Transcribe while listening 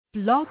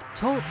Blog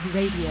Talk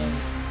Radio.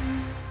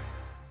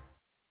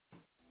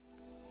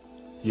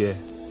 Yeah.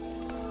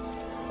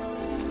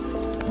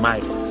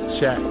 Mic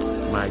check.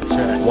 1, 2,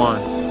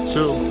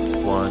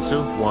 1, 2,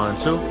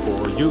 1, 2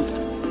 for you.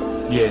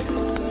 Yeah. You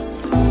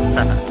know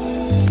what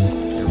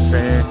I'm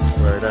saying?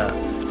 Word up.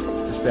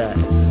 It's that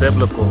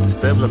biblical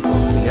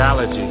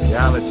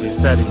theology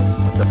study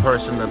of the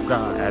person of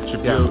God,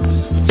 attributes.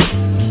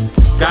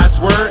 God's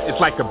word is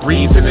like a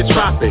breeze in the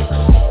tropics,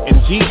 and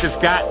Jesus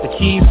got the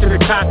keys to the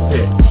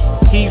cockpit.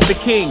 He's the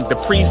king, the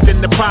priest,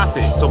 and the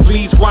prophet, so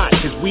please watch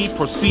as we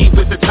proceed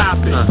with the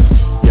topic.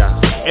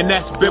 And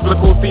that's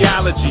biblical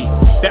theology.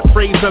 That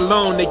phrase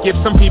alone, they give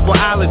some people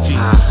allergies.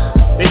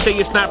 They say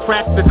it's not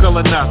practical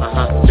enough.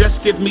 Just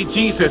give me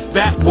Jesus,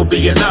 that will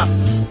be enough.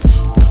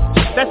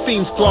 That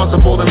seems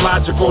plausible and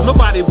logical.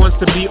 Nobody wants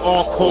to be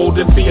all cold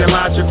and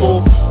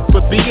theological.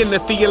 But being a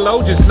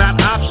theologian's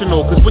not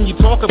optional, because when you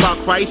talk about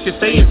Christ, you're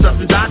saying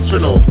something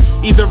doctrinal.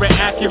 Either it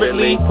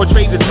accurately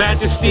portrays his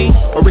majesty,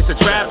 or it's a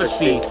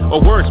travesty,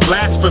 or worse,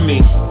 blasphemy.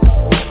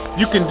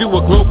 You can do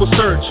a global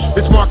search.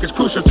 This mark is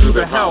crucial to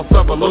the health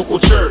of a local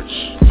church.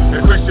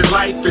 The Christian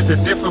life is a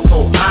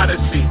difficult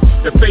odyssey.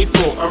 The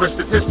faithful are a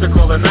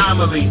statistical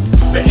anomaly.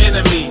 The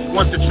enemy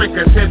wants to trick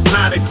us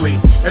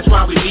hypnotically. That's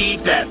why we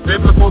need that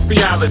biblical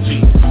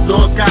theology.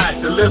 Lord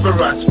God, deliver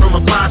us from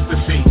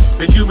apostasy.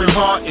 The human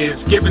heart is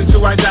given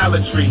to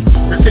idolatry.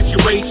 The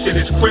situation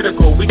is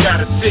critical, we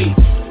gotta see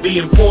the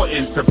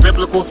importance of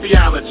biblical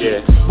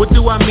theology. What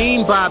do I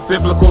mean by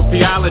biblical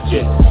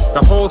theology?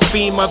 The whole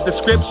theme of the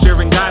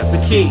scripture, and God's the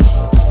key.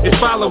 It's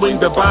following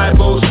the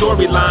Bible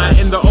storyline,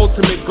 and the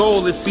ultimate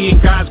goal is seeing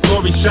God's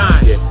glory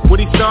shine. What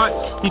he starts,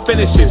 he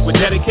finishes with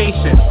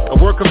dedication. A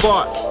work of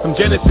art from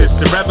Genesis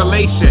to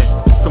Revelation,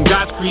 from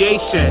God's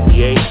creation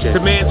to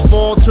man's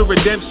fall to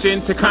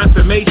redemption to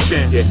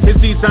consummation.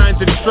 His designs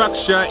and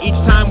structure each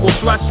time will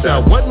fluster.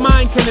 What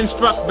mind can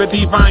instruct the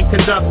divine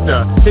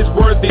conductor? His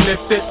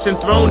worthiness sits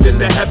enthroned in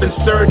the heavens,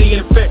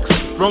 sturdy and fixed.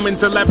 Romans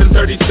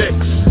 11:36.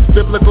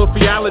 Biblical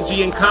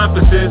theology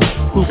encompasses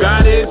who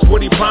God is,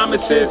 what he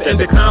promises and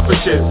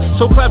accomplishes.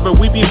 So clever,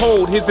 we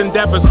behold his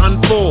endeavors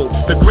unfold.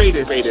 The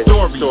greatest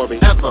story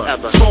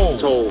ever told.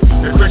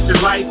 The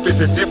Christian life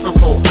is a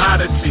difficult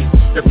odyssey.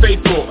 The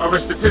faithful are a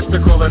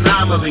statistical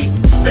anomaly.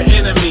 The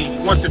enemy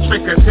wants to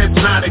trick us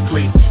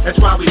hypnotically. That's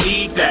why we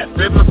need that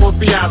biblical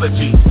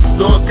theology.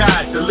 Lord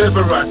God,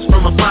 deliver us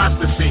from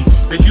apostasy.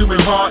 The human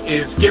heart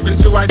is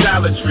given to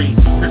idolatry.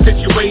 The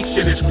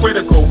situation is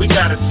critical, we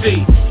gotta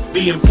see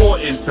the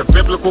importance of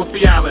biblical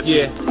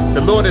theology.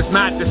 The Lord has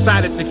not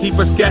decided to keep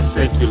us guessing.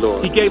 Thank you,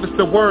 Lord. He gave us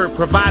the word,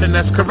 providing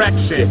us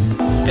correction,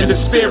 and the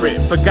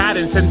spirit for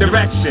guidance and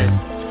direction.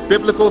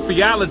 Biblical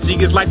theology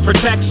is like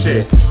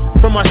protection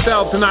from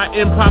ourselves and our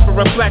improper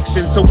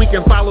reflections, so we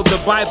can follow the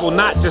Bible,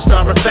 not just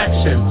our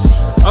affections.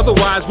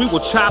 Otherwise, we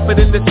will chop it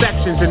into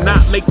sections and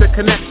not make the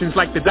connections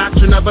like the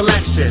doctrine of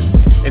election.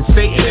 And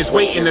Satan is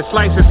waiting to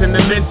slice us into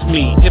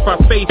mincemeat if our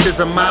faith is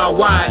a mile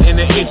wide and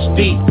an inch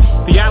deep.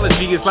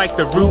 Theology is like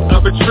the root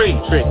of a tree,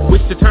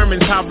 which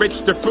determines how rich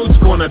the fruit's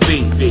gonna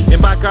be.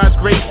 And by God's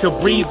grace, he'll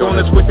breathe on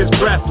us with his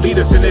breath, lead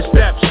us in his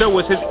steps, show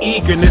us his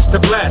eagerness to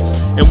bless.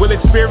 And we'll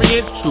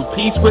experience true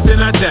peace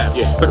within our depth,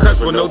 because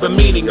we'll know the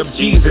meaning of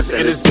Jesus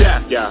and his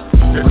death.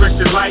 The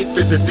Christian life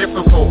is a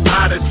difficult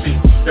odyssey.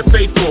 The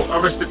faithful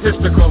are a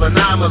statistical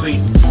anomaly.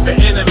 The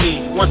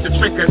enemy wants to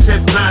trick us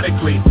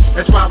hypnotically.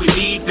 That's why we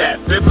need that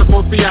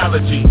biblical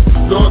theology.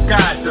 Lord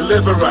God,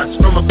 deliver us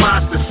from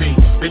apostasy.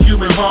 The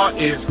human heart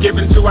is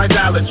given to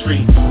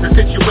idolatry. The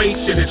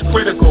situation is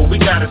critical, we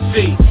gotta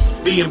see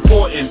the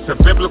importance of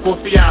biblical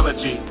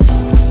theology.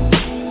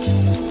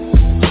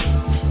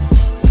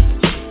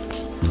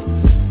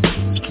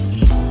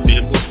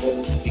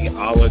 Biblical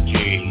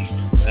theology.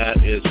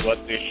 That is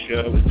what this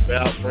show is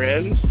about,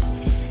 friends.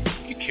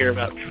 If you care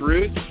about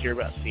truth, if you care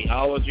about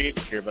theology, if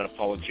you care about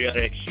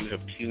apologetics, you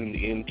have tuned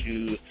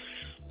into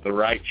the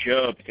right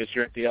show, because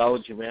here at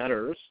Theology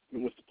Matters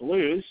with the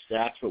Pellews,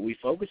 that's what we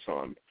focus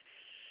on.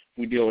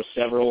 We deal with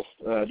several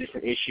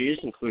different issues,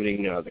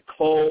 including the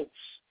cults,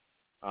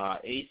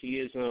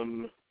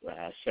 atheism,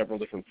 several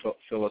different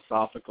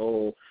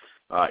philosophical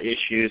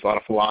issues, a lot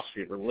of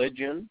philosophy of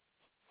religion,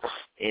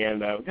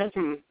 and we've had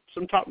some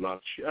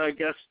top-notch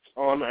guests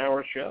on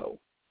our show.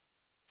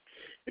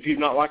 If you've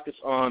not liked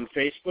us on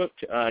Facebook,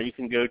 you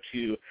can go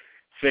to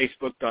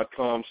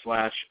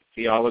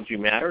facebook.com/Theology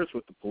Matters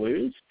with the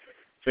Pellews,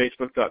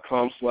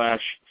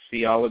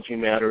 facebook.com/Theology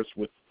Matters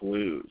with the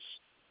Pellews.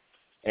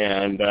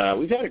 And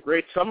we've had a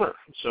great summer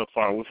so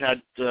far. We've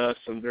had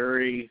some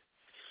very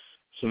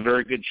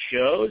good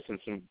shows and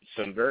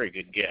some very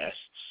good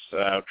guests.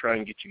 I'll try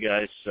and get you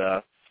guys,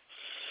 some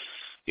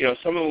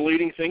of the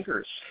leading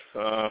thinkers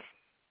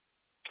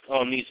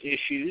on these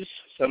issues.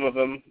 Some of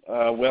them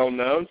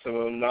well-known, some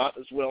of them not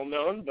as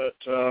well-known, but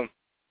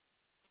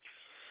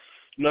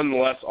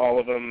nonetheless, all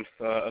of them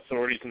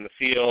authorities in the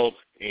field,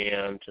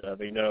 and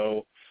they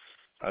know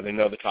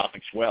the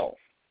topics well.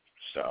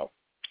 So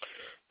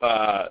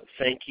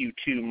thank you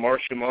to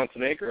Marcia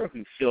Montenegro,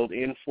 who filled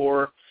in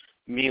for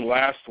me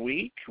last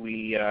week.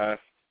 We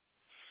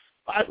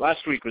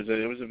last week was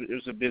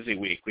a busy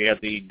week. We had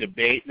the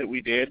debate that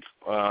we did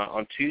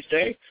on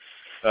Tuesday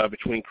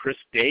between Chris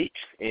Date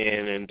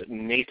and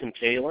Nathan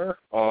Taylor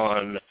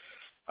on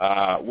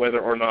whether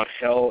or not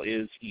hell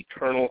is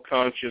eternal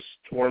conscious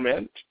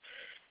torment,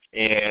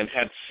 and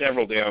had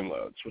several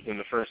downloads within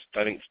the first,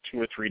 I think,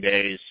 2 or 3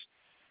 days.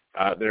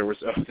 There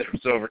was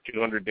over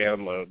 200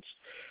 downloads.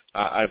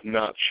 I've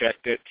not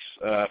checked it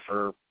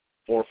for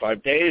 4 or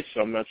 5 days,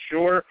 so I'm not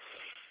sure.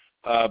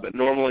 But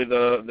normally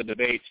the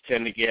debates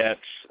tend to get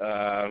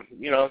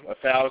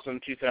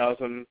 1,000,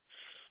 2,000.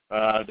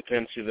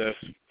 Depends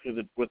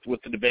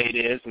what the debate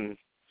is and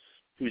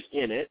who's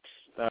in it.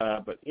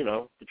 But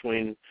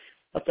between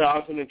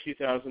 1,000 and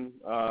 2,000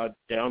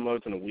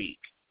 downloads in a week,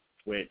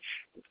 which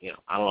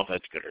I don't know if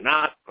that's good or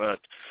not, but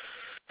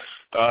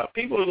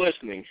people are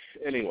listening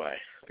anyway.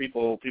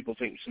 People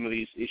think some of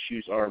these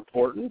issues are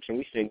important, and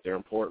we think they're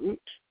important.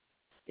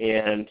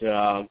 And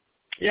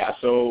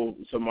so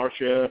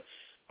Marcia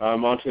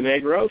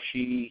Montenegro,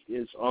 she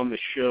is on the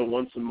show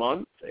once a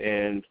month,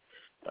 and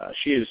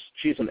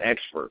she's an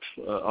expert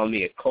on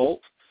the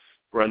occult,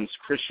 runs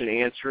Christian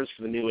Answers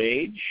for the New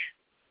Age,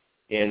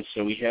 and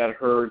so we had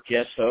her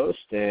guest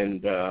host,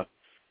 and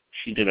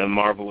she did a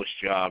marvelous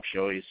job. She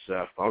always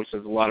has a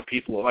lot of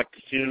people who like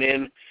to tune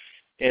in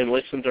and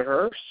listen to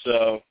her,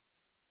 so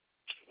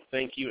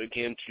thank you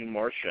again to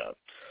Marcia.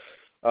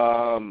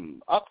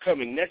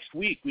 Upcoming next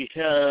week, we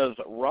have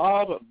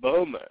Rob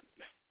Bowman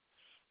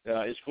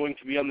is going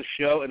to be on the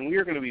show, and we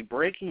are going to be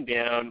breaking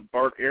down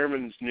Bart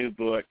Ehrman's new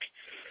book.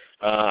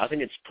 I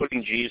think it's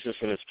Putting Jesus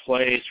in His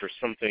Place or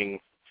something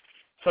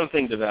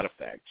to that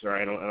effect.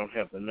 Sorry, I don't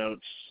have the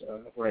notes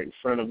right in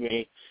front of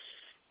me.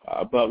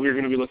 But we're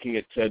going to be looking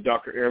at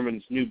Dr.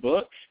 Ehrman's new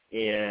book,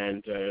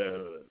 and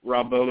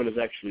Rob Bowman has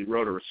actually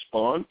wrote a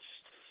response.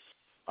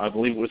 I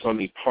believe it was on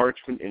the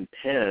Parchment and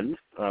Pen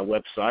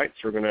website,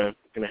 so we're going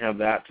to have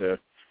that to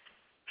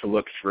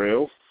look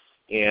through.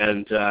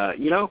 And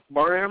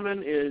Bart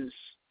Ehrman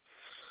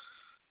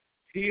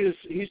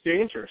he's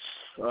dangerous,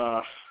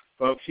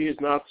 folks. He is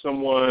not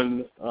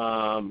someone.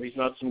 He's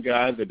not some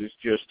guy that is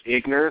just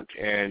ignorant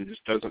and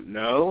just doesn't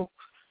know.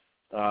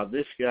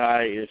 This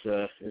guy is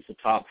a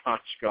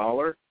top-notch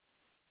scholar.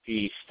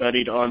 He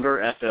studied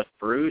under F.F.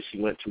 Bruce. He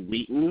went to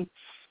Wheaton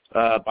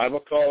Bible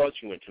College.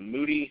 He went to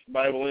Moody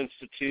Bible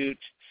Institute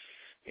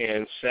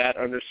and sat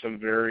under some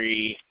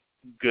very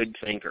good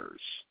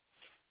thinkers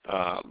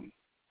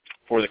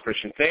for the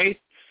Christian faith,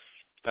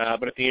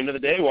 but at the end of the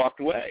day walked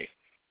away.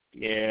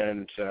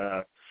 And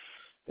I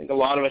think a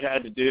lot of it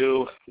had to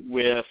do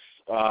with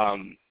I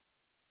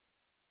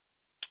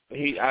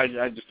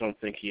just don't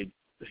think he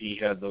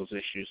had those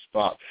issues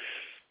thought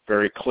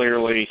very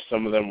clearly.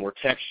 Some of them were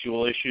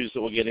textual issues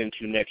that we'll get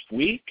into next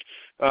week.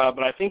 But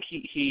I think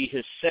he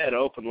has said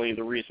openly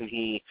the reason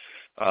he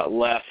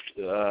left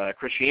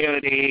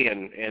Christianity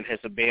and has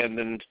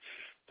abandoned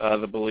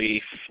the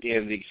belief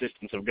in the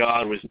existence of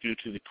God was due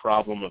to the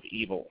problem of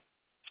evil.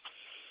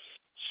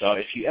 So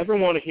if you ever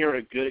want to hear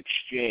a good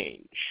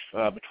exchange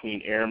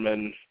between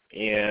Ehrman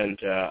and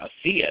a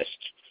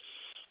theist,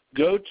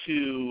 go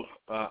to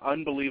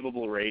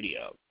Unbelievable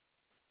Radio.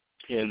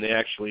 And they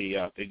actually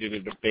they did a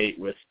debate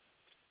with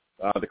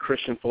the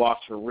Christian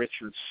philosopher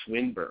Richard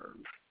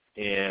Swinburne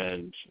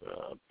and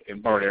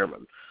Bart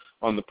Ehrman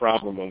on the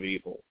problem of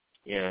evil.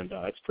 And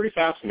it's pretty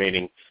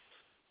fascinating.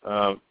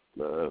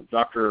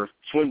 Dr.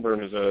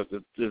 Swinburne is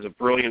a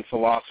brilliant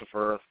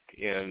philosopher,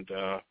 and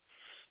I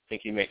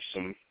think he makes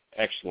some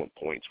excellent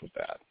points with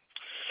that.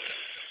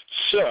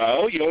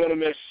 So you don't want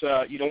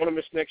to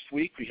miss next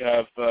week. We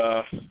have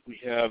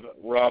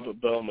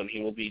Rob Bowman.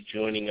 He will be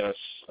joining us,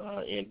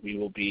 and we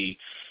will be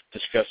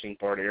discussing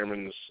Bart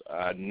Ehrman's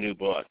new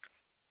book.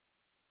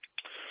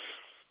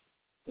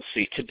 Let's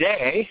see.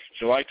 Today,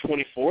 July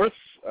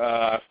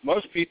 24th,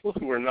 most people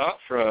who are not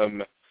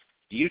from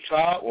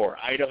Utah or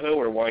Idaho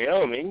or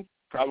Wyoming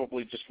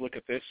probably just look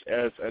at this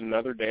as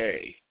another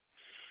day.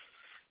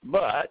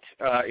 But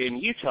in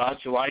Utah,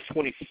 July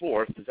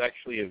 24th is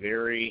actually a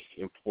very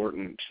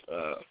important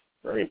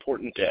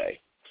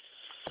day.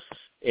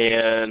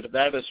 And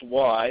that is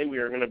why we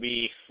are going to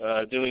be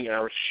doing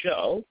our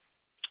show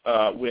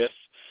with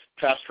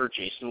Pastor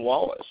Jason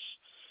Wallace,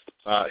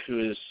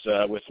 who is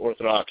with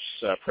Orthodox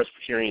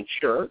Presbyterian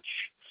Church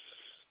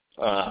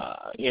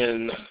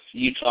in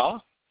Utah.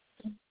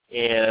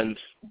 And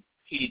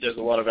he does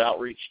a lot of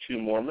outreach to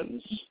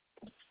Mormons.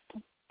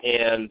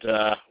 And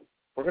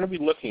we're going to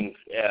be looking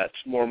at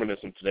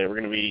Mormonism today. We're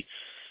going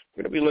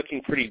to be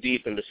looking pretty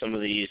deep into some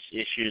of these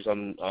issues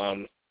on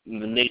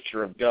the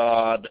nature of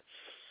God,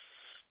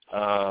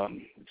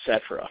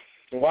 etc.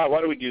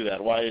 Why do we do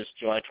that? Why is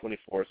July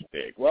 24th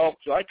big? Well,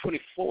 July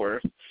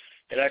 24th,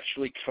 it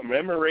actually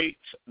commemorates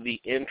the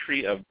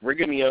entry of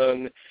Brigham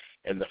Young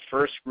and the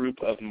first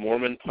group of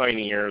Mormon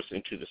pioneers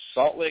into the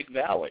Salt Lake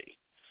Valley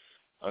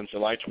on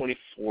July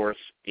 24th,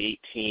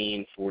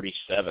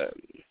 1847.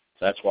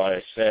 That's why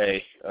I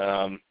say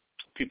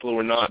people who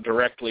are not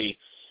directly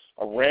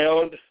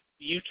around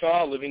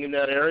Utah, living in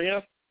that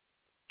area,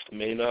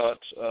 may not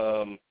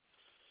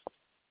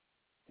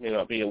may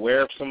not be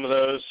aware of some of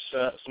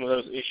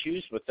those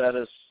issues, but that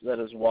is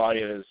why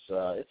it's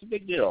a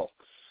big deal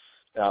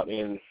out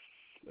in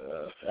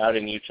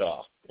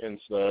Utah, and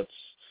so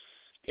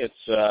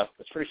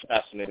it's pretty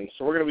fascinating.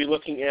 So we're going to be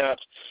looking at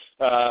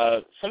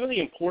some of the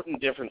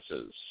important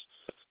differences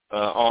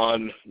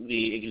on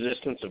the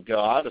existence of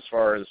God, as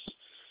far as,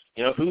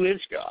 who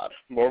is God.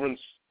 Mormons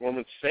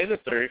say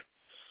that they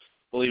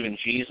believe in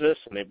Jesus,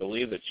 and they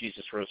believe that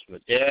Jesus rose from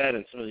the dead,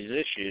 and some of these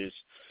issues.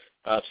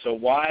 So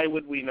why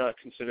would we not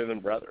consider them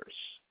brothers?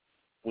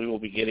 We will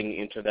be getting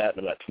into that in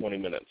about 20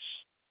 minutes.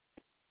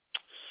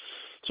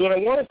 So what I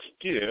wanted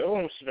to do,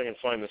 let me see if I can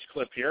find this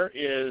clip here,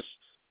 is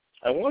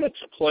I wanted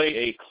to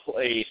play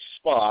a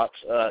spot.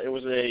 It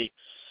was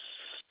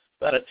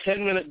about a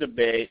 10-minute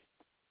debate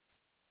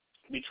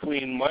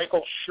between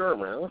Michael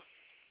Shermer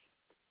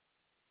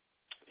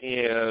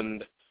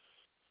and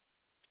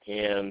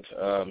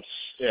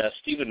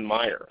Stephen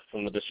Meyer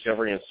from the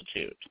Discovery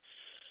Institute,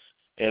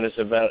 and it's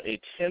about a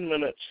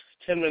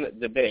 10-minute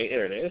debate.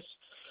 There it is,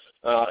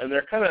 and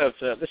they're kind of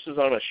this is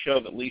on a show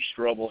that Lee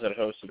Strobel had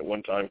hosted at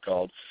one time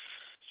called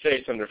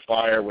Faith Under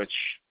Fire, which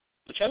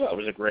I thought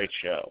was a great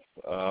show.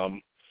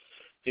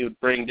 He would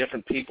bring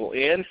different people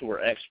in who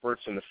were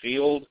experts in the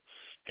field,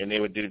 and they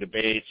would do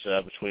debates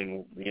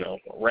between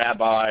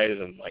rabbis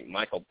and like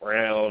Michael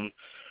Brown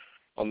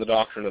on the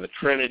doctrine of the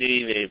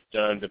Trinity. They've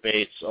done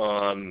debates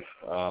on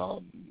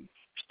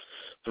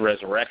the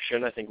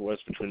resurrection, I think it was,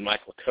 between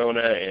Mike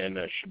Licona and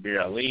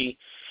Shabir Ali.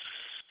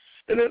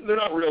 And they're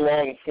not real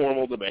long,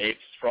 formal debates.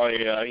 It's probably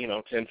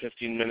 10,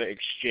 15-minute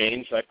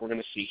exchange like we're going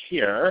to see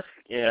here.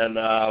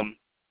 And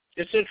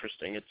it's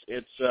interesting.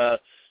 It's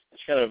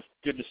kind of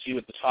good to see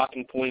what the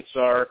talking points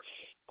are.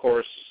 Of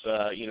course,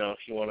 if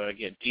you want to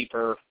get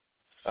deeper,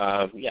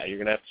 you're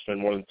going to have to spend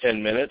more than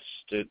 10 minutes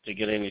to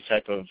get any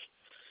type of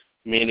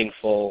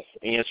meaningful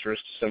answers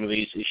to some of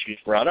these issues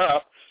brought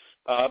up.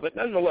 But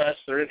nonetheless,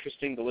 they're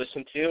interesting to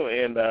listen to,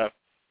 and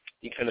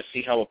you kind of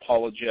see how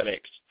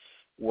apologetics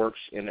works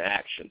in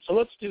action. So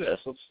let's do this.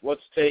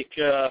 Let's take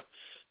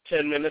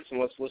 10 minutes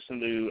and let's listen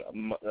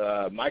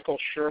to Michael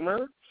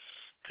Shermer,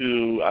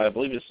 who I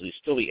believe is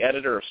still the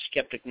editor of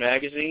Skeptic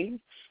Magazine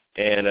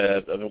and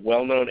a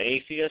well-known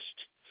atheist,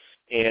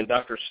 and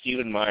Dr.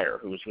 Stephen Meyer,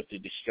 who was with the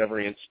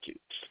Discovery Institute.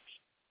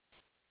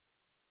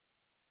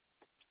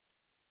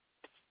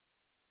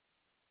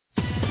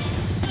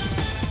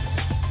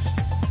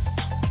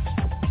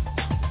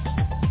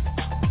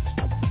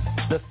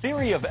 The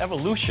theory of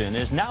evolution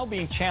is now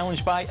being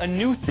challenged by a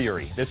new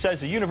theory that says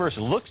the universe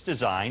looks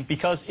designed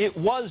because it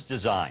was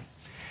designed.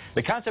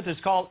 The concept is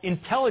called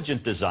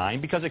intelligent design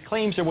because it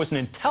claims there was an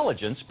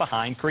intelligence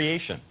behind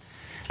creation.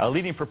 A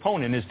leading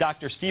proponent is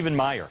Dr. Stephen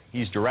Meyer.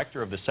 He's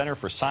director of the Center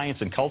for Science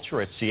and Culture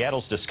at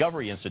Seattle's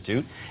Discovery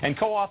Institute and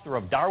co-author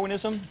of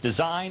Darwinism,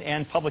 Design,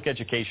 and Public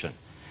Education.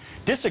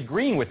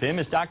 Disagreeing with him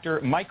is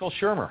Dr. Michael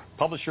Shermer,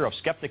 publisher of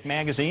Skeptic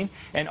Magazine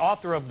and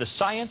author of The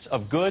Science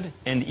of Good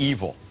and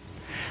Evil.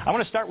 I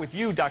want to start with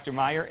you, Dr.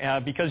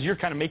 Meyer, because you're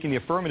kind of making the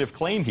affirmative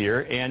claim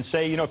here and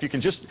say, if you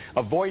can just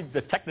avoid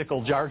the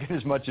technical jargon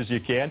as much as you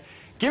can,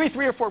 give me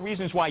 3 or 4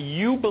 reasons why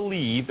you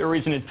believe there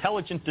is an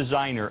intelligent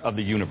designer of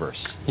the universe.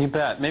 You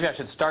bet. Maybe I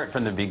should start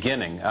from the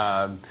beginning.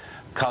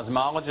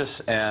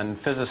 Cosmologists and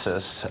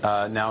physicists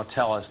now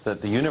tell us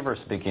that the universe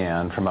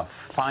began from a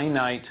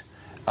finite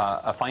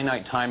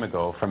time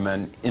ago, from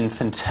an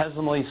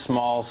infinitesimally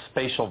small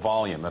spatial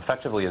volume,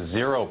 effectively a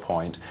 0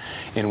 point,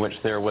 in which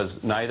there was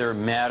neither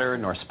matter,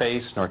 nor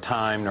space, nor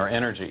time, nor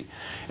energy.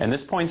 And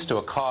this points to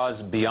a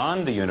cause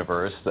beyond the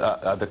universe,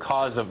 for the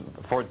cause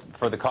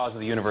of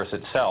the universe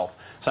itself,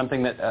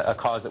 a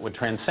cause that would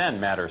transcend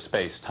matter,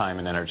 space, time,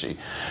 and energy.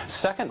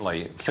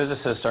 Secondly,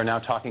 physicists are now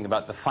talking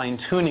about the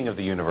fine-tuning of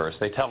the universe.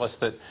 They tell us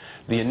that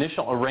the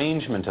initial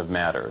arrangement of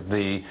matter,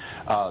 the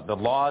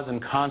laws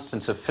and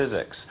constants of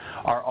physics,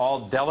 are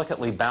all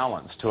delicately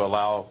balanced to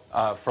allow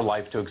for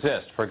life to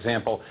exist. For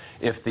example,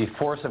 if the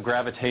force of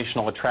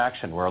gravitational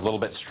attraction were a little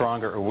bit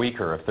stronger or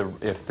weaker,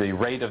 if the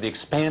rate of the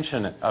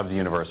expansion of the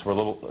universe were a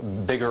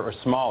little bigger or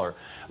smaller,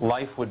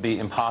 life would be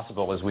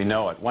impossible as we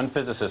know it. One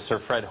physicist,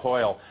 Sir Fred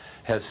Hoyle,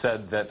 has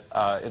said that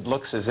it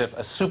looks as if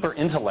a super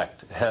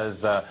intellect has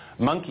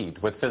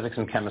monkeyed with physics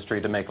and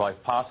chemistry to make life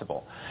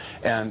possible.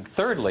 And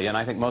thirdly, and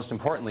I think most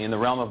importantly, in the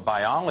realm of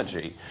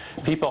biology,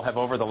 people have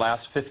over the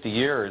last 50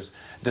 years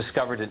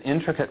discovered an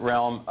intricate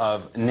realm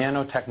of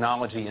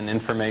nanotechnology and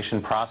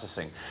information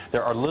processing.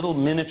 There are little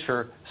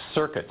miniature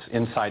circuits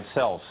inside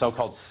cells,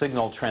 so-called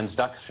signal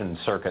transduction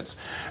circuits.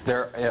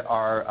 There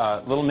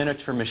are little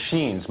miniature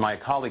machines. My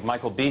colleague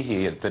Michael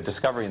Behe at the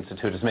Discovery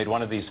Institute has made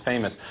one of these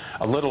famous,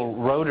 a little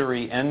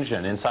rotary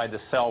engine inside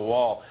the cell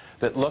wall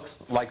that looks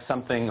like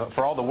something,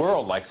 for all the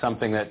world, like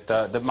something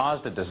that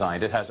Mazda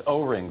designed. It has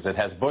O-rings, it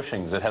has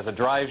bushings, it has a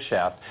drive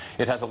shaft,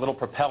 it has a little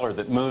propeller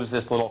that moves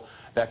this little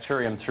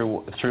bacterium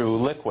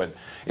through liquid.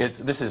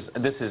 This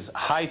is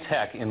high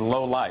tech in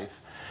low life.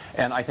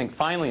 And I think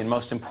finally and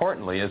most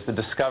importantly is the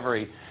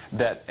discovery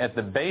that at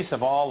the base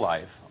of all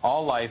life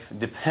all life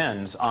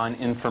depends on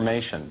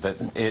information, that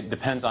it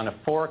depends on a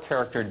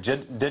 4-character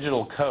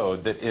digital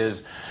code that is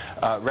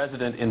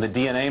resident in the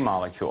DNA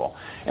molecule.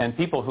 And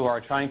people who are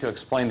trying to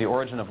explain the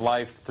origin of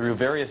life through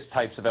various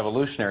types of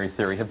evolutionary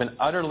theory have been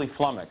utterly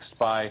flummoxed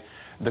by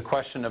the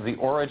question of the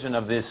origin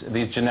of these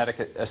genetic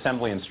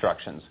assembly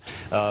instructions.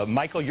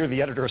 Michael, you're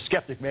the editor of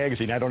Skeptic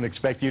Magazine. I don't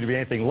expect you to be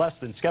anything less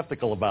than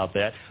skeptical about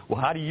that.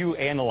 Well, how do you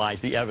analyze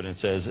the evidence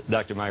as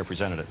Dr. Meyer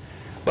presented it?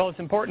 Well, it's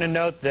important to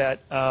note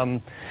that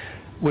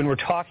when we're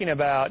talking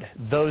about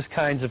those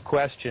kinds of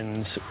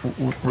questions,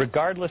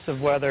 regardless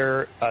of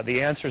whether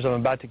the answers I'm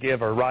about to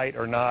give are right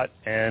or not,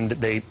 and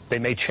they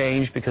may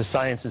change because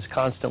science is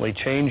constantly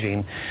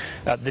changing,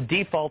 the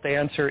default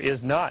answer is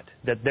not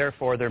that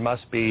therefore there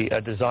must be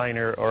a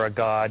designer or a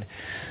God.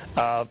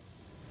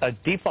 A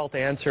default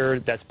answer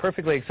that's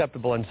perfectly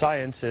acceptable in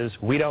science is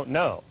we don't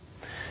know.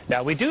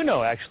 Now, we do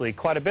know actually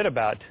quite a bit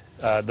about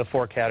the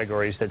 4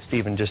 categories that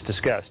Stephen just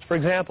discussed. For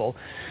example,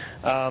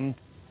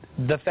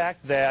 the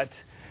fact that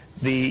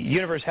the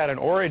universe had an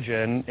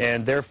origin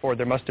and therefore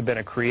there must have been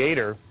a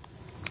creator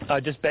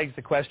just begs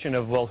the question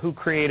of, well, who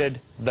created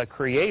the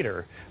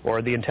creator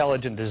or the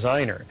intelligent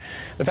designer?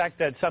 The fact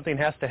that something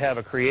has to have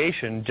a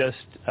creation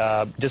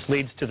just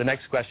leads to the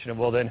next question of,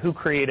 well, then who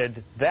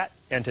created that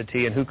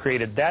entity and who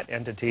created that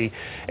entity?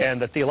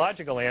 And the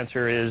theological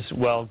answer is,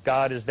 well,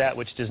 God is that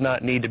which does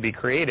not need to be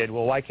created.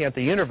 Well, why can't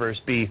the universe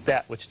be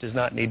that which does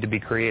not need to be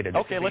created?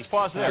 Okay, let's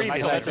pause there.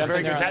 Michael, that's a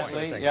very good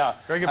point. Yeah.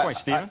 Very good point,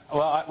 Stephen.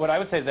 Well, what I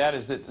would say to that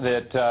is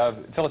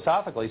that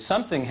philosophically,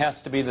 something has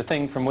to be the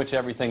thing from which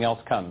everything else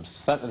comes.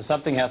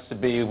 Something has to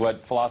be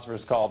what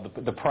philosophers call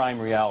the prime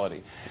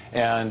reality.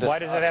 And why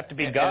does it have to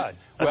be God?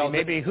 Well,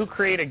 maybe who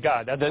created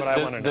God? That's what I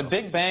want to know. The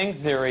Big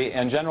Bang Theory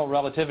and general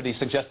relativity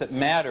suggest that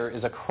matter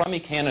is a crummy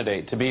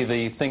candidate to be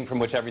the thing from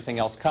which everything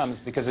else comes,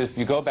 because if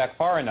you go back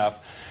far enough,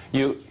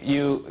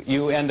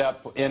 you end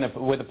up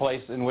with a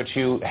place in which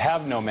you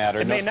have no matter.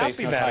 It may not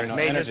be matter. It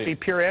may just be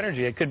pure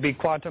energy. It could be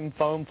quantum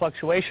foam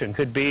fluctuation.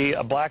 Could be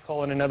a black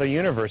hole in another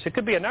universe. It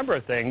could be a number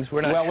of things.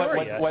 We're not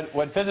sure yet.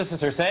 What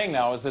physicists are saying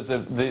now is that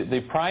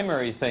the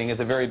primary thing at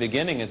the very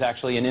beginning is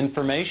actually an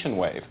information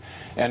wave.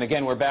 And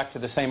again, we're back to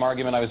the same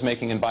argument I was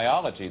making in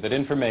biology, that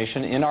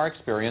information in our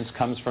experience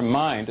comes from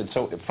mind. And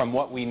so from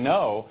what we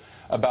know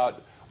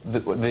about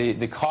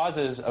the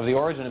causes of the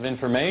origin of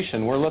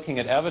information, we're looking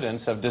at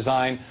evidence of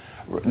design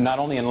not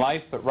only in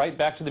life, but right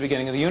back to the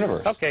beginning of the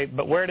universe. Okay,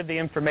 but where did the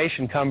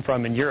information come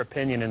from, in your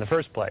opinion, in the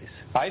first place?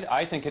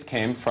 I think it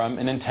came from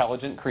an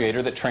intelligent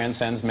creator that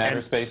transcends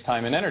matter, space,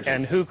 time, and energy.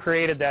 And who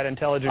created that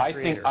intelligent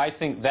creator? I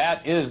think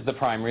that is the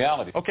prime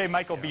reality. Okay,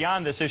 Michael,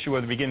 beyond this issue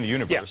of the beginning of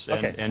the universe,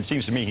 and it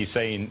seems to me he's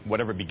saying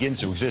whatever begins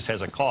to exist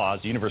has a cause.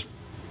 The universe,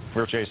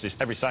 virtually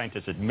every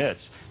scientist admits,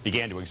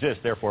 began to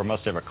exist, therefore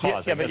must have a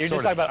cause. Yeah, but you're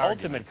just talking about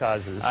ultimate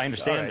causes. I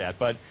understand that,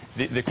 but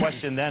the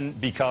question then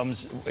becomes,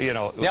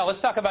 Yeah,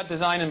 let's talk about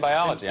design in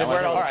biology. All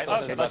right,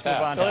 okay, let's move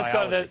on.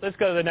 Let's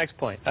go to the next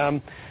point.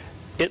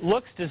 It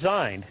looks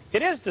designed.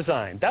 It is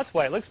designed. That's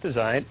why it looks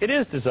designed. It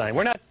is designed.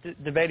 We're not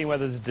debating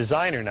whether it's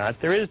design or not.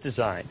 There is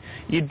design.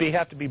 You'd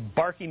have to be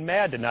barking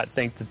mad to not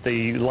think that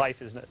the life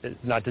is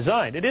not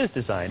designed. It is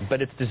designed,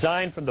 but it's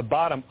designed from the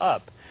bottom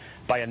up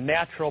by a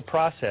natural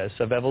process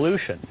of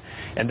evolution.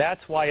 And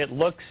that's why it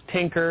looks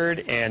tinkered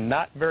and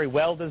not very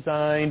well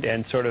designed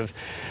and sort of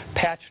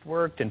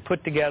patchworked and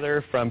put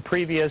together from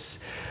previous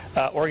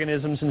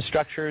organisms and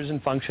structures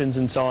and functions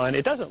and so on.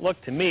 It doesn't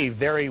look to me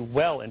very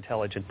well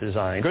intelligent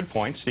design. Good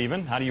point,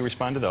 Stephen. How do you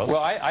respond to those?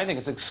 Well, I think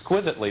it's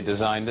exquisitely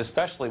designed,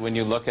 especially when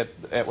you look at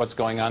what's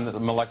going on at the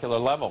molecular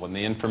level and the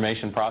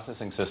information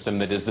processing system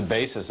that is the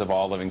basis of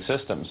all living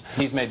systems.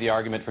 He's made the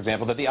argument, for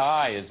example, that the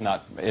eye is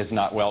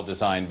not well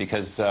designed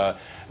because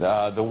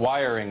the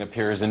wiring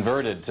appears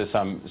inverted to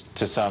some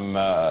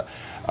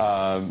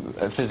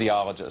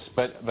physiologists,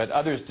 but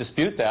others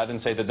dispute that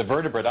and say that the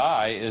vertebrate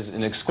eye is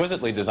an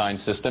exquisitely designed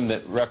system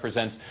that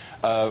represents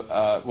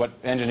what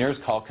engineers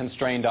call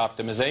constrained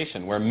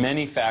optimization, where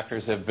many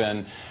factors have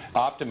been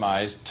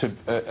optimized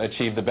to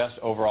achieve the best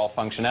overall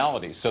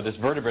functionality. So this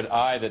vertebrate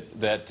eye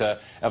that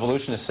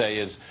evolutionists say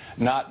is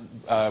not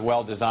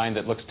well designed,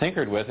 that looks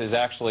tinkered with, is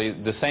actually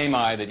the same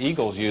eye that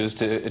eagles use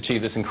to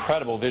achieve this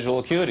incredible visual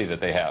acuity that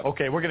they have.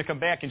 Okay, we're going to come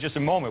back in just a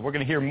moment. We're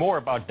going to hear more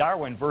about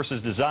Darwin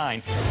versus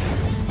design.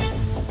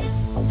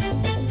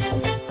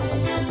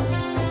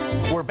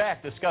 We're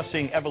back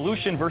discussing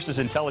evolution versus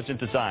intelligent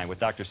design with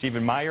Dr.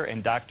 Stephen Meyer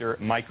and Dr.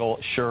 Michael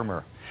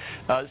Shermer.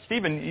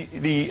 Stephen,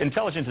 the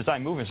intelligent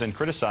design movement has been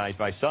criticized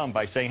by some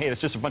by saying, hey, it's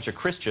just a bunch of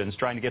Christians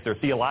trying to get their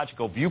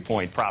theological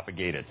viewpoint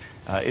propagated.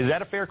 Is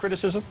that a fair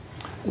criticism?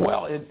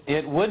 Well,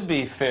 it would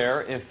be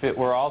fair if it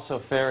were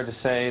also fair to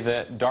say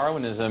that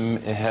Darwinism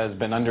has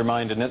been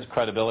undermined in its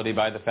credibility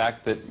by the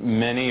fact that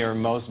many or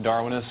most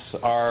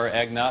Darwinists are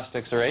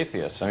agnostics or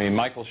atheists. I mean,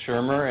 Michael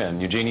Shermer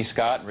and Eugenie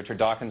Scott and Richard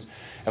Dawkins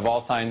have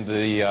all signed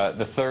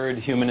the Third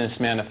Humanist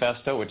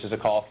Manifesto, which is a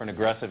call for an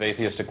aggressive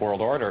atheistic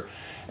world order.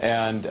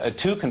 And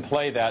two can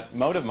play that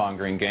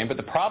motive-mongering game, but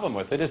the problem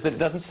with it is that it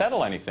doesn't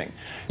settle anything.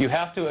 You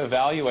have to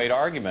evaluate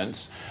arguments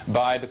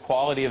by the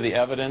quality of the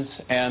evidence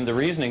and the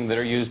reasoning that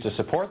are used to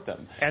support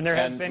them. And there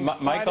has been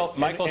Michael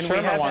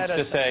Shermer wants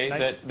to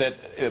say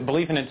that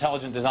belief in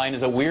intelligent design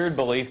is a weird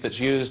belief that's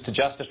used to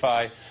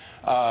justify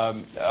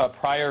a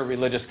prior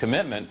religious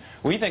commitment.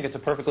 We think it's a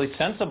perfectly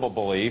sensible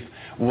belief,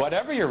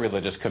 whatever your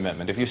religious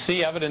commitment. If you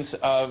see evidence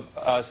of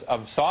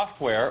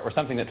software or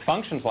something that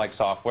functions like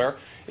software,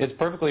 it's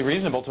perfectly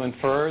reasonable to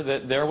infer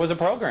that there was a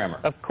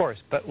programmer. Of course,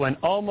 but when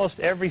almost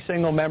every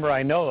single member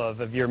I know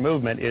of your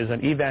movement is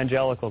an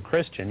evangelical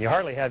Christian, you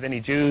hardly have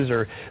any Jews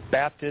or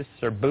Baptists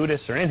or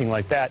Buddhists or anything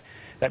like that.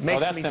 That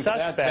makes me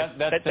suspect.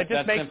 That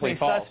just makes me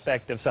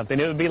suspect of something.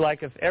 It would be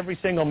like if every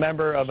single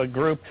member of a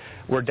group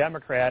were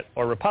Democrat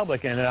or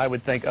Republican, and I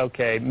would think,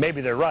 okay,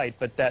 maybe they're right,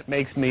 but that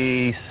makes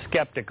me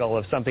skeptical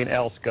of something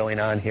else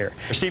going on here.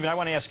 Stephen, I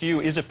want to ask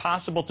you, is it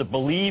possible to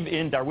believe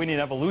in Darwinian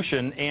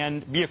evolution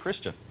and be a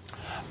Christian?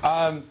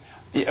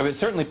 It's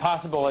certainly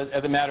possible as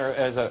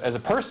a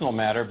personal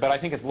matter, but I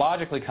think it's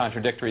logically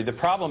contradictory. The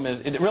problem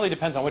is it really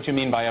depends on what you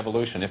mean by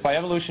evolution. If by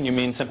evolution you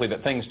mean simply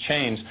that things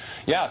change,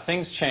 yeah,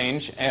 things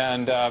change,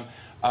 and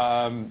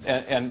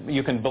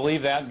you can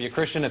believe that, be a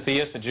Christian, a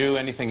theist, a Jew,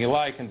 anything you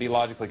like, and be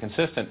logically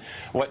consistent.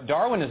 What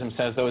Darwinism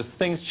says, though, is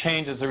things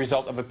change as a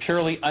result of a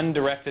purely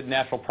undirected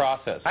natural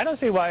process. I don't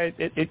see why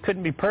it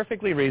couldn't be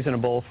perfectly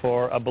reasonable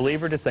for a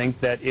believer to think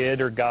that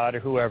it or God or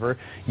whoever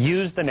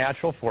used the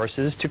natural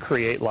forces to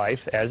create life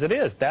as it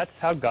is. That's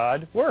how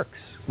God works.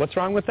 What's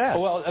wrong with that?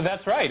 Well,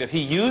 that's right. If he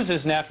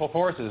uses natural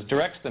forces,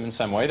 directs them in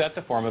some way, that's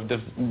a form of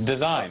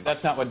design.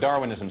 That's not what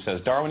Darwinism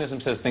says. Darwinism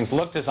says things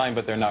look designed,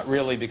 but they're not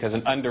really, because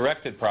an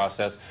undirected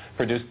process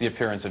produced the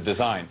appearance of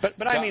design. But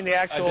I mean the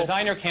actual... A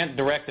designer can't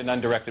direct an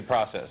undirected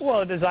process. Well,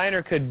 a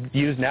designer could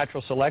use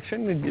natural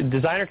selection. A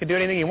designer could do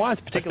anything he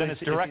wants, particularly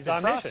if it's directed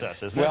process,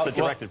 isn't it? The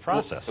directed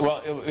process.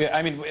 Well,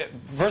 I mean,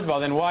 first of all,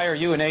 then why are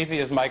you an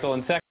atheist, Michael?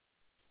 And second...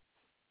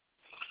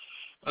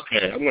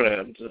 Okay, I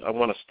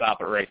want to stop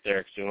it right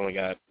there because we only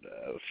got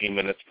a few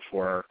minutes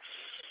before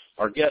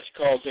our guest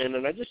calls in,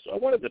 and I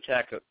wanted to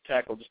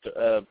tackle just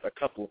a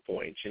couple of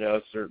points. You know,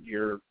 so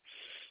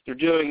they're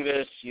doing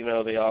this. You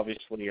know, they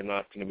obviously are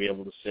not going to be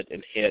able to sit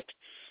and hit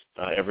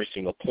every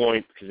single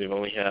point because they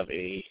only have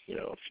a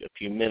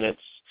few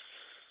minutes.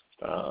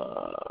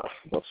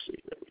 Let's see.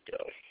 There we go.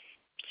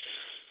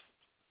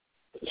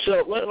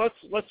 So let's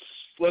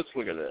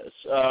look at this.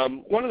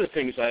 One of the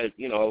things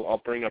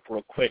I'll bring up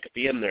real quick at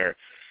the end there.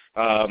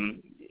 I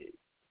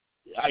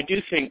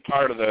do think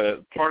part of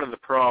the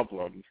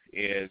problem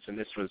is, and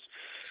this was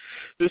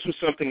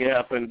something that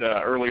happened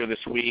earlier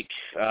this week.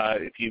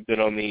 If you've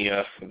been on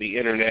the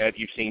internet,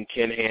 you've seen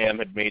Ken Ham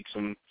had made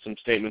some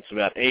statements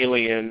about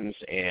aliens,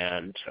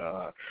 and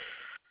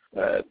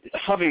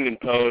Huffington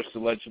Post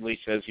allegedly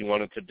says he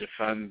wanted to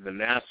defund the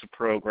NASA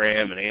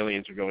program and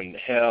aliens are going to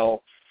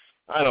hell.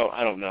 I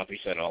don't know if he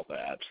said all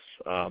that.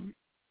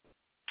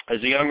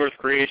 As a young Earth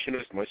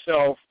creationist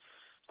myself,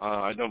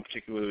 I don't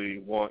particularly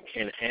want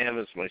Ken Ham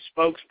as my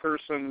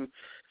spokesperson.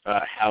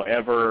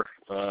 However,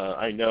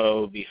 I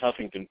know the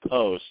Huffington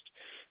Post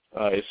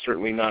is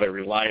certainly not a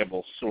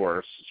reliable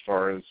source as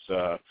far as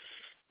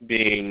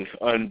being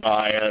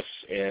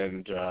unbiased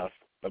and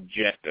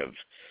objective.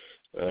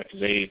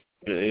 They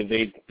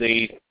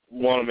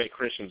want to make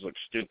Christians look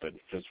stupid,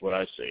 is what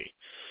I see.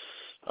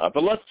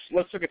 But let's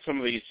look at some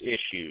of these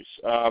issues.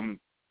 Sherman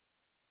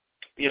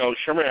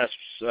asks,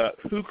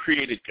 who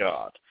created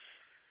God?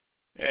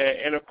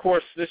 And of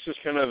course, this is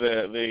kind of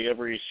the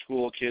every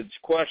school kid's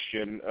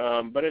question,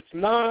 but it's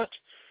not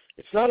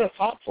a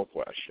thoughtful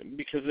question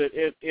because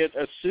it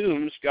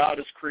assumes God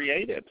is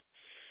created,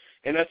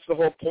 and that's the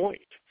whole point.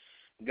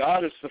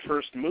 God is the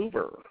first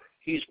mover.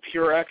 He's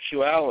pure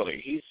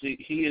actuality.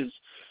 He is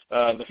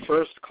the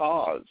first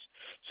cause.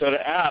 So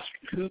to ask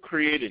who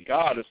created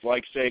God is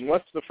like saying,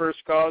 what's the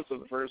first cause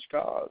of the first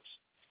cause?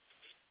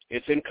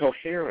 It's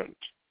incoherent.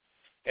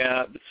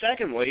 But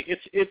secondly,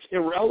 it's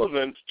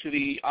irrelevant to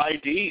the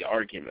ID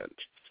argument,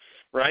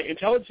 right?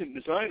 Intelligent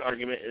design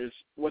argument is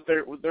what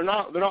they're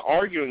not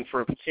arguing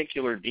for a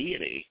particular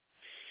deity,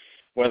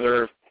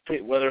 whether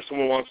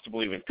someone wants to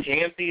believe in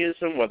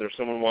pantheism, whether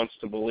someone wants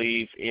to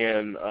believe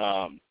in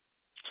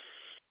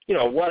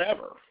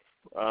whatever.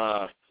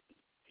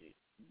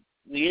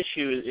 The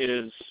issue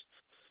is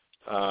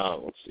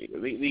let's see.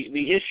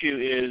 The issue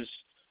is,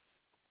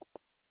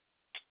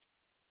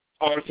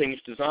 are things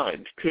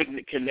designed?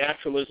 Can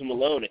naturalism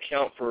alone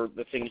account for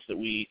the things that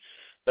we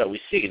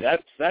see?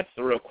 That's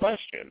the real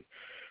question.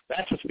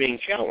 That's what's being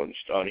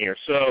challenged on here.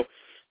 So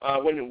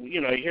when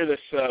you hear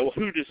this,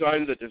 who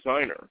designed the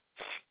designer?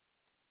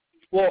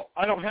 Well,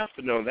 I don't have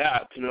to know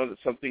that to know that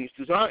something's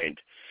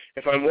designed.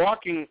 If I'm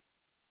walking,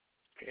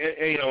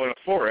 in a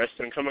forest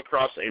and come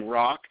across a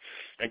rock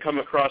and come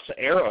across an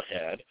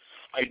arrowhead,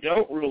 I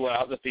don't rule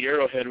out that the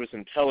arrowhead was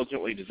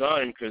intelligently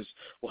designed because,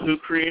 who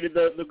created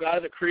the guy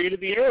that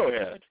created the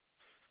arrowhead?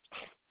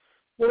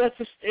 Well, that's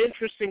an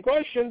interesting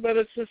question, but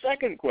it's the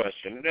second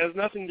question. It has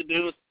nothing to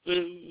do with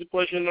the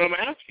question that I'm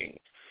asking.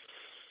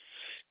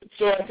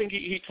 So I think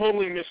he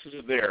totally misses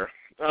it there.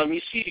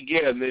 You see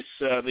again this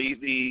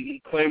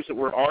the claims that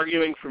we're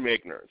arguing from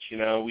ignorance. You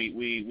know,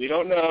 we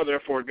don't know,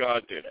 therefore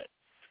God did it.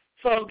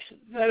 Folks,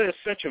 that is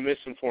such a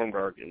misinformed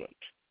argument.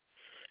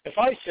 If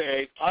I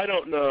say I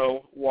don't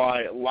know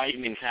why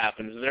lightning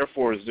happens,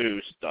 therefore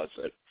Zeus does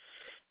it,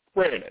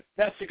 granted,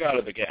 that's the God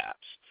of the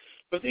gaps.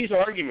 But these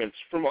arguments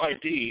from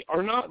ID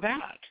are not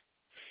that.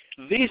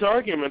 These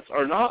arguments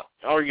are not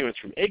arguments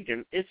from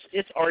ignorance.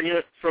 It's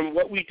argument from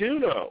what we do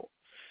know.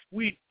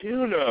 We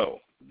do know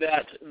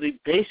that the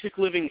basic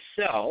living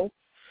cell,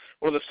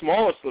 or the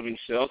smallest living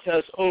cells,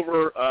 has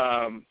over,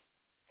 I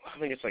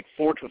think it's like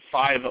 4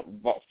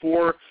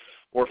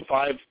 or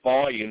 5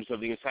 volumes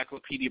of the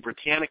Encyclopedia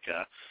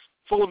Britannica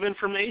full of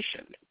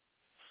information.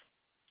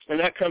 And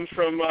that comes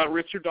from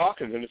Richard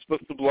Dawkins in his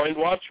book, The Blind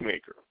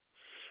Watchmaker.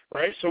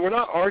 Right? So we're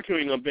not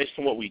arguing based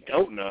on what we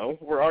don't know.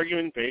 We're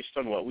arguing based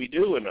on what we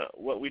do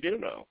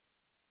know.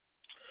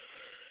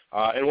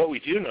 And what we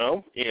do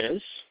know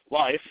is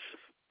life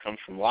comes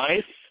from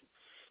life.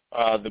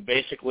 The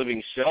basic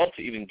living cell,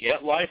 to even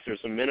get life, there's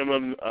a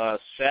minimum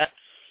set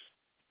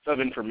of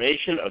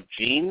information, of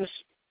genes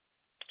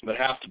that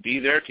have to be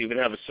there to even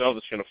have a cell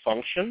that's going to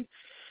function.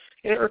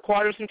 And it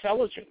requires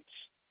intelligence.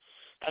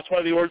 That's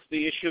why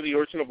the issue of the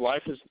origin of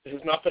life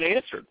has not been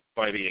answered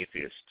by the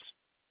atheists.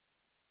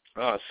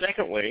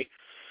 Secondly,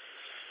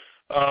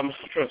 I'm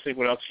trying to think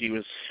what else he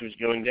was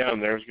going down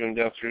there. He was going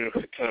down through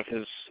kind of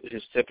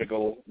his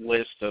typical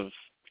list of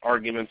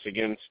arguments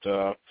against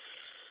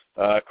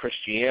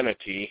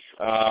Christianity.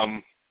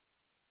 The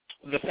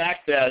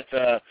fact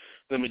that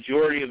the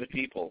majority of the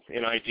people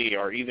in ID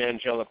are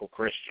evangelical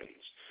Christians.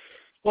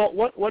 Well,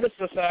 what is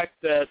the fact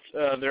that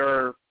there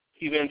are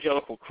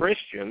evangelical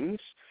Christians?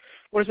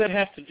 What does that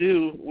have to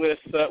do with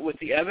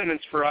the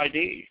evidence for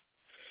ID?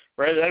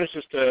 Right? That is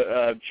just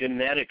a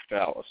genetic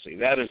fallacy.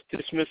 That is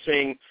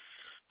dismissing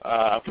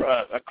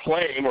a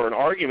claim or an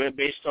argument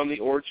based on the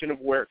origin of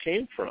where it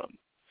came from.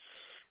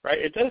 Right?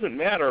 It doesn't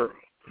matter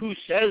who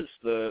says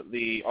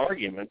the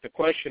argument. The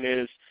question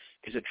is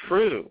it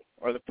true?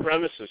 Are the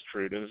premises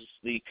true? Does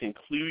the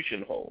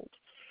conclusion hold?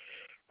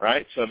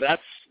 Right? So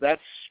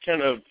that's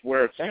kind of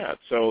where it's at.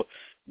 So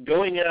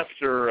going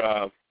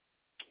after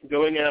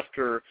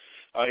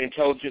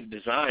intelligent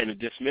design and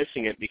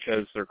dismissing it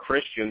because they're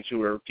Christians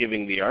who are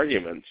giving the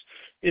arguments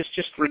is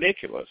just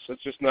ridiculous.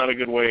 It's just not a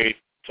good way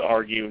to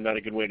argue, not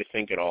a good way to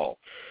think at all.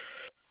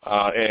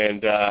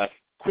 And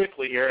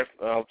quickly here,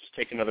 I'll just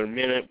take another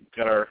minute.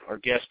 We've got our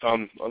guest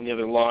on the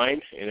other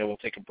line, and then we'll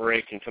take a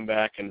break and come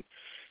back and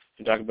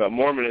talk about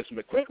Mormonism.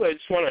 But quickly,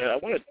 I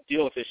want to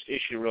deal with this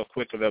issue real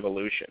quick of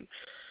evolution.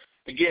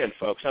 Again,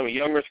 folks, I'm a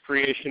young earth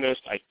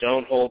creationist. I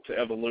don't hold to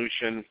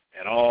evolution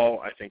at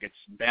all. I think it's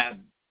bad.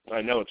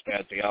 I know it's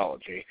bad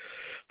theology,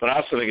 but I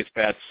also think it's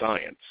bad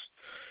science.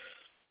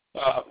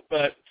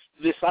 But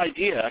this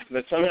idea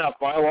that somehow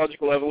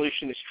biological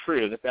evolution is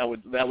true,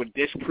 that would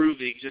disprove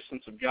the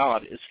existence of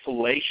God, is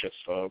fallacious,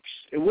 folks.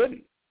 It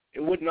wouldn't. It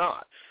would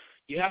not.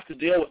 You have to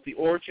deal with the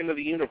origin of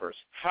the universe.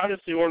 How does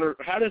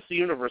the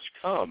universe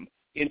come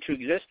into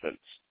existence?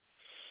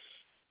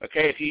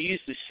 Okay, if you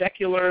use the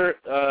secular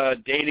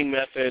dating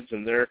methods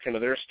and their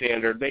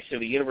standard, they say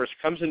the universe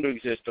comes into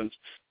existence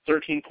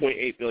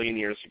 13.8 billion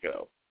years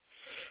ago.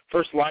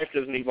 First life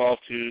doesn't evolve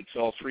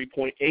until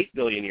 3.8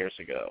 billion years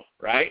ago,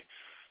 right?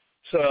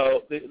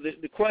 So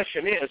the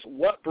question is,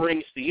 what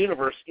brings the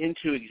universe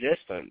into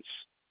existence?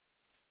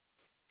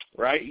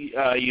 Right?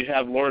 You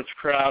have Lawrence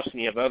Krauss and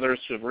you have others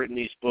who have written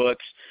these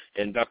books,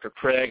 and Dr.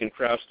 Craig and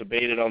Krauss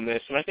debated on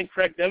this, and I think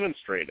Craig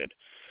demonstrated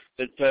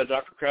that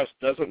Dr. Krauss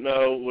doesn't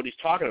know what he's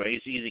talking about.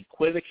 He's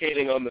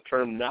equivocating on the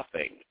term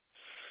nothing.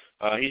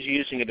 He's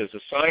using it as a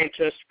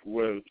scientist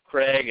with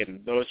Craig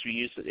and those who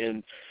use it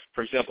in,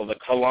 for example, the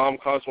Kalam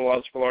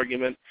cosmological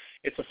argument.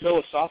 It's a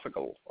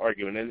philosophical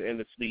argument, and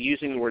it's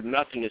using the word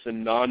nothing as a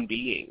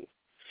non-being.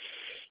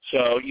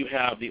 So you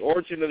have the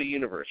origin of the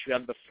universe. You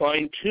have the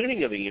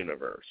fine-tuning of the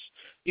universe.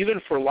 Even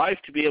for life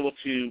to be able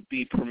to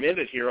be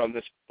permitted here on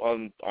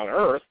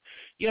Earth,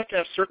 you have to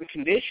have certain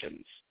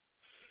conditions.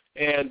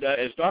 And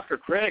as Dr.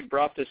 Craig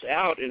brought this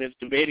out in his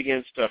debate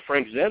against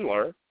Frank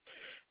Zendler,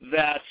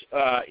 that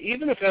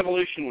even if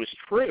evolution was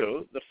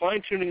true, the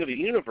fine-tuning of the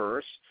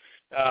universe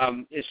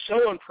is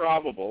so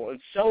improbable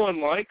and so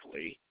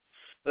unlikely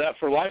that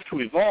for life to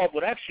evolve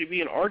would actually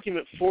be an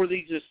argument for the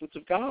existence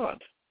of God.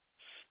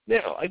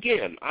 Now,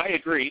 again, I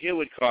agree it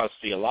would cause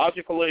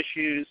theological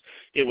issues.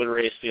 It would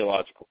raise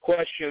theological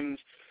questions.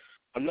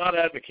 I'm not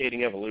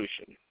advocating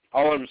evolution.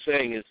 All I'm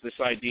saying is this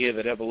idea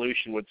that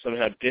evolution would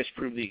somehow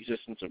disprove the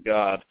existence of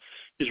God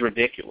is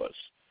ridiculous.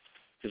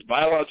 Because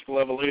biological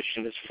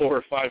evolution is 4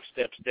 or 5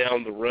 steps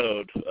down the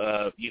road.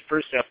 You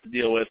first have to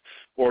deal with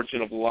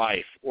origin of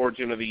life,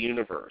 origin of the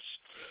universe,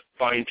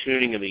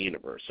 fine-tuning of the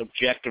universe,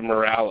 objective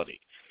morality.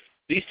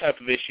 These type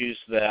of issues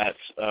that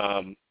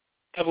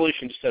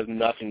evolution just has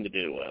nothing to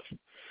do with.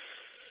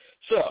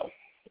 So,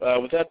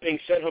 with that being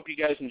said, hope you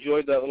guys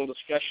enjoyed that little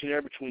discussion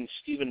there between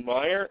Stephen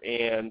Meyer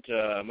and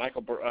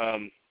Michael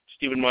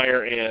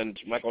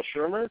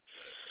Shermer.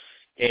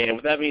 And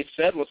with that being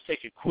said, let's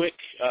take a quick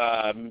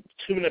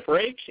 2-minute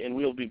break, and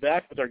we'll be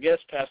back with our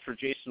guest, Pastor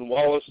Jason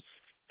Wallace,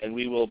 and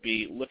we will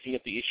be looking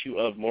at the issue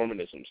of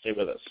Mormonism. Stay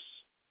with us.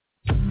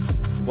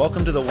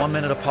 Welcome to the 1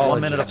 Minute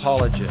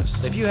Apologist.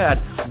 If you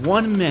had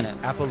 1 minute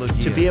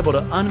to be able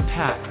to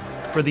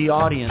unpack for the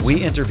audience,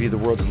 we interview the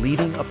world's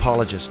leading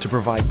apologists to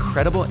provide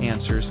credible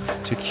answers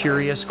to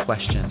curious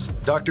questions.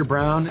 Dr.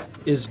 Brown,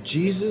 is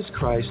Jesus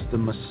Christ the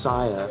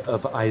Messiah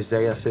of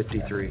Isaiah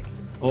 53?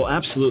 Oh,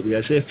 absolutely.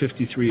 Isaiah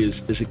 53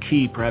 is a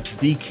key, perhaps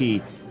the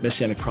key,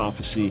 messianic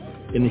prophecy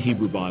in the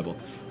Hebrew Bible.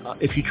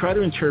 If you try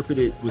to interpret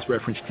it with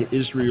reference to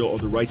Israel or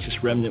the righteous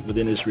remnant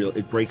within Israel,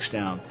 it breaks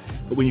down.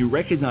 But when you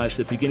recognize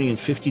that beginning in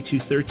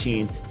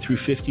 52:13 through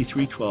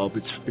 53:12,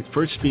 it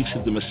first speaks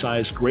of the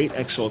Messiah's great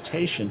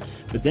exaltation,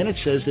 but then it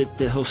says that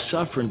he'll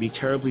suffer and be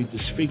terribly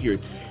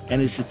disfigured.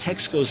 And as the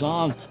text goes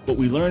on, what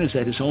we learn is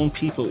that his own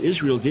people,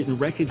 Israel, didn't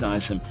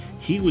recognize him.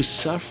 He was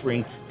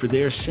suffering for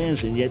their sins,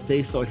 and yet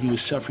they thought he was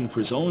suffering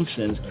for his own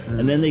sins.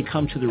 And then they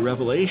come to the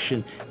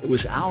revelation, it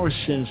was our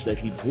sins that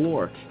he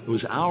bore. It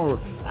was our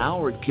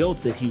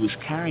guilt that he was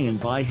carrying, and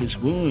by his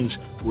wounds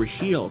were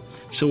healed.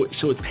 So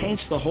it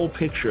paints the whole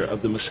picture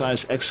of the Messiah's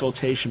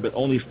exaltation, but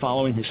only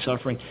following his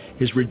suffering,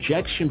 his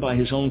rejection by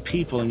his own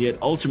people, and yet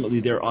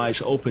ultimately their eyes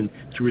open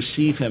to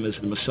receive him as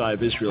the Messiah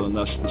of Israel and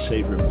thus the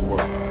Savior of the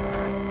world.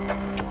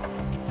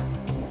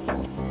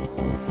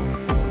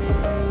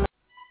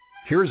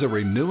 Here's a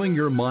Renewing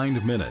Your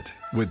Mind Minute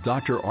with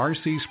Dr.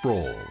 R.C.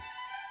 Sproul.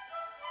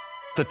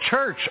 The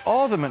church,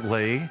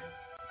 ultimately,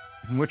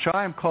 in which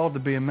I am called to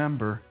be a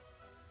member,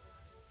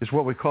 is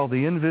what we call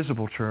the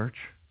invisible church,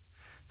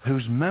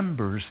 whose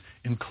members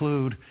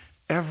include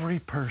every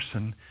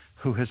person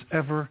who has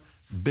ever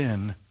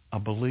been a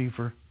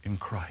believer in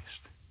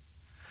Christ.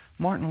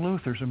 Martin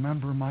Luther's a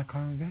member of my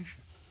congregation.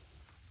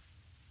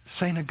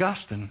 St.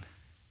 Augustine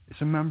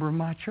is a member of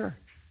my church.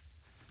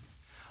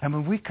 And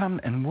when we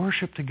come and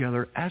worship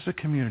together as a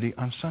community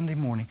on Sunday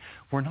morning,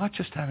 we're not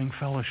just having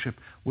fellowship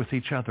with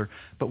each other,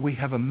 but we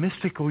have a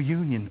mystical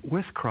union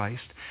with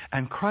Christ,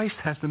 and Christ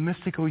has the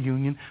mystical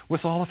union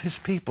with all of his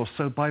people.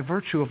 So by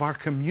virtue of our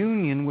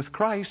communion with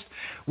Christ,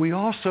 we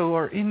also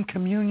are in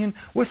communion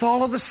with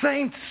all of the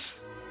saints,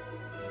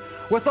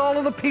 with all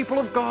of the people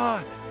of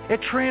God.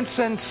 It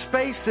transcends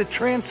space, it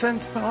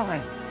transcends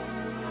time.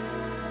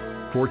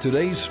 For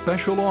today's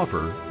special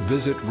offer,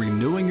 visit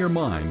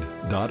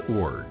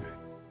renewingyourmind.org.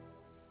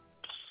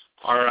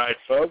 All right,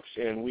 folks,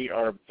 and we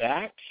are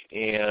back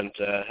and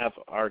have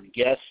our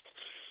guest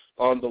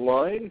on the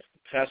line,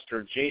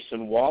 Pastor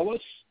Jason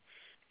Wallace.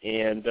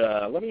 And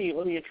let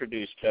me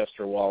introduce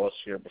Pastor Wallace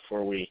here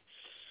before we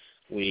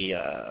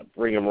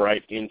bring him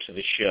right into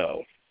the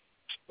show.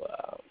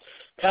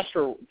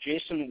 Pastor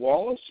Jason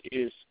Wallace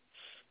is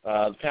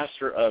the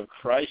pastor of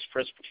Christ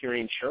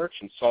Presbyterian Church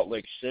in Salt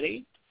Lake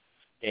City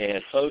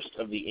and host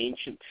of the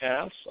Ancient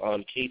Paths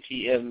on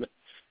KTMV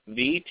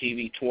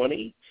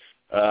TV20.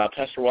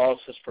 Pastor Wallace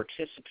has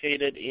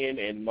participated in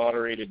and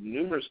moderated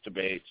numerous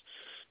debates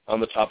on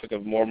the topic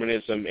of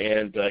Mormonism,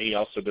 and he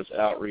also does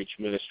outreach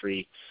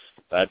ministry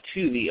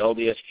to the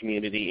LDS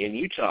community in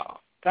Utah.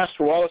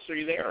 Pastor Wallace, are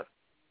you there?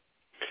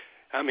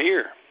 I'm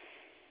here.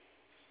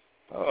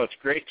 Oh, it's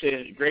great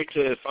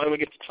to finally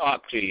get to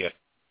talk to you.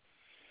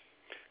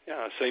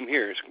 Yeah, same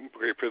here. It's a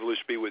great privilege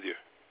to be with you.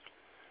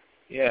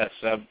 Yes,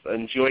 I've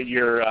enjoyed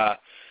your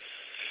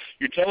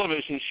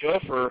television show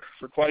for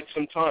quite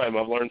some time.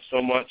 I've learned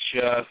so much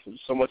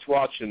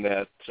watching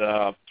that.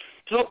 Tell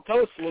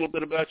us a little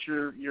bit about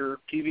your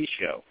TV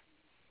show.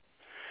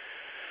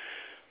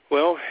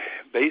 Well,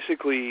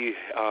 basically,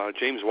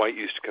 James White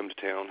used to come to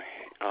town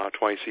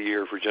twice a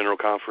year for General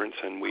Conference,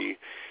 and we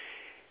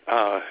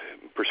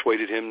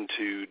persuaded him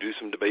to do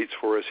some debates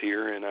for us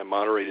here, and I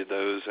moderated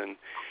those. And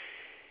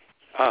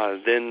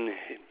then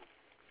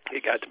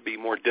it got to be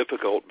more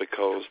difficult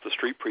because the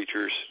street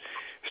preachers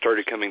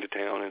started coming to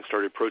town and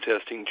started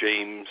protesting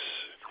James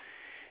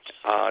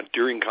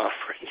during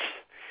conference.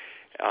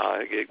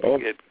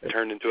 It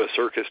turned into a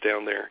circus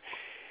down there.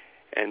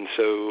 And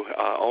so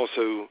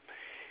also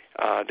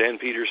Dan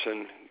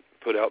Peterson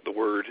put out the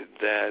word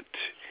that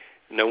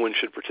no one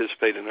should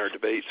participate in our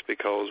debates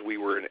because we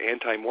were an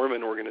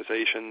anti-Mormon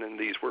organization and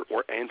these were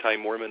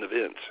anti-Mormon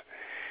events.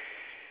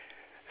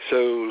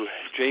 So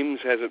James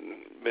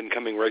hasn't been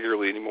coming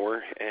regularly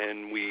anymore,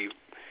 and we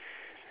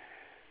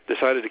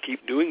decided to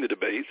keep doing the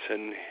debates,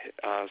 and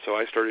so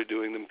I started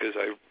doing them because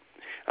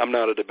I'm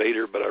not a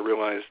debater, but I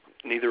realized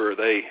neither are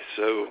they,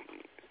 so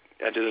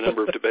I did a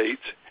number of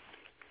debates,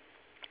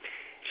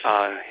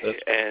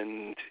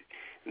 and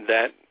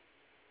that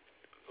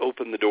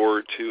opened the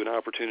door to an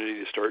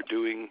opportunity to start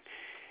doing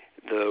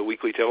the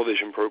weekly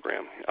television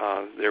program.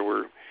 There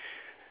were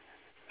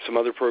some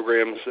other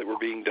programs that were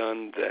being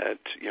done that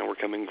were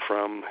coming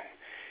from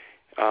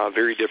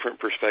very different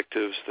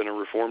perspectives than a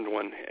Reformed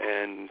one,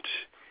 and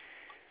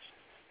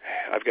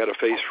I've got a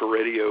face for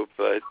radio,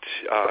 but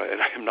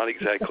and I'm not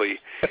exactly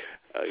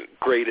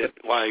great at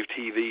live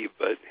TV,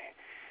 but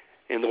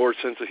in the Lord's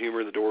sense of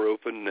humor, the door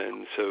opened,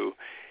 and so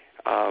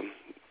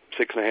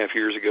 6.5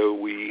 years ago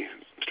we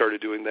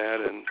started doing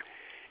that, and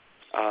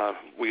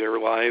we are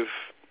live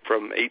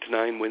from 8 to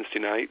 9 Wednesday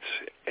nights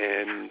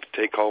and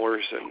take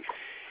callers, and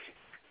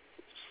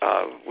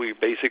we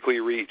basically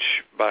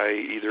reach by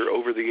either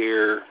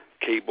over-the-air,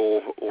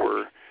 cable,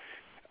 or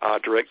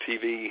direct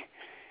TV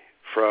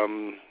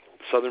from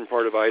southern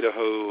part of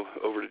Idaho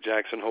over to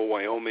Jackson Hole,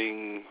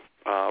 Wyoming,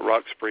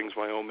 Rock Springs,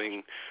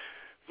 Wyoming,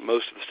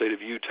 most of the state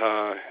of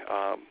Utah,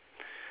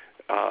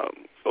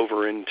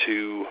 over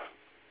into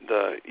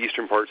the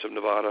eastern parts of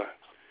Nevada,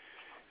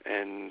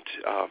 and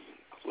a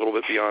little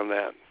bit beyond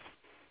that.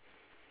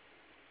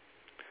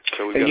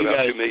 So we've got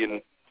about 2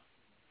 million.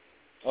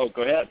 Oh,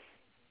 go ahead.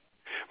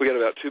 We got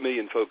about 2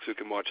 million folks who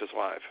can watch us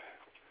live.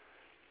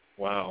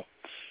 Wow.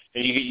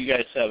 And you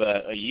guys have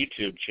a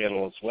YouTube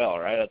channel as well,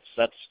 right?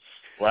 That's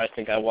where I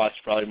think I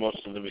watched probably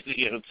most of the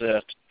videos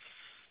at.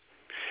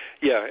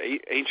 Yeah,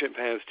 Ancient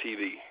Paths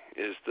TV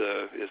is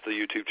the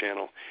YouTube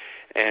channel,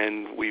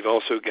 and we've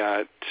also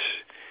got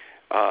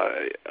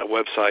a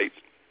website,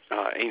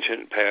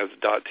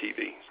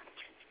 ancientpaths.tv.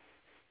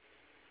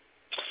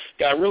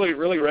 Yeah, I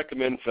really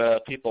recommend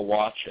people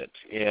watch it.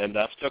 And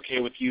if it's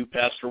okay with you,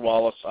 Pastor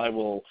Wallace, I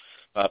will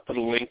put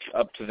a link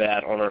up to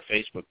that on our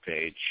Facebook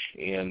page.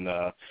 And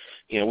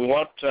we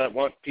want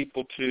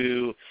people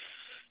to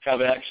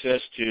have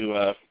access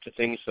to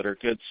things that are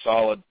good,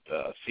 solid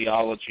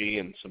theology,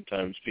 and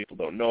sometimes people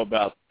don't know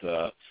about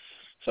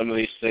some of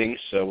these things.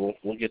 So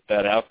we'll get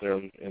that out there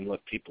and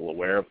let people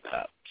aware of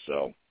that.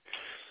 So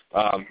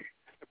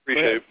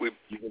appreciate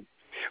it.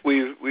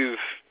 We've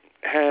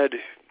had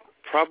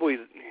probably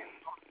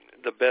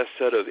the best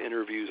set of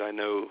interviews I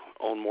know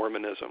on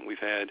Mormonism. We've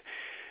had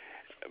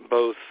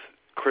both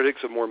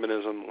critics of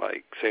Mormonism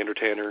like Sandra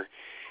Tanner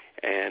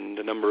and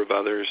a number of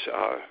others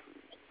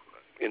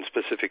in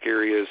specific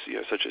areas,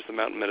 such as the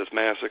Mountain Meadows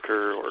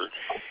Massacre or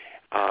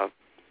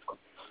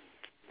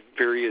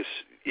various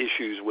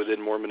issues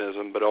within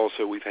Mormonism, but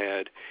also we've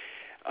had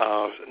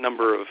a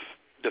number of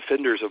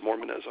defenders of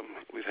Mormonism.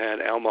 We've had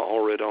Alma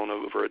Allred on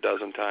over a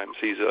dozen times.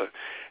 He's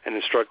an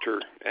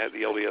instructor at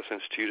the LDS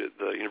Institute at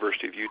the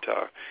University of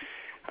Utah.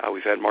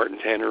 We've had Martin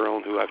Tanner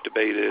on, who I've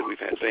debated. We've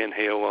had Van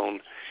Hale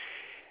on.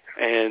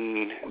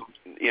 And,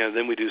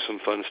 then we do some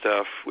fun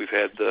stuff. We've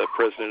had the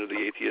president of the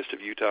Atheist of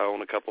Utah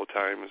on a couple of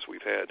times.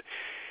 We've had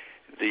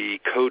the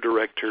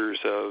co-directors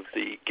of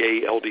the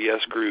gay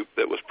LDS group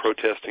that was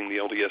protesting the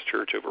LDS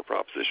Church over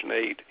Proposition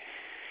 8.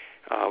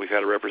 We've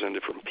had a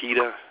representative from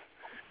PETA.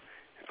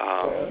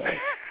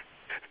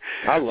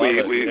 I love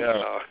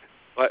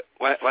it.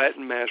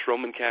 Latin Mass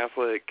Roman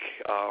Catholic,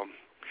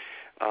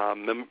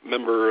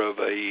 member of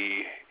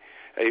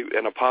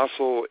an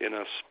apostle in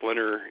a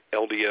splinter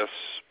LDS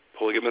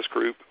polygamous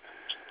group.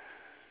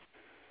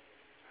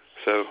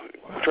 So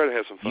we try to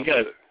have some fun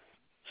with it.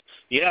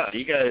 Yeah,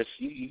 you guys,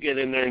 you get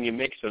in there and you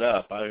mix it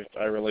up. I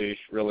really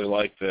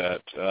like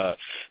that.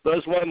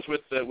 Those ones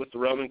with the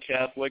Roman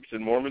Catholics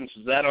and Mormons,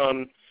 is that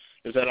on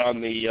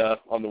the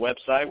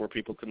website where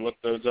people can look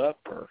those up?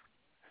 Or?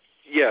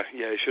 Yeah,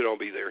 it should all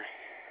be there.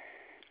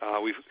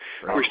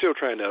 We're still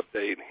trying to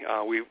update.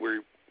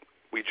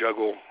 We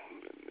juggle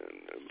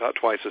about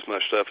twice as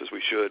much stuff as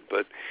we should,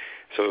 but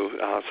so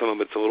some of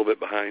it's a little bit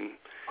behind.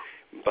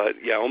 But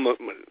yeah, almost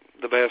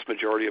the vast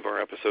majority of our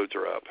episodes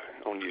are up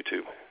on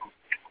YouTube.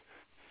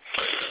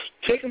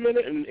 Take a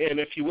minute and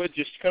if you would,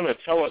 just kind of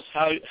tell us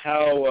how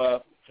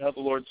the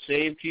Lord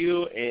saved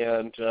you,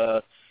 and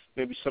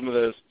maybe some of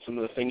the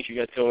things you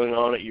got going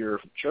on at your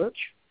church.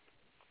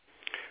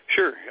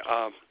 Sure.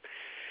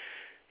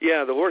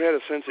 Yeah, the Lord had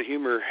a sense of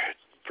humor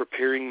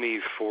preparing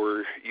me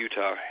for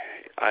Utah.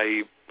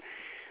 I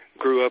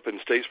grew up in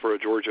Statesboro,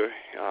 Georgia,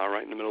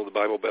 right in the middle of the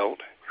Bible Belt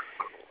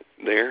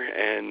there,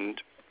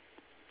 and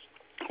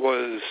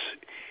was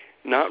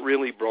not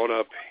really brought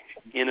up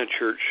in a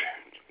church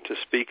to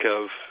speak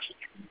of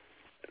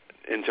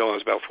until I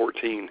was about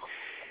 14.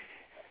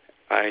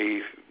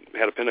 I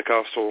had a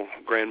Pentecostal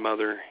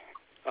grandmother,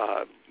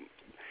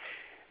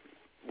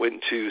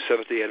 went to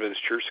Seventh-day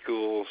Adventist church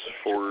schools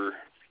for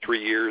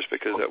 3 years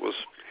because that was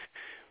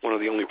one of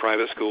the only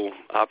private school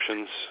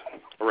options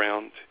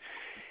around,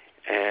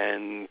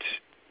 and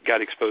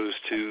got exposed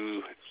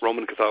to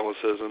Roman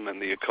Catholicism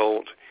and the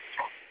occult.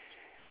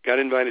 Got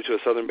invited to a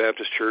Southern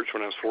Baptist church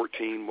when I was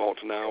 14,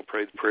 walked an aisle,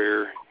 prayed the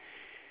prayer,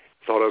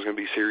 thought I was going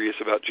to be serious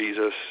about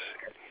Jesus.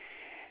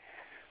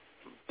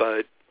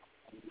 But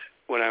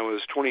when I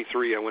was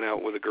 23, I went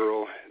out with a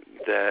girl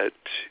that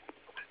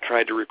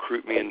tried to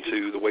recruit me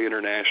into the Way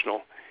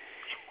International,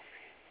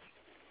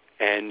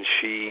 and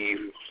she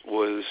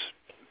was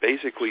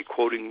basically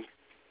quoting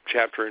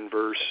chapter and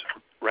verse,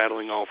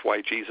 rattling off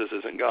why Jesus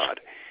isn't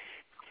God.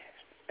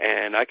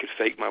 And I could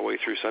fake my way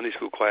through Sunday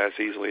school class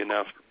easily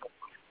enough,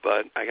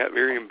 but I got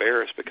very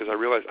embarrassed because I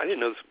realized I didn't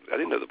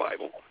know the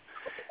Bible.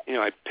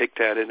 I picked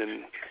at it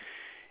and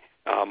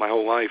my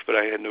whole life, but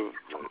I had no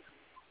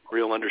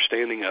real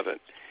understanding of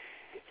it.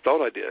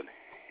 Thought I did,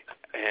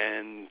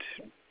 and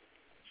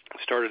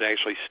started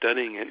actually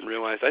studying it and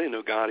realized I didn't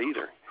know God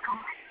either.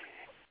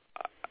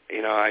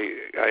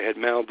 I had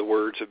mouthed the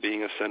words of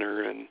being a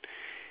sinner and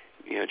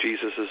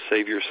Jesus is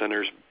Savior of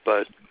sinners,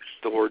 but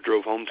the Lord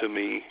drove home to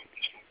me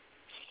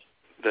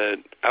that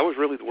I was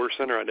really the worst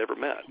sinner I'd ever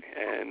met.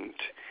 And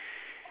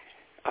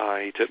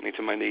he took me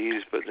to my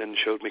knees, but then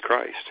showed me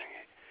Christ.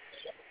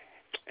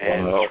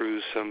 And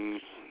through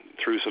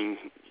some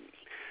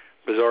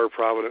bizarre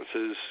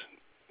providences,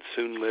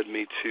 soon led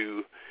me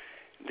to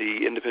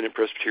the Independent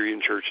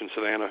Presbyterian Church in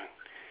Savannah,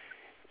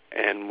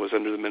 and was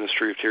under the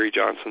ministry of Terry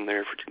Johnson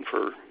there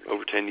for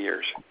over 10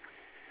 years.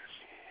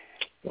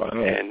 Wow.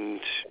 And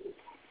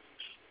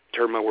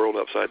turned my world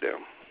upside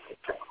down.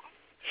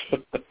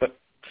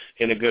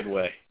 In a good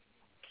way.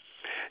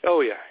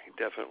 Oh, yeah,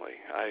 definitely.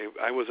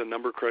 I was a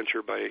number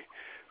cruncher by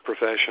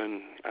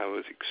profession. I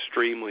was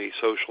extremely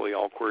socially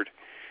awkward.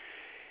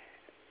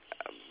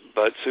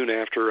 But soon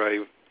after,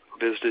 I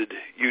visited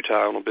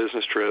Utah on a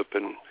business trip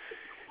and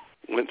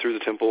went through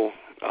the temple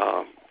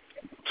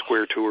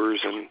square tours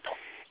and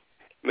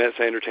met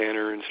Sandra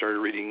Tanner and started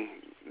reading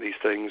these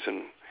things.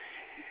 And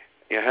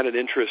I had an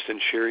interest in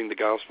sharing the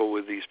gospel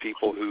with these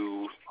people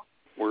who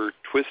were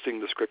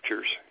twisting the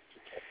scriptures,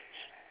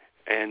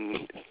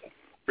 and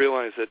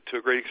realized that to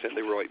a great extent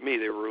they were like me.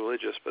 They were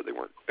religious, but they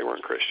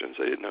weren't Christians.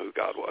 They didn't know who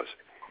God was.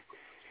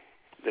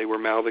 They were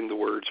mouthing the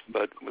words,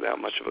 but without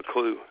much of a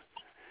clue.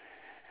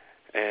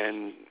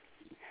 And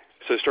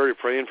so I started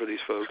praying for these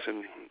folks,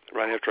 and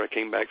right after I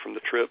came back from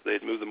the trip, they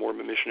had moved the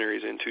Mormon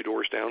missionaries in 2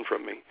 doors down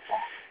from me.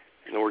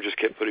 And the Lord just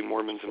kept putting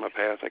Mormons in my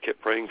path. I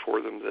kept praying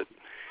for them that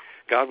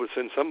God would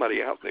send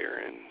somebody out there,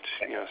 and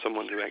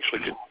someone who actually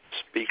could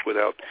speak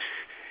without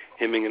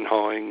hemming and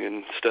hawing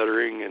and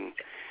stuttering. And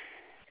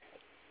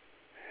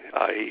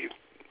I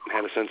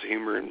had a sense of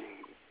humor and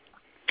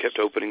kept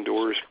opening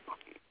doors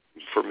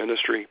for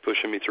ministry,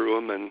 pushing me through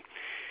them, and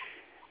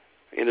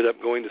ended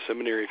up going to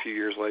seminary a few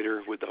years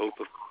later with the hope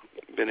of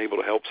being able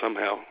to help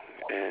somehow.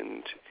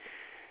 And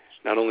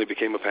not only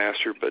became a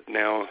pastor, but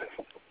now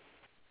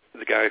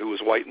the guy who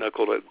was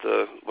white-knuckled at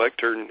the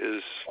lectern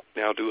is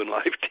now doing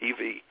live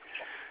TV.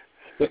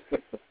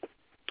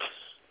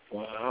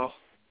 Wow.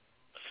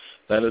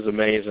 That is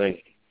amazing.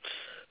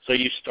 So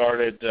you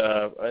started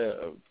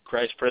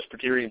Christ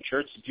Presbyterian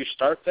Church. Did you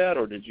start that,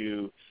 or did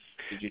you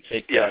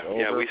take that over?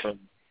 Yeah,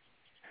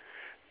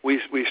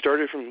 we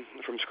started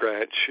from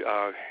scratch.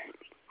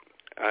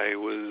 I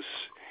was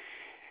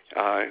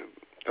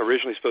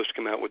originally supposed to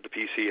come out with the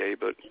PCA,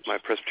 but my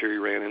presbytery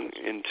ran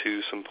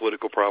into some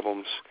political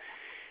problems.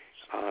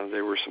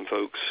 There were some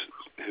folks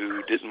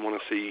who didn't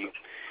want to see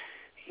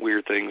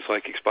weird things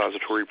like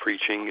expository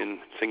preaching and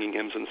singing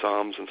hymns and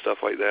psalms and stuff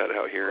like that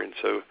out here. And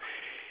so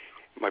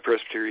my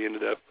presbytery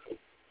ended up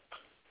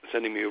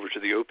sending me over to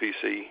the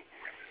OPC,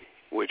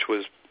 which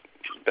was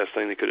the best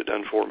thing they could have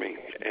done for me,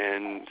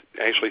 and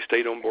actually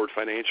stayed on board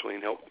financially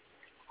and helped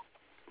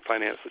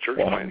finance the church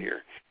plant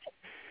here.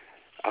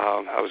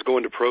 I was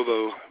going to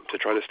Provo to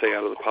try to stay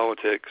out of the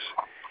politics.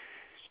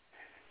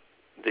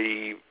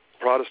 The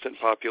Protestant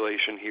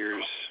population here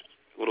is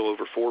a little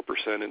over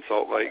 4% in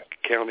Salt Lake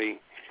County.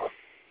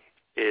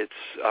 It's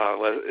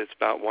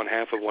about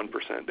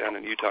 0.5% down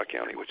in Utah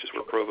County, which is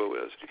where Provo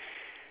is.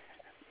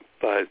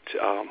 But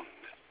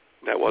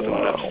that wasn't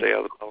enough to stay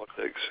out of the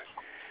politics.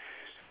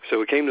 So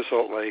we came to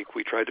Salt Lake.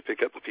 We tried to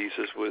pick up the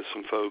pieces with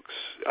some folks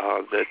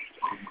that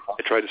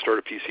tried to start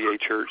a PCA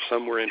church.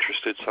 Some were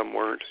interested, some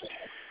weren't.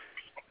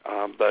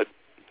 But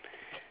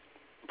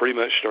pretty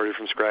much started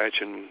from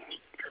scratch and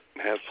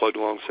have plugged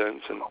along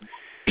since.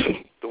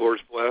 And the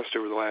Lord's blessed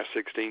over the last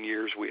 16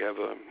 years. We have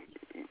a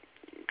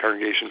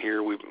congregation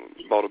here. We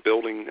bought a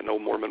building, an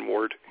old Mormon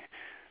ward,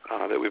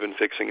 that we've been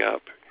fixing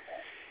up.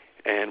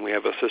 And we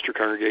have a sister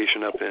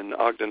congregation up in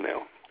Ogden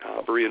now,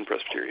 Berean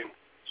Presbyterian.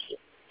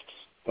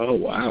 Oh,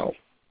 wow.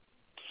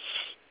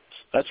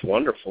 That's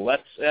wonderful.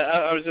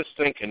 I was just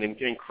thinking,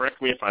 and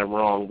correct me if I'm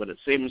wrong, but it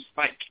seems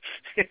like,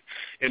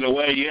 in a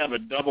way, you have a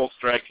double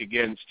strike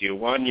against you.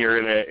 One, you're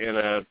in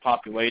a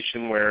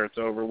population where it's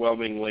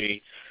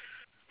overwhelmingly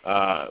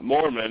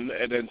Mormon,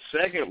 and then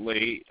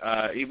secondly,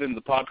 even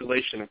the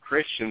population of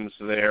Christians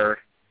there,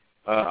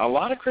 a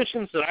lot of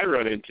Christians that I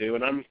run into,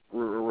 and I'm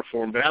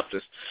Reformed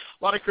Baptist,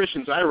 a lot of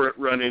Christians I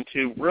run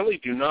into really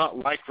do not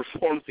like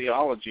Reformed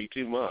theology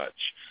too much.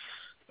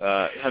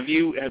 Have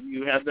you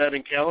had that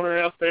encounter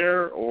out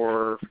there,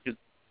 or?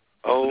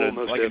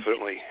 Most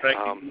definitely.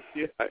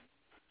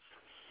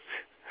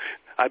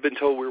 I've been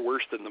told we're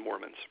worse than the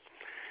Mormons.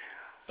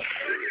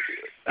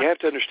 You have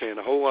to understand,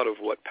 a whole lot of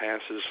what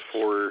passes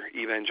for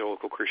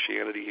evangelical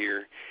Christianity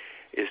here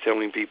is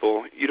telling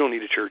people, you don't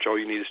need a church, all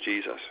you need is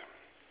Jesus.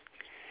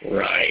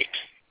 Right.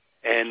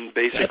 And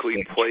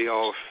basically play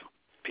off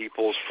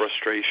people's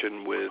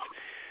frustration with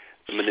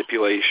the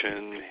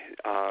manipulation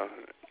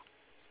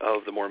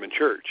of the Mormon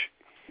church.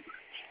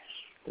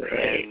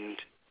 Right. And,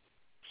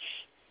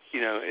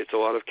 it's a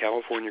lot of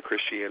California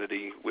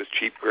Christianity with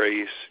cheap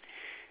grace,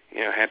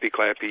 happy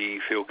clappy,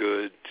 feel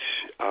good,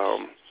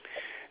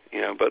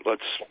 but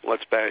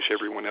let's bash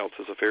everyone else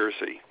as a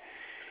Pharisee.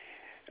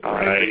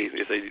 Right.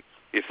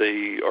 If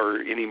they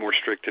are any more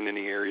strict in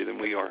any area than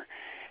we are.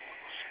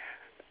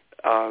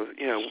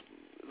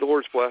 the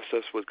Lord's blessed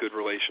us with good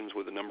relations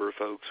with a number of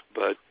folks,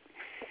 but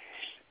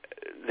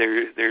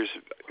there's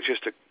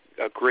just a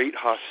great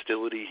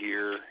hostility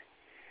here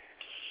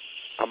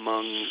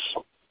among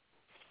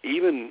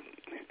even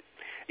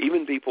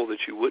people that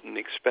you wouldn't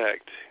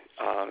expect.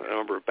 A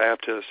number of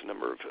Baptists, a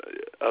number of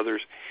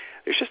others.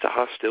 There's just a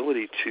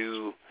hostility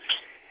to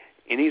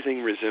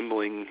anything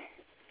resembling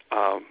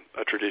a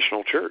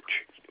traditional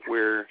church,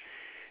 where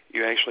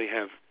you actually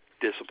have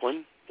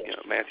discipline.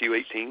 Matthew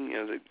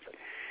 18.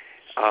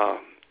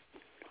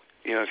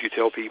 If you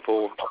tell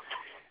people,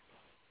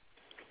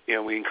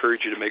 we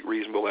encourage you to make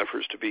reasonable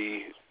efforts to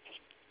be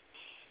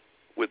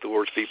with the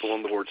Lord's people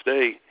on the Lord's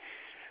day.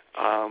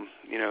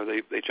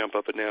 They jump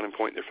up and down and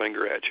point their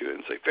finger at you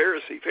and say,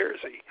 Pharisee,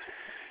 Pharisee.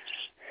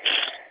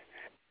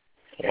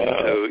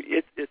 So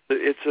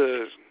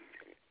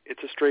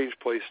it's a strange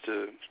place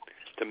to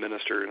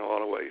minister in a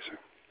lot of ways.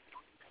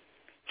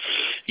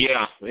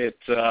 Yeah,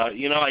 it's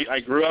I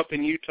grew up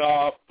in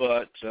Utah,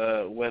 but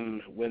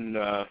when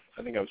I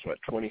think I was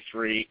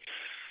 23,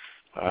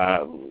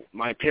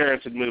 my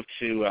parents had moved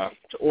to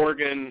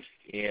Oregon,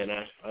 and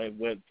I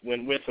went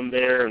with them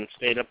there and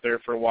stayed up there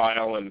for a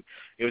while. And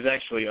it was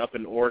actually up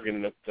in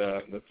Oregon that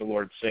the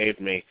Lord saved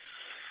me.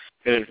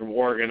 And then from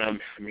Oregon, I'm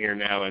here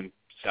now in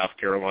South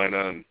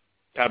Carolina, and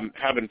haven't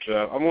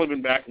I've only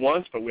been back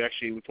once, but we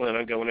plan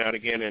on going out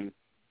again in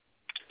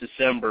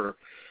December.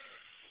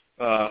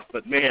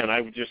 But man,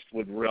 I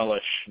would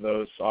relish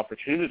those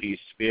opportunities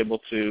to be able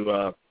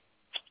to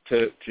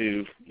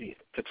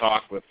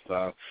talk with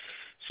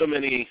so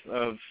many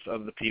of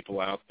the people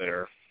out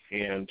there,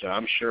 and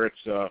I'm sure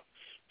it's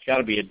got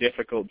to be a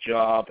difficult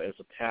job as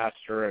a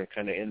pastor, and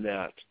kind of in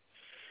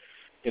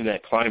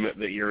that climate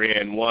that you're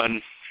in.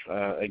 One,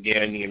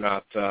 again,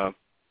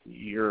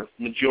 you're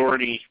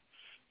majority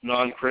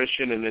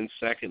non-Christian, and then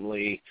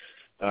secondly,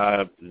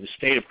 the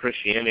state of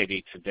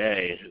Christianity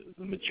today,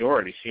 the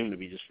majority seem to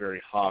be just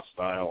very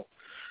hostile,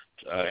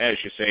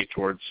 as you say,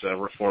 towards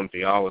Reformed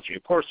theology.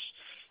 Of course,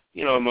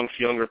 amongst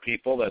younger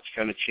people, that's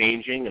kind of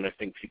changing, and I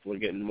think people are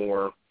getting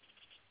more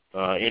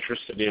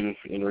interested in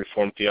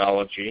Reformed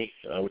theology,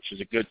 which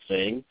is a good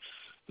thing,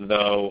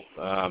 though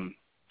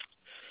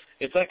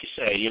it's like you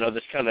say,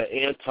 this kind of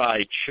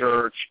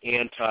anti-church,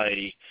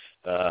 anti-creed,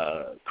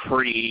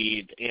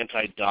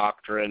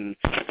 anti-doctrine,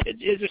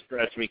 it just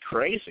drives me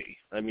crazy.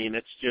 I mean,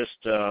 it's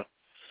just,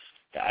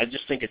 I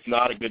just think it's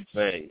not a good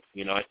thing.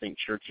 I think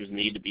churches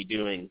need to be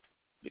doing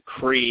the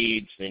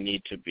creeds, they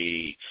need to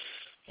be,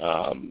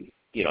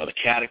 the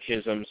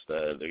catechisms,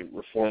 the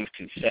Reformed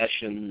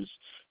confessions.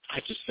 I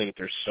just think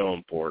they're so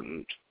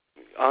important.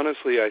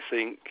 Honestly, I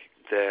think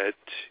that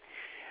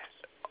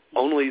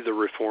only the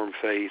Reformed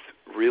faith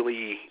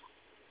really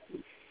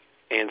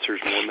answers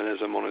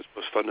Mormonism on its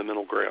most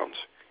fundamental grounds.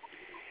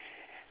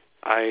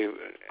 I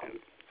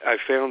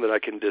found that I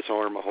can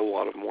disarm a whole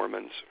lot of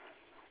Mormons.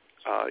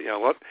 A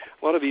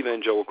lot of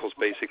evangelicals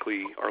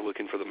basically are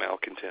looking for the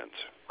malcontents.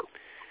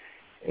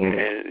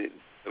 And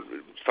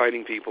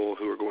fighting people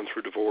who are going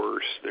through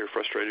divorce, they're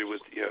frustrated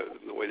with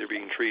the way they're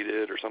being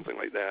treated or something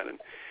like that. And,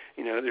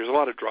 there's a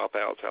lot of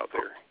dropouts out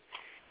there.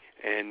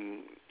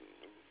 And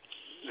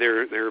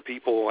there are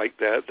people like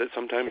that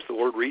sometimes the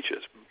Lord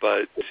reaches.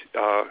 But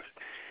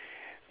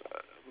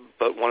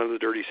one of the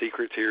dirty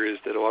secrets here is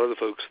that a lot of the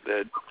folks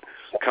that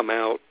come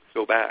out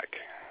go back.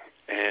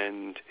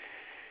 And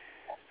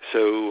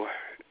so,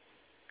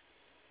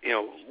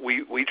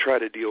 we try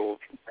to deal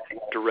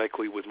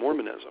directly with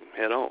Mormonism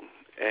head on.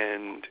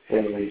 And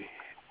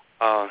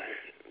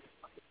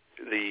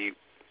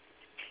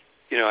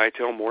I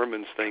tell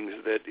Mormons things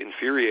that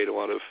infuriate a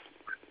lot of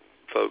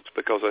folks,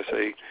 because I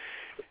say,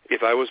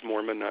 if I was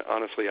Mormon,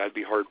 honestly, I'd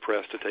be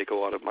hard-pressed to take a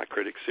lot of my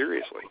critics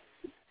seriously.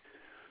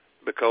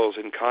 Because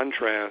in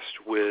contrast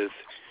with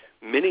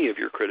many of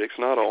your critics,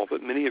 not all,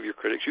 but many of your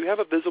critics, you have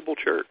a visible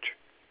church.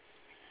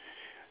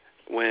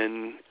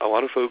 When a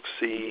lot of folks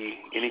see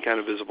any kind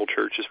of visible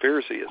church as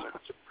Phariseeism.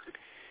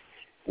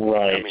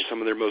 Right. I mean, some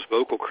of their most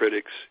vocal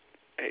critics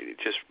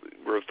just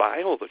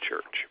revile the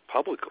church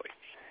publicly.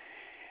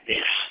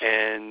 Yes.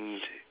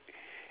 And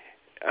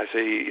I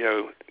say,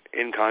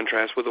 in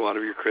contrast with a lot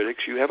of your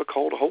critics, you have a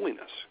call to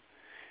holiness.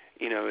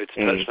 It's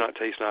touch not,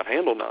 taste not,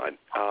 handle not.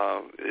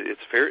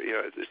 It's fair.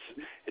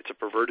 It's a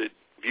perverted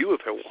view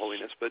of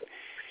holiness, but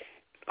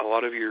a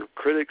lot of your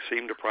critics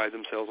seem to pride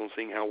themselves on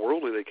seeing how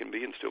worldly they can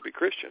be and still be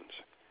Christians.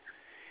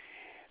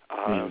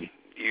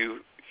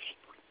 You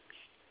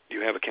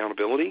have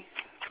accountability.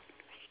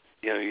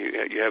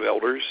 You have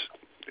elders.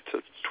 It's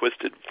a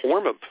twisted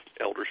form of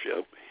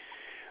eldership,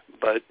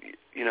 but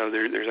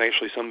there's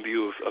actually some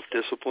view of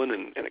discipline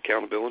and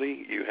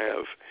accountability. You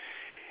have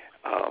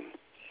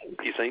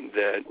you think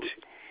that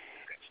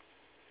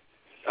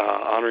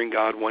honoring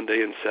God one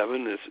day in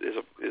seven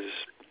is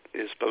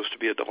supposed to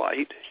be a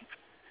delight,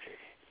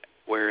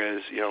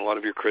 whereas a lot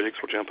of your critics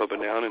will jump up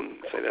and down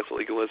and say that's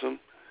legalism.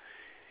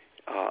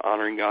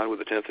 Honoring God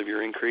with a tenth of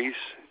your increase.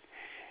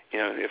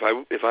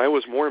 If I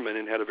was Mormon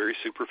and had a very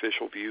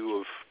superficial view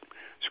of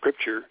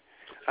Scripture,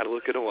 I'd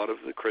look at a lot of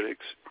the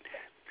critics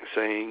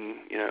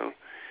saying,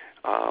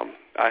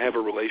 I have a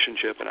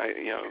relationship,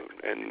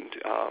 and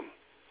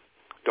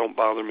don't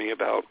bother me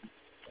about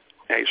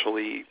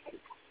actually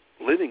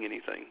living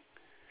anything.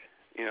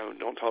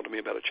 Don't talk to me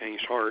about a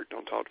changed heart.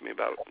 Don't talk to me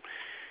about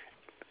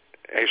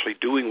actually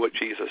doing what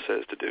Jesus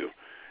says to do.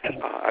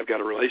 I've got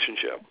a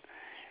relationship,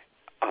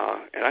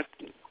 and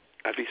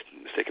I'd be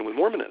sticking with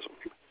Mormonism.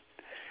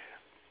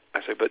 I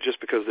say, but just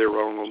because they're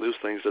wrong on those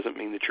things doesn't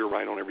mean that you're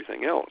right on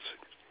everything else.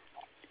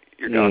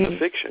 Your God's a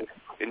fiction,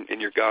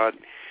 and your God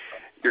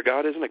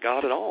isn't a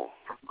God at all.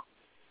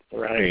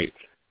 Right.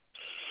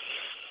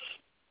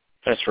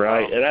 That's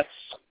right, and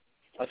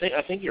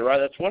I think you're right.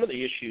 That's one of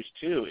the issues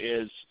too.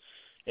 Is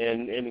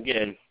and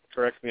again,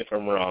 correct me if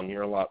I'm wrong.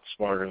 You're a lot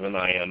smarter than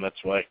I am.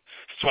 That's why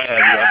I have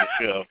you on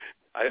the show.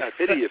 I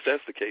pity if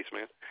that's the case,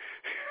 man.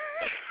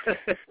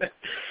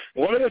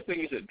 One of the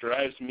things that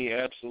drives me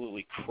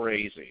absolutely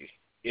crazy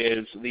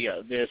is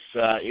this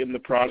in the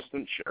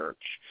Protestant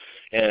church,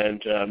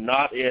 and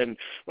not in,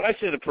 when I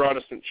say the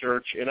Protestant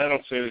church, and I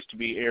don't say this to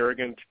be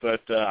arrogant,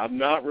 but I'm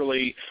not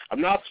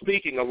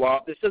speaking a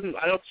lot.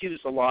 I don't see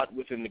this a lot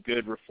within the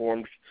good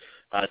Reformed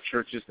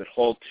churches that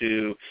hold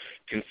to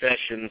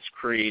confessions,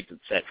 creeds,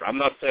 etc. I'm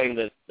not saying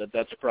that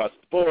that's across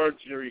the board.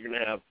 You're going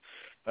to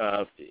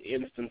have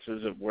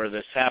instances of where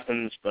this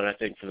happens, but I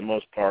think for the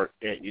most part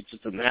it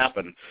just doesn't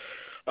happen.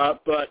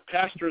 But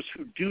pastors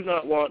who do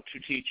not want to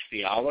teach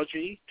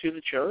theology to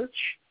the church,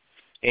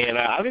 and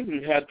I've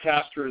even had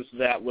pastors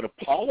that would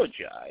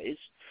apologize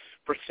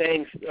for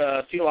saying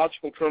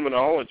theological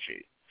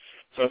terminology.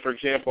 So, for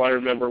example, I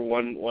remember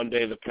one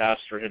day the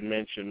pastor had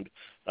mentioned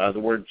the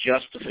word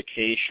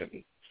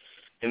justification.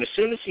 And as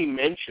soon as he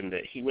mentioned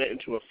it, he went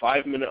into a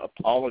 5-minute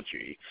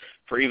apology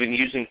for even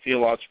using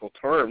theological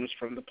terms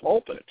from the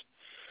pulpit.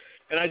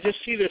 And I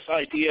just see this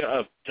idea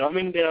of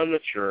dumbing down the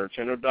church.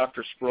 I know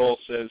Dr. Sproul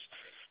says,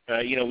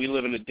 we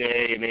live in a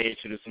day and age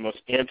that is the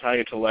most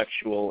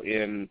anti-intellectual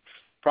in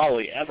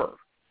probably ever.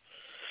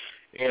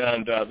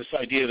 And this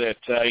idea that,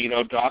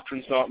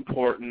 doctrine's not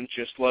important,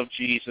 just love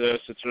Jesus,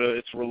 it's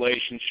a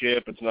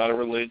relationship, it's not a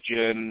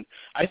religion.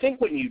 I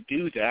think when you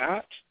do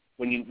that,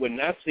 when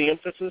that's the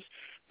emphasis,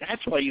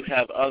 that's why you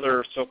have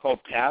other so-called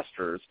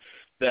pastors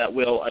that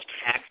will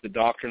attack the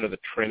doctrine of the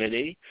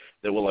Trinity,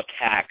 that will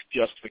attack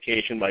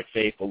justification by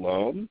faith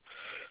alone,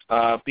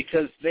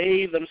 because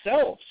they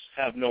themselves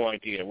have no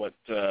idea what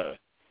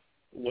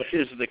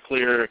is the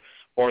clear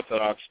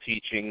orthodox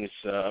teachings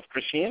of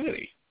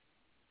Christianity.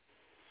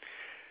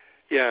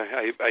 Yeah,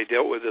 I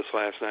dealt with this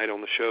last night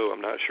on the show.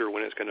 I'm not sure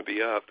when it's going to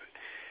be up.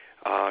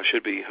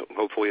 Should be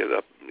hopefully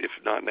up, if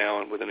not now,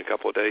 and within a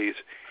couple of days.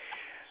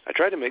 I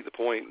tried to make the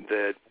point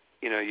that,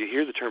 you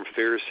hear the term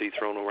Pharisee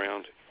thrown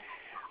around.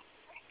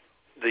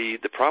 The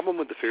problem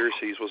with the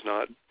Pharisees was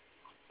not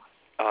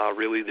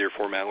really their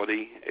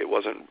formality. It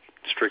wasn't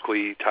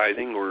strictly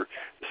tithing or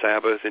the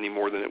Sabbath any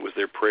more than it was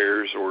their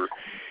prayers or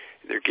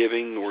their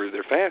giving or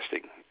their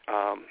fasting.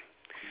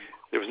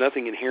 There was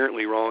nothing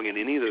inherently wrong in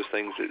any of those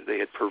things. That they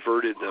had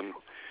perverted them.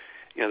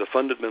 The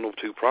fundamental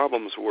two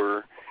problems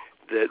were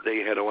that they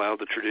had allowed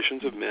the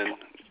traditions of men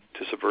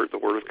to subvert the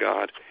Word of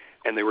God,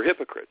 and they were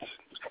hypocrites.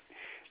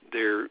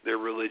 Their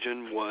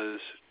religion was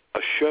a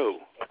show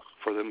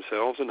for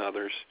themselves and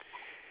others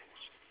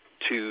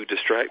to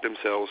distract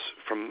themselves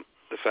from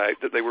the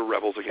fact that they were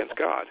rebels against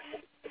God.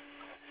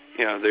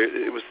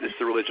 It's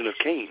the religion of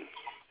Cain.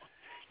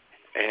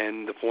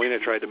 And the point I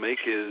tried to make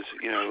is,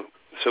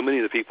 so many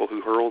of the people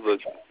who hurl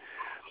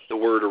the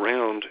word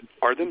around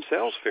are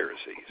themselves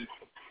Pharisees,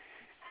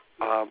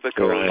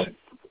 because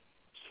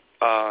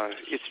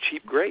it's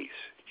cheap grace.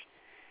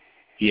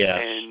 Yeah.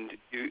 And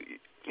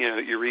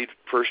you read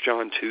 1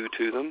 John 2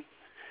 to them.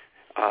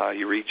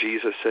 You read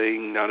Jesus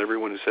saying, "Not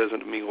everyone who says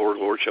unto me, Lord,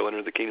 Lord, shall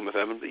enter the kingdom of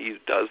heaven, but he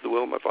does the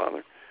will of my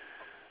Father."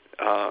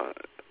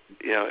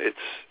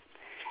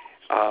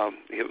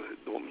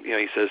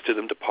 He says to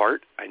them,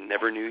 "Depart, I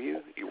never knew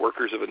you, you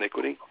workers of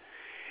iniquity."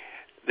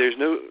 There's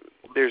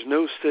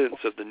no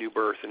sense of the new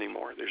birth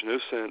anymore. There's no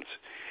sense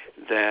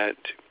that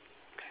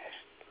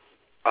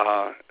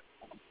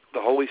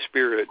the Holy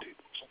Spirit,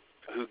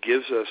 who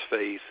gives us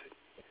faith,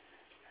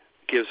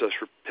 gives us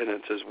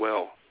repentance as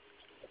well.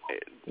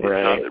 It's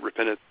not that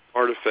repentance is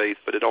part of faith,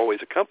 but it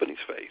always accompanies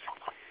faith.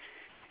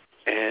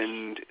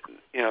 And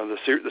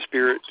the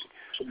Spirit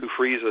who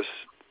frees us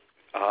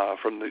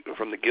from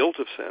the guilt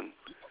of sin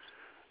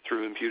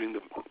through imputing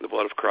the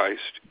blood of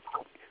Christ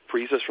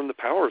frees us from the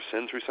power of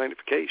sin through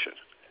sanctification.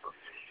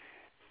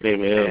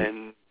 Amen.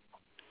 And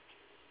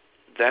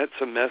that's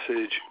a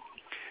message.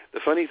 The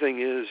funny thing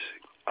is,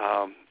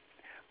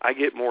 I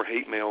get more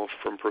hate mail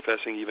from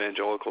professing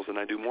evangelicals than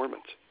I do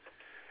Mormons.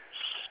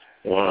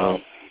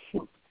 Wow.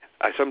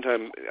 I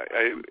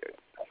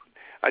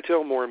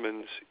tell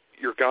Mormons,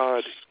 your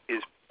God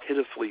is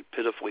pitifully,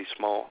 pitifully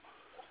small,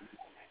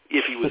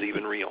 if he was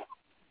even real.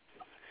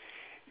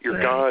 Your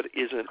God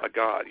isn't a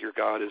God. Your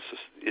God is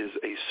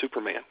a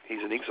Superman.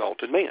 He's an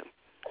exalted man.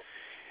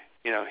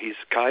 He's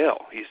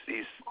Kyle. He's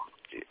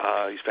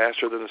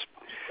faster than a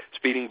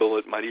speeding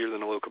bullet, mightier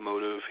than a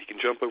locomotive. He can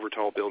jump over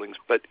tall buildings,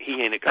 but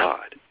he ain't a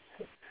God.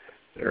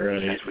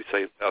 as we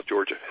say in South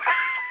Georgia.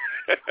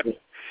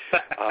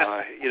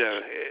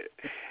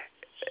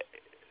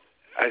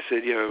 I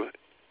said,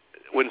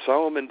 when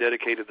Solomon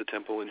dedicated the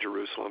temple in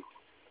Jerusalem,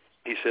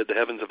 he said, the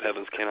heavens of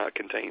heavens cannot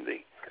contain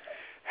thee.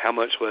 How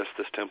much less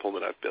this temple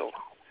that I've built?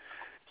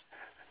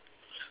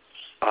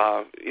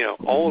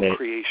 All of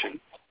creation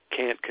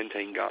can't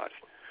contain God.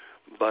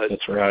 But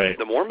that's right.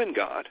 The Mormon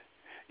God,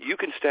 you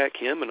can stack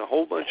him and a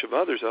whole bunch of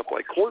others up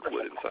like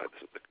cordwood inside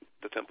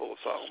the Temple of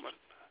Solomon.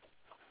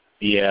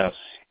 Yes.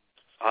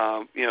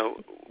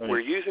 We're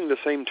using the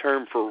same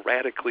term for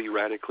radically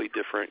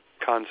different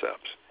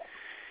concepts.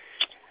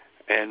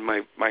 And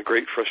my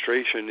great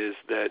frustration is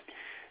that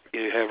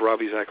you have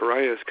Ravi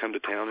Zacharias come to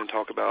town and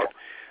talk about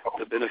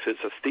the benefits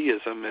of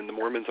theism, and the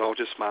Mormons all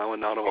just smile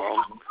and nod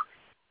along.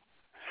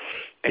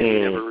 And he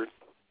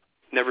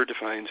never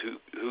defines who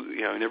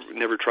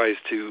never tries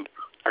to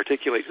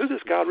articulate who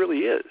this God really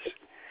is.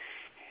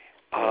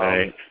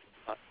 Right.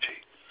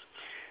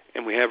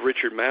 And we have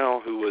Richard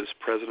Mouw, who was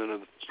president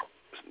of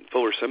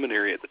Fuller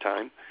Seminary at the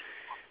time,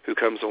 who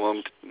comes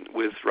along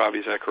with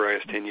Ravi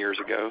Zacharias 10 years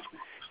ago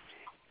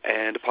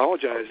and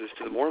apologizes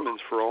to the Mormons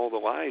for all the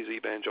lies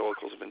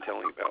evangelicals have been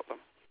telling about them.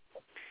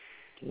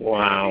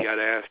 Wow. And he got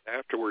asked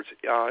afterwards,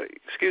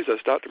 excuse us,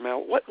 Dr. Mouw,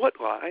 what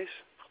lies?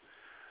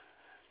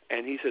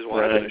 And he says,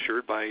 well, I've been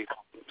assured by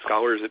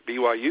scholars at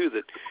BYU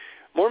that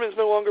Mormons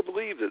no longer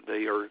believe that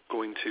they are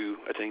going to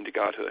attain to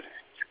godhood.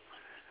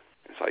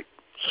 It's like,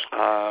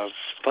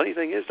 funny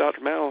thing is,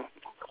 Dr. Mouw,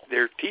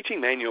 their teaching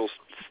manuals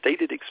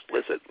stated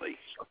explicitly.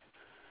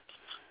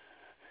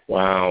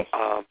 Wow.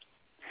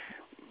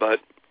 But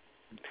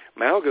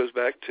Mouw goes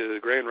back to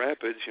Grand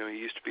Rapids. He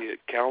used to be at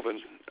Calvin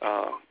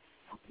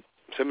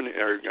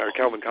Seminary or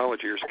Calvin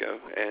College years ago,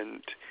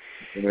 and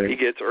he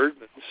gets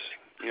Erdman's,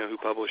 who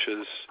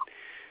publishes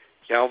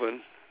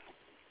Calvin.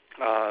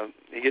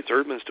 He gets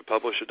Erdman's to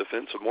publish a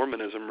defense of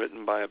Mormonism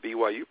written by a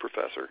BYU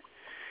professor,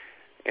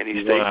 and he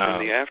states in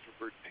the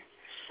afterword,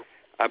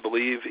 I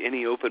believe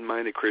any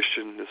open-minded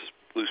Christian, this is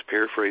loose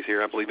paraphrase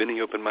here, I believe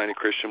any open-minded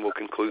Christian will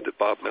conclude that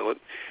Bob Millet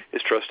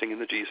is trusting in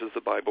the Jesus of the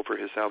Bible for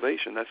his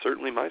salvation. That's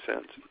certainly my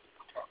sense.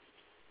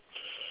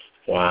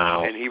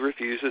 Wow. And he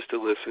refuses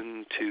to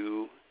listen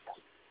to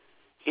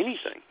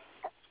anything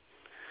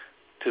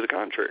to the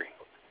contrary.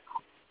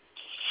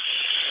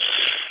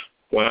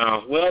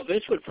 Wow. Well,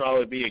 this would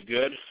probably be a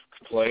good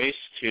place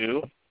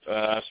to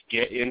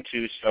get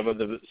into some of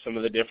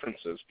the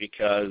differences,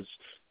 because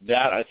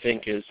that, I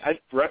think, is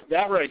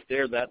that right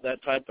there.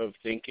 That type of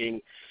thinking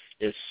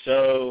is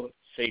so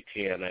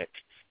satanic,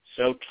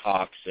 so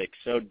toxic,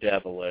 so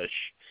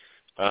devilish.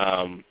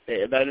 That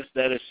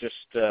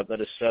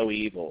is so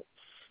evil.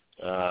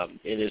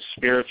 It is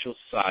spiritual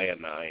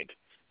cyanide.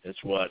 Is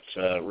what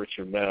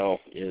Richard Mouw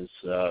is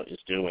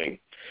doing.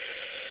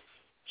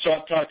 So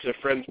I've talked to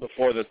friends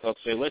before that they'll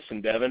say,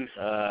 listen, Devin,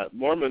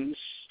 Mormons,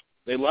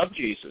 they love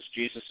Jesus.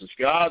 Jesus is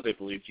God. They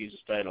believe Jesus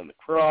died on the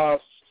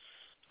cross.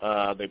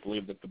 They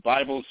believe that the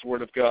Bible is the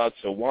Word of God.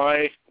 So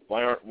why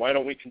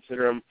don't we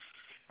consider them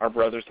our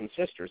brothers and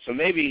sisters? So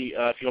maybe,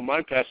 if you don't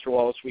mind, Pastor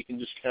Wallace, we can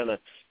just kind of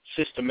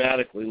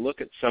systematically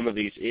look at some of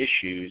these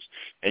issues,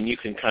 and you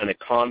can kind of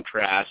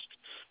contrast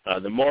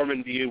the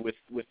Mormon view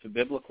with the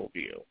biblical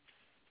view.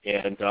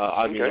 And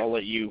I'll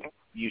let you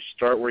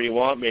start where you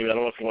want. Maybe, I don't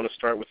know if you want to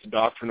start with the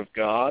doctrine of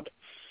God.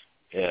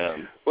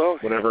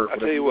 Whatever. I'll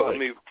tell you what.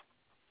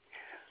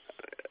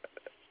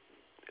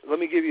 Let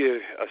me give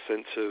you a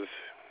sense of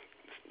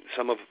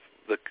some of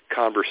the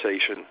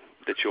conversation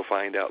that you'll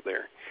find out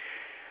there.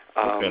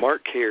 Okay.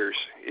 Mark Cares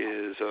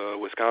is a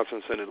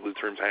Wisconsin Synod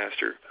Lutheran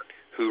pastor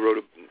who wrote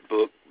a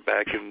book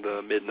back in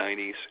the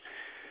mid-'90s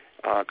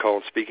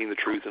called Speaking the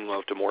Truth in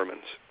Love to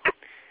Mormons.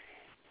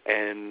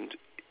 And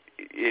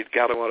it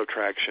got a lot of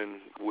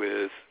traction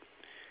with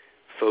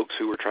folks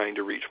who were trying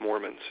to reach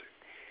Mormons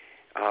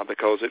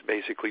because it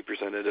basically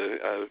presented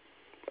a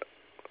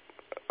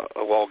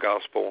law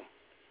gospel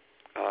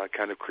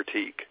kind of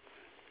critique.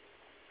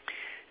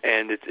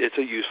 And it's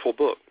a useful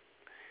book.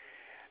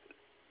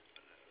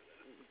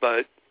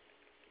 But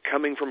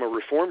coming from a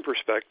Reformed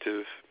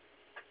perspective,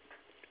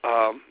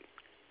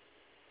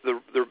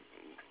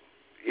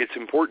 it's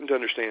important to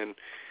understand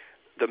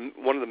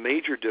one of the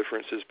major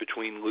differences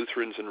between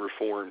Lutherans and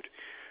Reformed.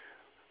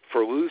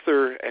 For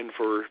Luther and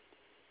for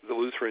the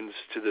Lutherans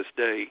to this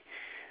day,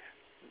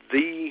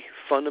 the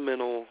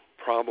fundamental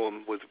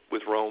problem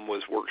with Rome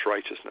was works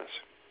righteousness.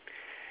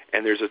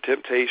 And there's a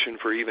temptation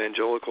for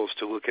evangelicals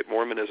to look at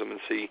Mormonism and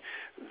see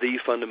the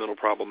fundamental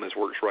problem as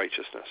works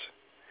righteousness.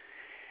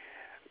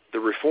 The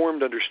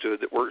Reformed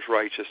understood that works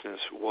righteousness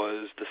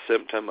was the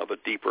symptom of a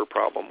deeper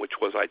problem, which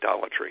was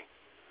idolatry.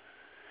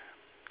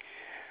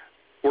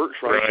 Works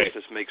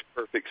righteousness makes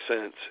perfect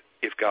sense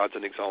if God's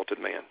an exalted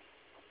man.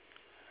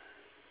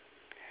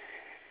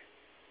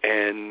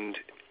 And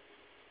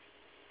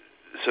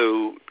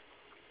so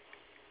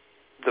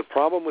the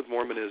problem with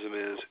Mormonism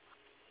is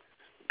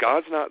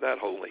God's not that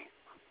holy.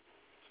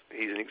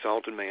 He's an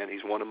exalted man.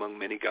 He's one among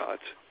many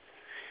gods.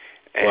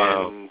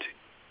 And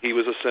he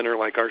was a sinner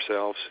like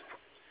ourselves,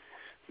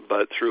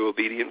 but through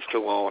obedience to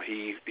law,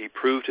 he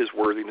proved his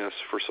worthiness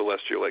for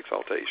celestial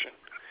exaltation.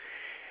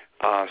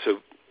 So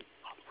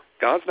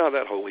God's not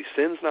that holy.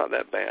 Sin's not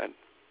that bad.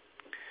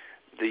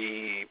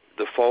 The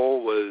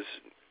fall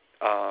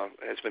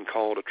has been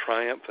called a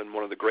triumph and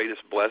one of the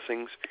greatest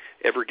blessings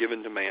ever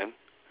given to man,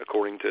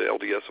 according to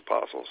LDS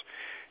apostles.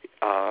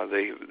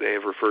 They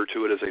have referred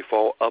to it as a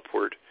fall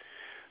upward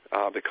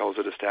because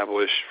it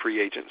established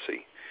free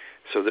agency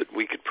so that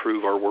we could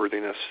prove our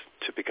worthiness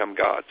to become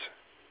gods.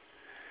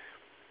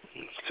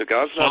 So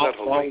God's not that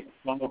holy.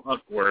 Fall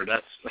upward.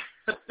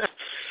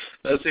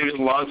 That's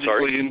even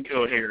logically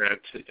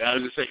incoherent. I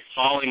was going to say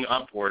falling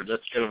upward.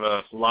 That's kind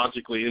of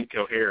logically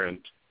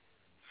incoherent.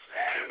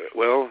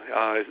 Well,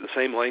 the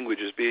same language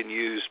is being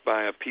used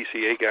by a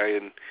PCA guy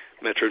in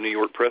Metro New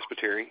York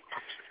Presbyterian,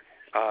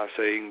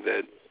 saying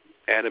that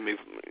Adam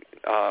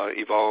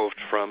evolved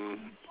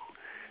from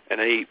an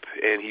ape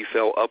and he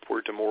fell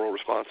upward to moral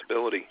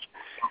responsibility.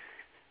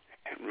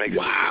 It makes me,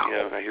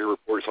 I hear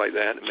reports like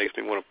that, and it makes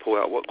me want to pull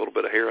out what little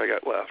bit of hair I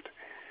got left.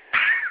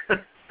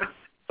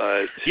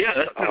 But yeah,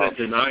 that's kind of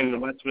denying the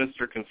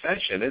Westminster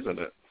Confession, isn't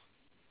it?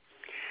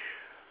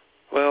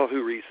 Well,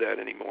 who reads that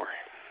anymore?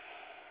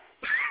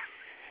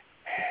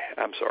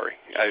 I'm sorry.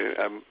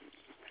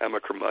 I'm a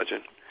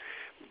curmudgeon.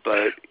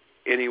 But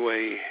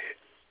anyway,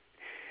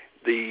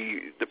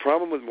 the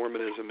problem with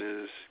Mormonism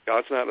is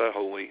God's not that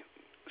holy,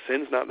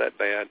 sin's not that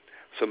bad,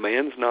 so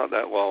man's not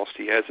that lost.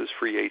 He has his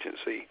free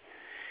agency.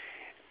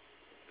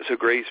 So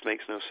grace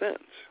makes no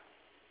sense.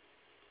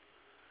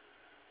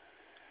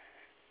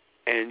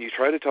 And you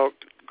try to talk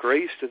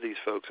grace to these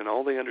folks, and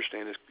all they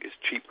understand is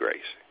cheap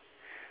grace.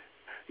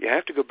 You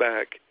have to go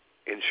back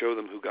and show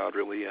them who God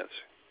really is.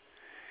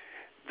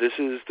 This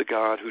is the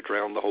God who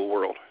drowned the whole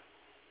world,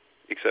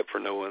 except for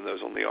Noah and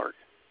those on the ark.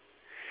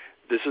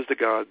 This is the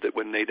God that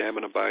when Nadab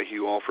and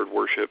Abihu offered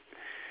worship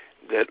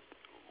that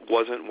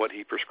wasn't what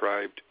he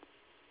prescribed,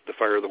 the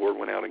fire of the Lord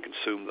went out and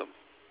consumed them.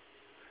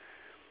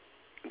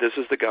 This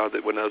is the God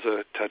that when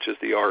Uzzah touches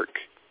the ark,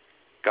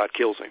 God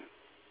kills him.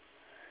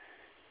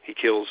 He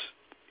kills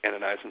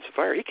Ananias and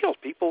Sapphira. He kills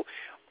people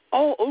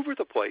all over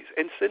the place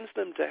and sends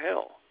them to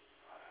hell.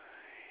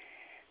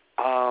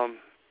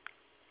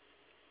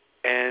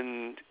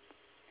 And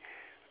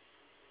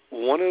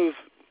one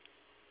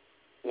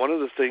of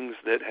the things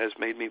that has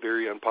made me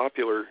very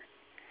unpopular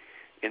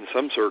in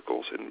some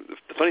circles, and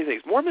the funny thing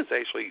is Mormons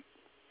actually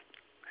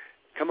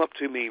come up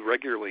to me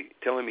regularly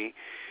telling me,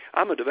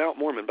 I'm a devout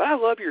Mormon, but I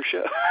love your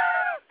show.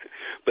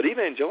 But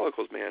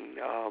evangelicals, man,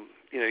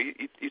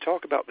 you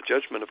talk about the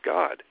judgment of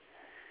God.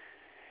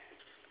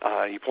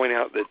 You point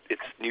out that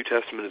it's New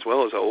Testament as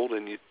well as Old,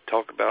 and you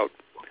talk about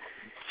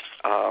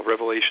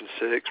Revelation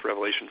 6,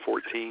 Revelation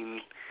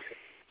 14.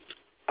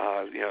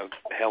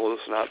 Hell is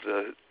not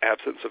the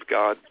absence of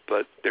God,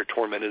 but they're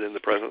tormented in the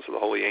presence of the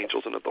holy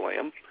angels and of the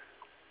Lamb.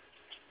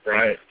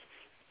 Right.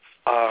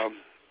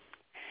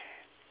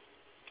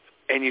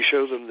 And you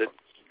show them that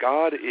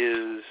God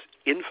is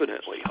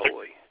infinitely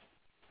holy,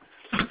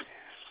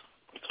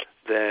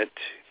 that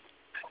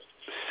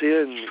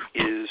sin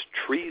is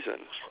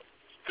treason.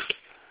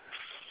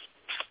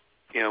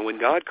 When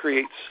God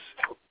creates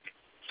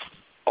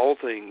all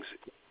things,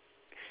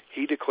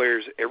 he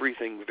declares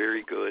everything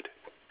very good.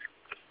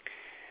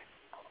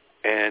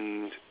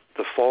 And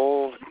the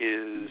fall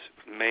is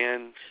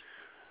man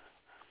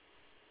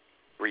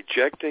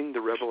rejecting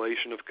the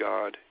revelation of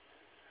God,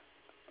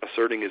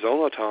 asserting his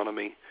own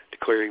autonomy,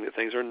 declaring that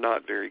things are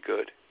not very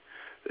good,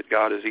 that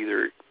God is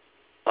either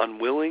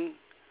unwilling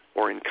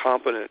or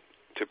incompetent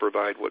to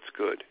provide what's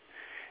good.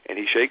 And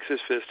he shakes his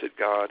fist at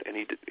God, and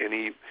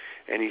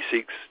he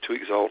seeks to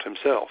exalt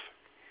himself.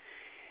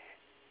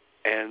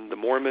 And the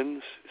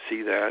Mormons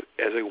see that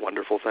as a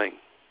wonderful thing.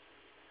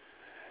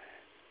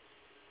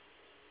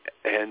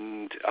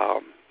 And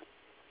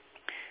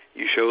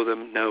you show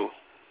them, no,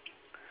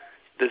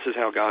 this is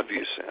how God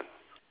views sin,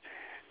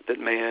 that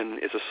man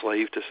is a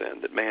slave to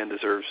sin, that man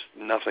deserves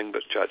nothing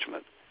but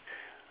judgment.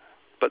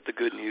 But the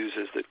good news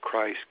is that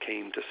Christ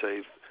came to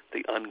save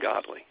the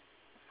ungodly.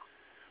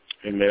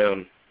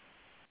 Amen.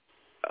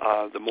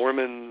 The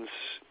Mormons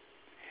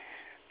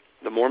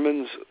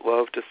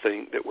love to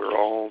think that we're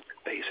all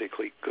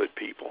basically good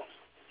people.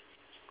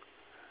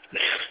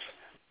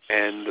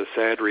 And the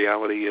sad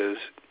reality is,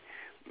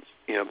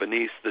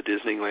 beneath the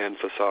Disneyland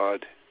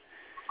facade,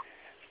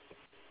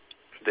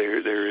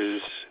 there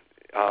is,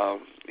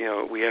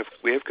 we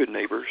have good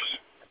neighbors.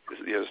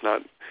 It's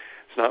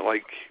not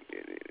like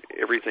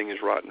everything is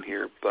rotten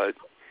here, but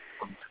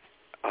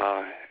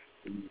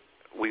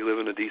we live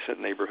in a decent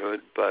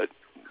neighborhood, but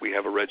we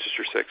have a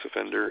registered sex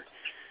offender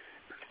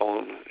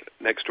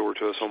next door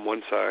to us on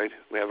one side.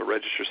 We have a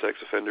registered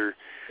sex offender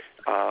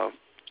out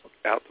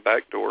the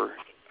back door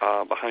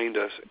behind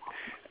us,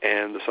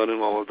 and the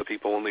son-in-law of the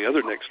people on the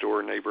other next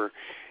door neighbor,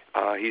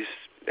 he's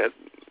at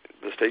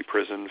the state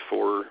prison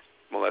for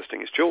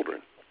molesting his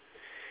children.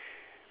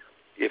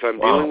 If I'm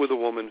dealing with a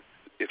woman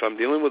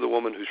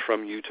who's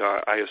from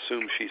Utah, I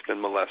assume she's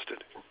been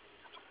molested.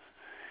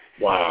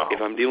 Wow.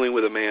 If I'm dealing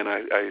with a man,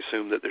 I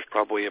assume that there's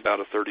probably about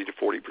a 30 to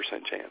 40%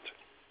 chance.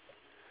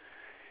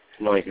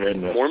 My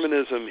goodness.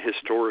 Mormonism,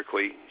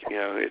 historically,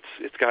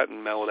 it's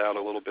gotten mellowed out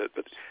a little bit,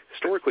 but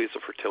historically it's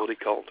a fertility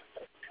cult.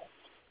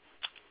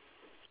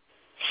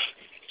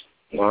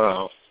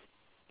 Wow.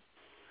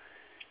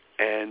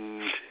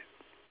 And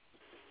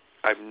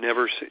I've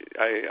never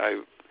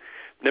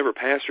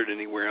pastored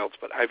anywhere else,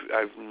 but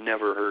I've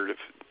never heard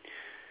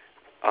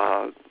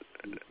of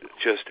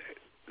just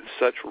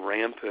such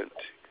rampant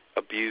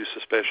abuse,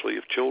 especially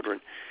of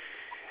children.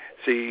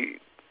 See,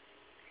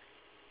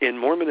 in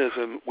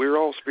Mormonism, we're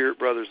all spirit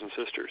brothers and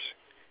sisters.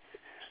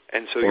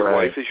 And so your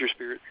wife is your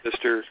spirit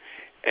sister,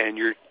 and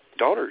your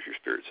daughter is your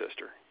spirit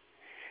sister.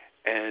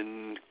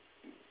 And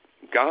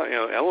God,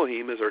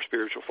 Elohim is our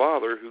spiritual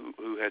father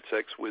who had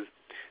sex with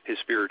his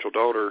spiritual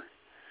daughter,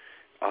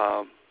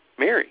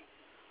 Mary.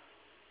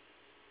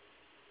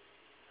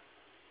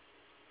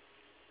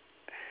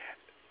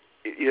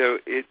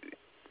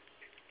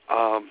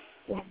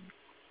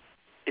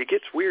 It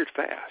gets weird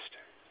fast.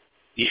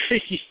 Yeah,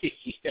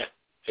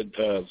 it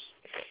does.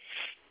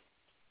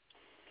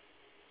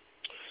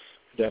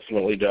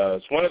 Definitely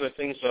does. One of the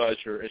things, as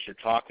you're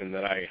talking,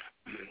 that I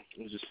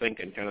was just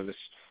thinking, kind of this.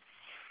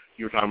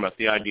 You were talking about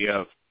the idea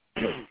of,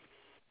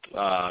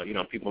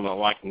 people not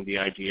liking the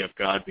idea of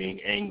God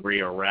being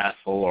angry or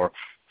wrathful, or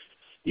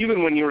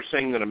even when you were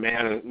saying that a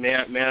man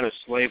is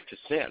slave to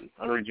sin,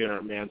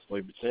 unregenerate man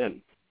slave to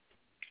sin,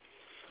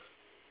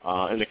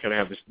 and they kind of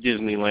have this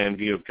Disneyland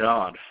view of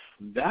God.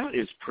 That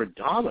is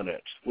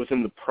predominant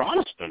within the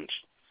Protestant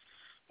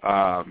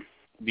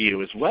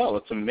view as well.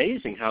 It's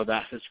amazing how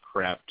that has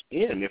crept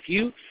in. If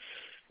you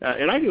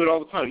and I do it all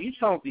the time. You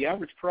tell the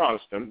average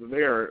Protestant they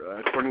are,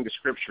 according to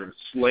Scripture, a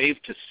slave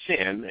to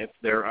sin. If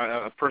they're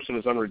a person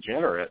is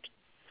unregenerate,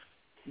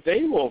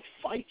 they will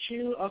fight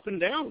you up and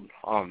down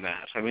on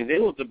that. I mean, they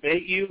will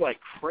debate you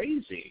like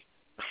crazy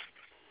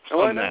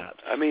on that.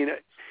 I mean,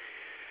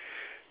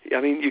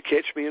 you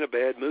catch me in a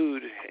bad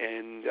mood,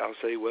 and I'll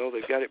say, well,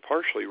 they've got it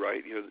partially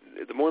right.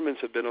 The Mormons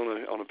have been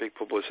on a big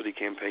publicity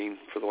campaign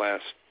for the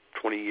last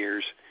 20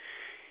 years.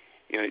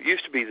 It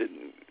used to be that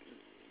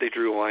they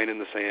drew a line in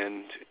the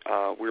sand.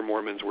 We're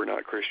Mormons. We're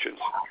not Christians.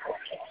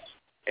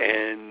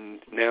 And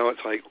now it's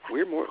like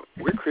we're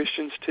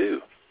Christians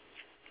too.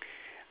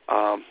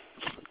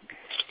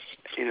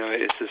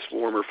 It's this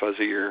warmer,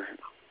 fuzzier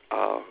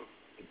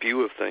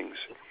view of things.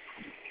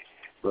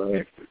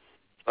 Right.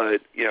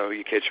 But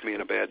you catch me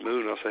in a bad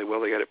mood, and I'll say, well,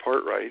 they got it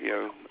part right.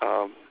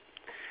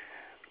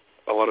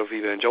 A lot of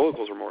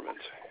evangelicals are Mormons.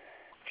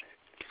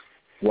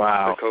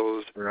 Wow.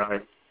 Because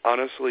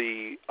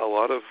honestly, a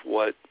lot of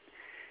what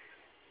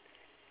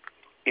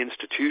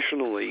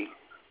institutionally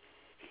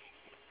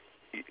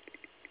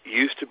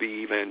used to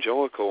be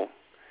evangelical,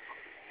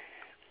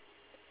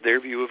 their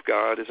view of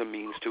God is a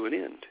means to an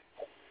end.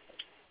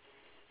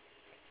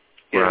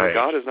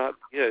 God is not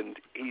the end.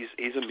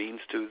 He's a means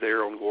to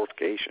their own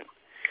glorification.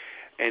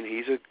 And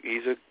he's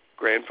a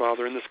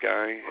grandfather in the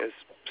sky, as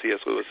C.S.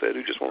 Lewis said,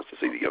 who just wants to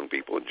see the young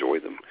people enjoy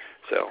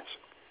themselves.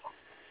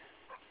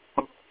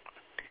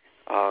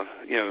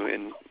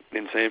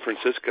 In San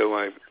Francisco,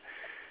 I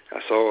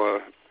saw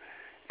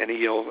an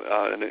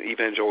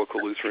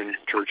Evangelical Lutheran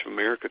Church of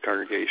America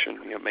congregation,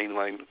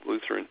 mainline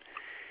Lutheran,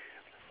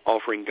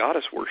 offering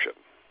goddess worship.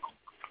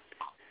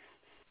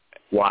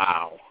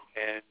 Wow.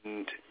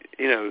 And,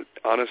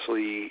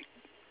 honestly,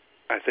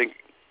 I think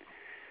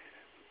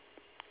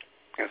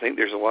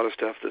there's a lot of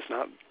stuff that's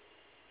not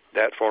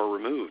that far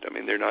removed. I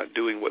mean, they're not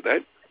doing what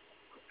that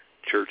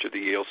church of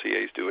the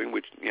ELCA is doing,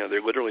 which,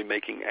 they're literally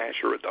making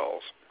Asherah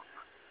dolls.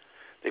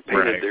 They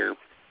painted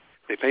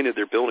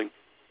their building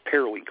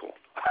periwinkle,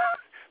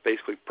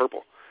 basically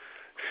purple.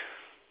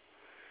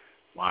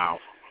 Wow.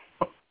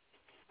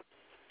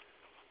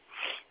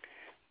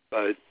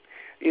 But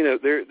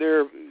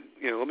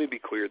let me be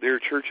clear. There are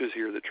churches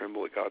here that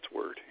tremble at God's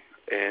word,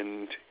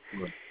 and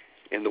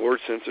in the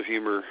Lord's sense of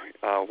humor,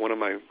 one of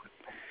my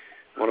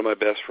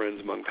best friends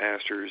among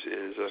pastors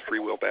is a Free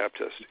Will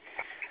Baptist,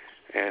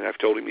 and I've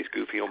told him he's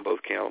goofy on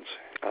both counts.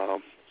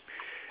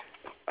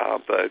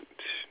 But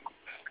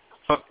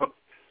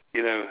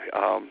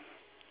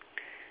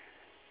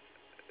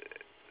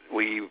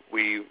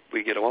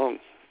we get along.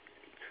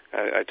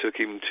 I took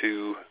him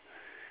to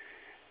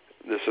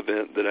this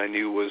event that I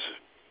knew was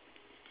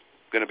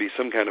going to be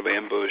some kind of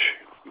ambush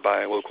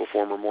by a local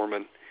former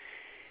Mormon,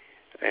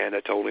 and I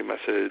told him, I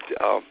said,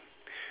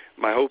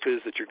 my hope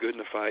is that you're good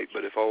in a fight,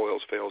 but if all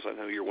else fails, I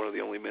know you're one of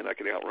the only men I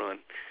can outrun.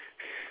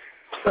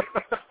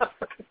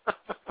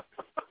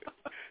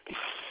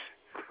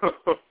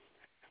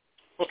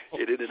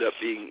 It ended up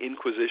being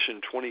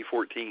Inquisition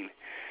 2014.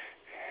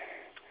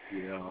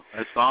 Yeah,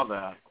 I saw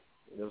that.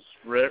 It was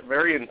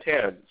very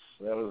intense.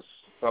 That was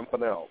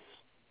something else.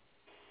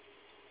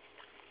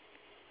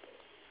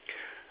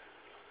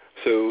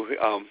 So,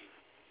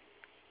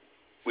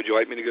 would you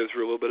like me to go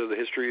through a little bit of the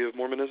history of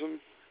Mormonism?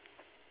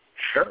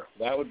 Sure,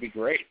 that would be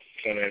great.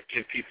 Kind of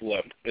give people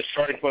a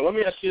starting point. Let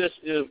me ask you this: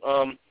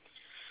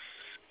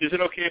 Is it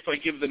okay if I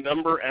give the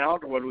number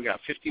out? What do we got,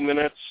 50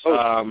 minutes? Do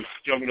you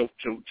want me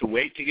to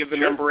wait to give the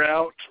number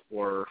out,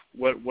 or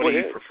what do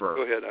you prefer?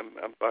 Go ahead.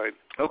 I'm fine.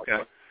 Okay.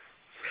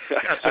 Yeah,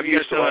 so I'm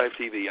used to live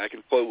TV. I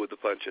can flow with the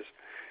punches,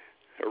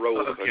 or roll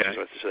with the punches, I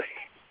should say.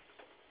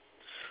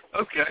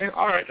 Okay.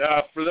 All right.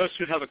 For those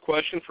who have a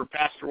question for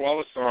Pastor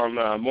Wallace on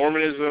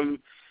Mormonism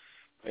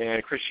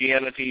and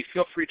Christianity,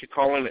 feel free to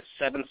call in at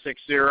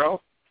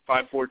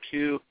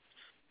 760-542-3907,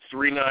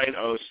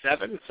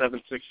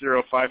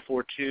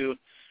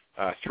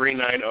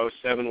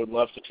 760-542-3907. Would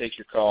love to take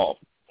your call.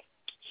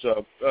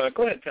 So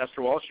go ahead,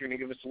 Pastor Wallace. You're going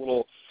to give us a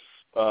little,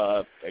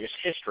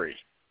 history.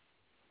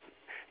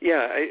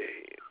 Yeah,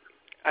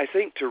 I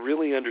think to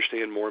really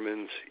understand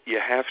Mormons, you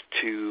have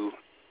to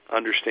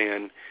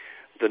understand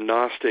the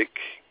Gnostic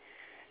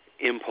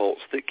impulse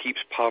that keeps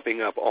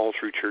popping up all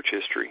through church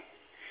history.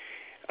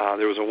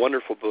 There was a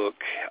wonderful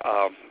book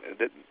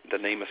that the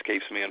name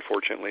escapes me,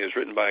 unfortunately. It was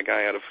written by a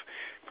guy out of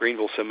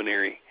Greenville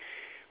Seminary,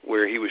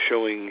 where he was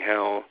showing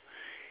how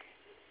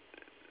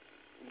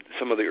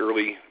some of the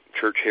early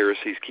church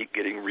heresies keep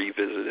getting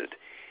revisited.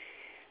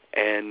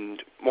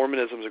 And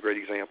Mormonism is a great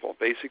example.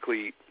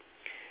 Basically,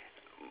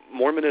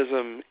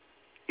 Mormonism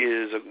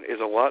is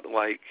a lot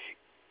like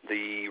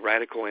the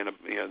radical,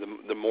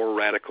 the more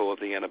radical of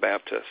the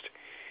Anabaptist.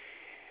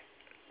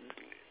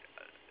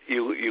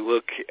 You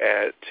look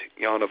at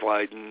Jan of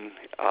Leiden,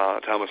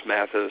 Thomas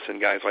Mathis, and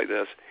guys like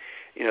this.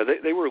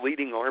 They were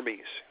leading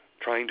armies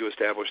trying to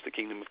establish the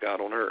kingdom of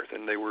God on earth,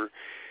 and they were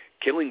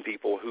killing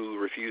people who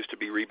refused to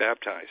be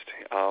rebaptized.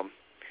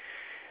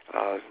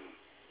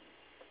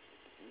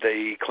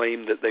 They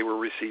claimed that they were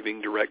receiving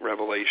direct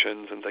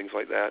revelations and things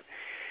like that.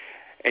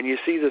 And you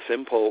see this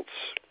impulse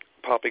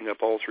popping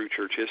up all through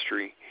church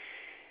history.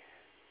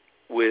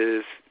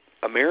 With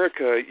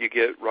America, you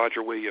get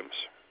Roger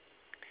Williams,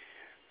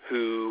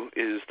 who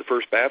is the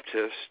first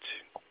Baptist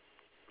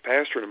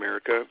pastor in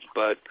America,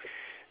 but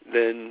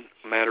then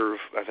a matter of,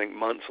 I think,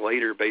 months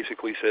later,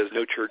 basically says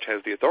no church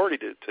has the authority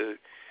to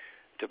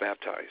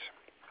baptize.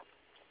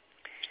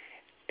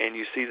 And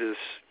you see this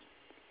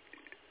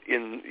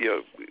in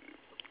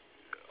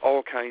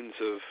all kinds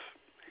of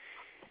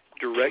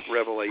direct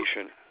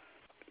revelation,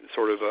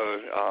 sort of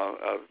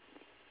a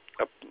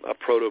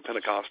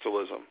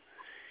proto-Pentecostalism.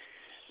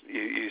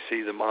 You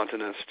see the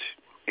Montanist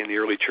in the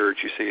early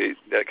church. You see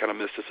that kind of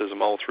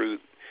mysticism all through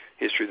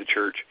history of the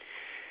church.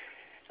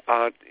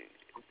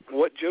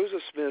 What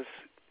Joseph Smith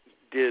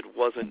did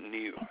wasn't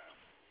new.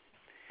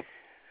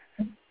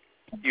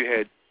 You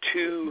had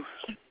two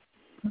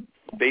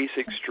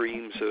basic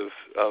streams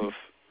of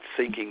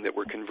thinking that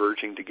were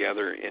converging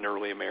together in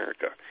early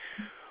America.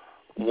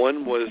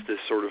 One was this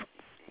sort of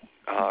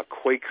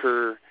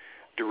Quaker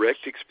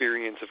direct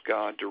experience of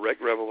God,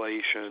 direct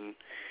revelation.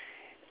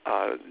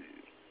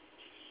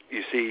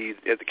 You see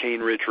at the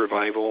Cane Ridge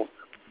Revival,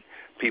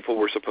 people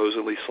were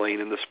supposedly slain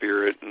in the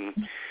Spirit, and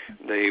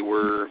they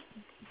were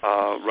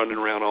running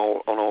around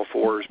on all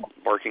fours,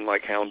 barking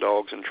like hound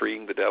dogs and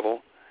treating the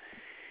devil.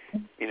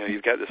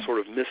 You've got this sort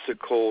of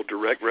mystical,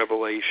 direct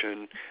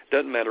revelation.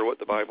 Doesn't matter what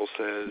the Bible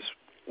says,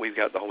 we've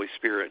got the Holy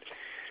Spirit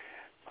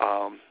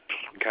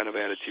kind of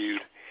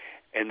attitude.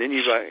 And then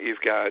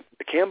you've got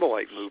the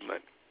Campbellite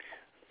movement,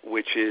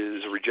 which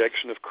is a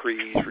rejection of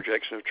creeds,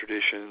 rejection of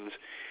traditions.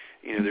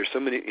 There's so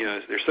many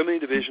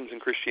divisions in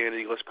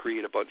Christianity. Let's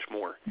create a bunch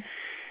more.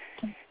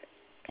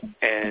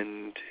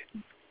 And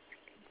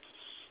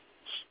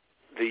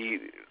the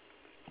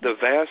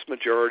vast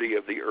majority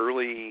of the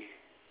early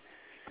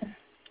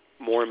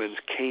Mormons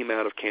came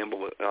out of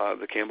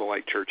the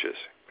Campbellite churches.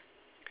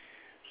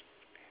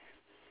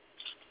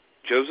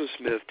 Joseph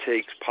Smith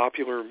takes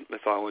popular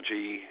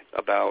mythology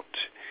about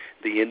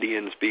the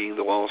Indians being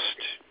the lost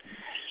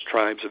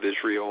tribes of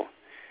Israel,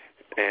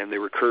 and they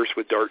were cursed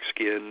with dark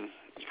skin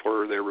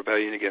for their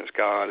rebellion against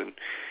God, and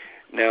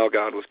now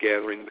God was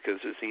gathering because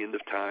it's the end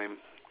of time,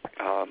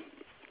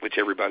 which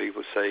everybody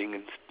was saying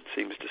and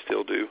seems to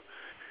still do.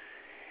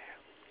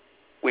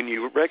 When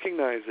you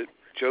recognize that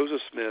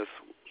Joseph Smith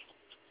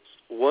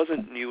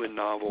wasn't new and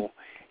novel,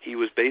 he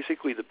was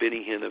basically the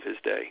Benny Hinn of his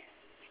day.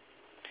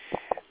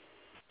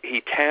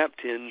 He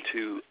tapped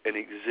into an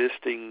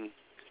existing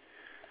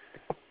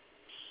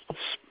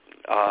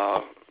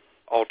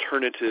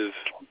alternative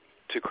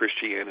to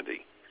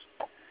Christianity.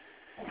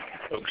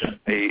 Okay.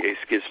 A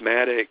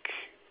schismatic,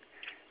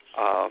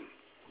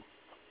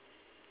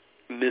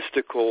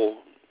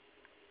 mystical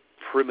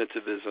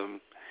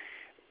primitivism.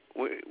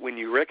 When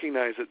you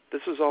recognize that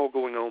this is all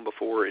going on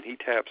before and he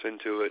taps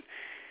into it,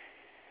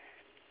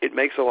 it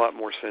makes a lot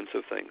more sense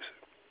of things.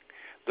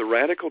 The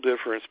radical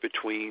difference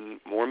between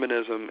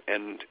Mormonism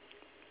and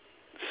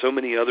so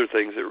many other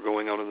things that were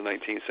going on in the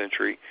 19th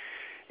century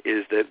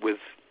is that with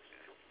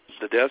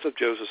the death of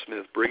Joseph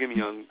Smith, Brigham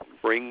Young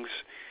brings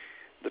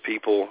the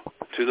people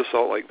to the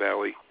Salt Lake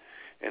Valley,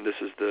 and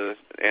this is the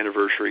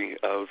anniversary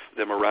of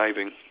them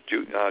arriving,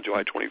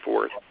 July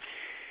 24th.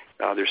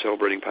 They're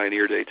celebrating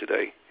Pioneer Day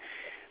today.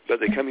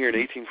 But they come here in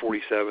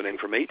 1847, and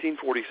from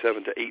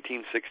 1847 to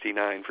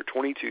 1869, for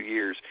 22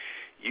 years,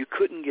 you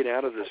couldn't get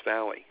out of this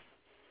valley.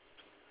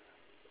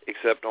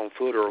 except on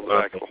foot or on the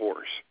back of a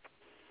horse.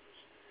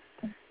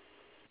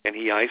 And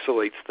he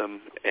isolates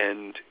them,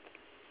 and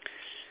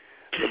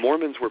the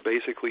Mormons were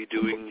basically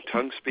doing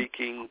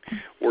tongue-speaking,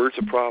 words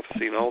of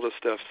prophecy, and all this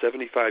stuff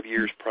 75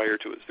 years prior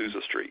to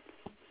Azusa Street.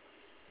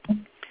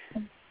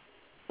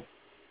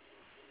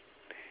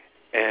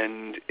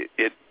 And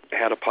it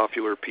had a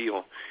popular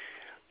appeal.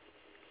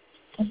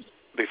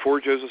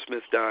 Before Joseph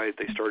Smith died,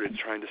 they started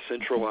trying to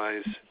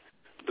centralize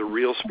the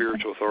real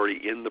spiritual authority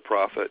in the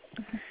prophet,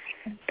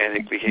 and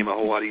it became a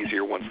whole lot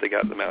easier once they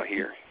got them out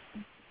here.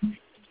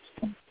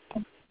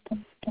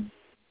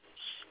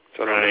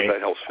 So I don't know if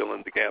that helps fill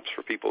in the gaps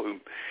for people who,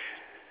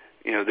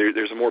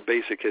 there's a more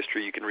basic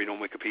history you can read on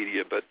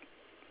Wikipedia, but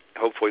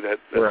hopefully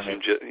that's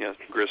some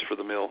grist for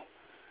the mill.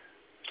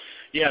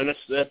 Yeah, and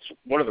that's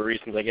one of the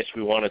reasons I guess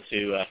we wanted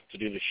to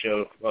do the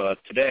show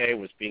today,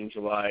 was being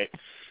July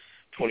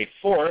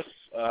 24th.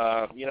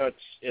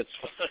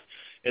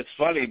 It's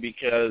funny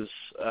because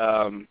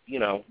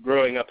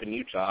growing up in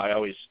Utah, I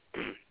always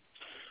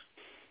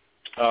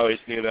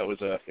knew that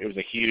it was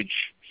a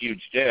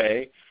huge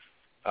day.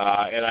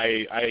 And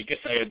I guess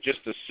I had just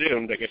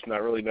assumed, I guess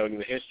not really knowing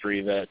the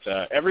history, that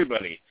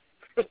everybody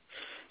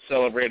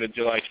celebrated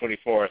July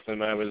 24th,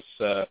 and I was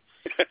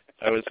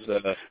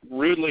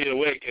rudely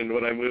awakened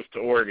when I moved to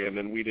Oregon,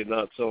 and we did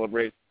not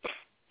celebrate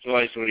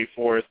July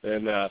 24th,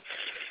 and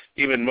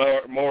even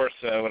more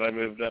so when I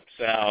moved up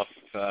south.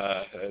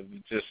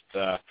 Just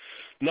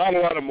not a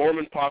lot of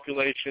Mormon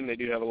population. They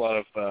do have a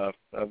lot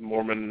of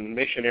Mormon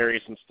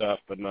missionaries and stuff,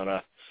 but not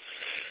a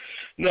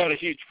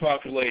huge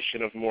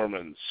population of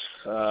Mormons.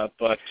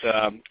 But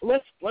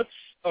let's.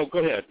 Oh, go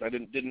ahead. I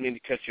didn't mean to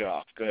cut you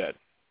off. Go ahead.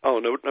 Oh,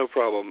 no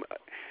problem.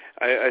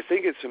 I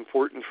think it's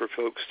important for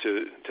folks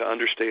to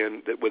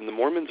understand that when the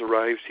Mormons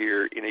arrived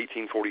here in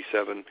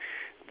 1847,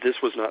 this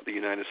was not the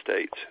United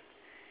States.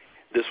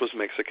 This was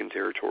Mexican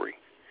territory.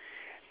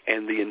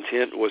 And the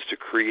intent was to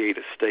create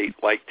a state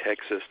like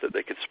Texas that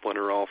they could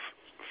splinter off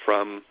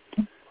from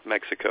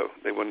Mexico.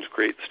 They wanted to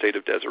create the state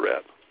of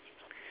Deseret.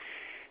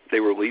 They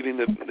were leaving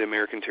the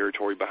American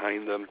territory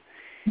behind them,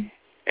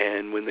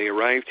 and when they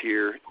arrived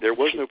here, there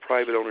was no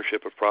private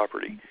ownership of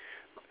property.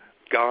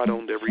 God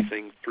owned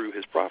everything through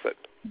his prophet.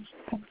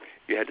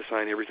 You had to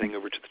sign everything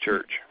over to the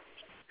church.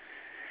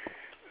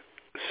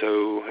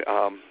 So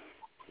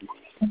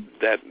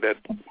that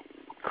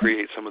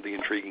creates some of the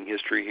intriguing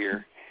history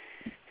here.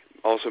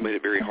 Also made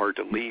it very hard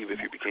to leave if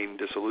you became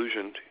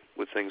disillusioned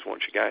with things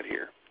once you got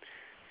here.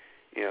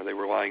 They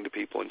were lying to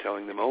people and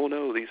telling them, oh,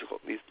 no, these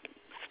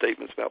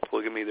statements about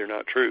polygamy, they're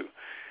not true.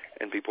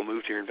 And people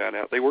moved here and found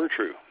out they were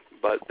true,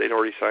 but they'd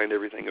already signed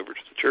everything over to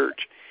the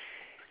church.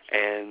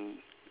 And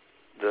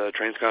the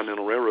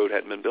Transcontinental Railroad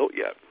hadn't been built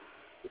yet.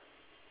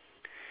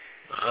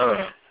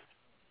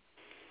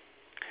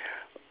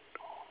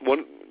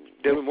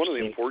 Devin, one of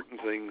the important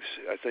things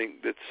I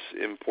think that's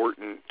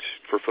important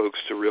for folks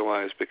to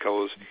realize,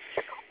 because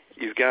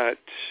you've got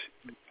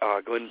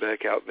Glenn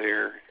Beck out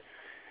there,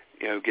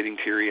 getting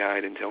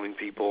teary-eyed and telling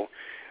people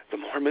the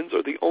Mormons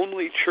are the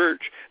only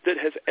church that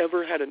has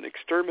ever had an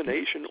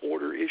extermination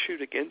order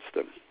issued against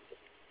them.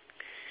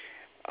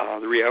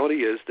 The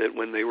reality is that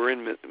when they were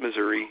in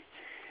Missouri,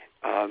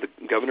 the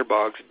Governor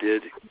Boggs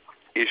did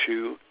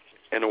issue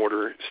an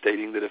order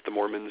stating that if the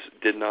Mormons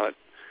did not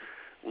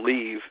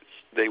leave,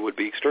 they would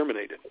be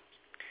exterminated.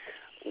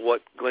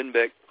 What Glenn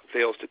Beck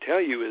fails to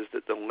tell you is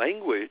that the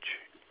language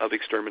of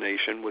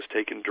extermination was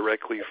taken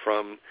directly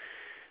from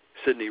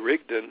Sidney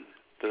Rigdon,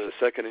 the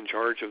second in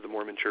charge of the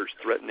Mormon Church,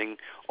 threatening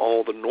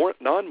all the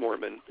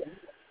non-Mormon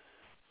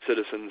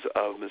citizens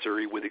of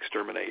Missouri with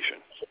extermination.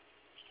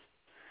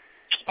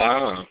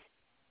 The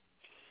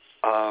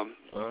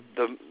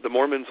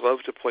Mormons love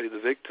to play the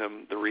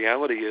victim. The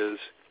reality is,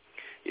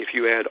 if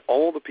you add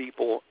all the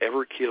people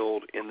ever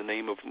killed in the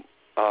name of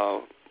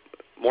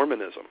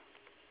Mormonism,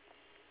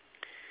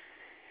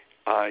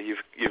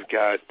 you've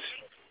got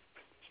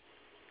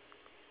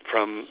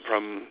from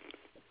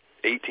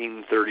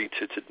 1830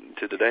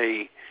 to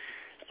today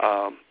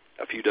a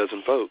few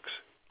dozen folks.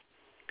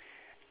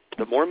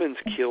 The Mormons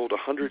killed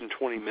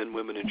 120 men,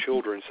 women, and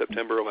children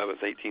September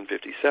 11th,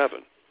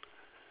 1857.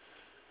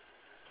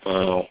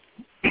 Wow.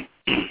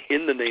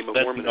 In the name of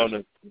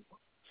Mormonism.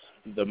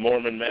 The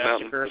Mormon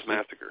Massacre? The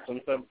Massacre.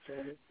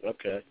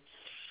 Okay.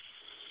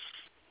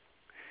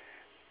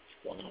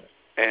 Wow.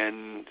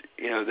 And,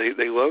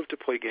 they love to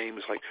play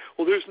games like,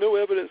 well, there's no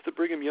evidence that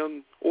Brigham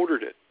Young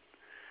ordered it.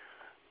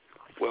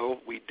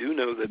 Well, we do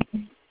know that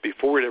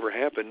before it ever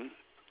happened,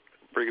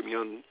 Brigham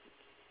Young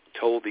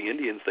told the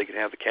Indians they could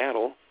have the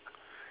cattle,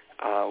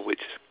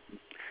 which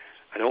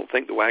I don't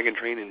think the wagon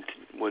train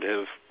would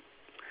have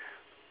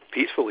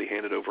peacefully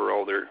handed over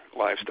all their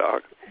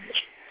livestock.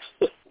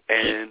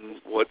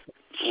 And what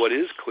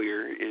is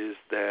clear is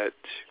that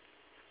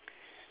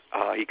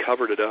he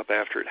covered it up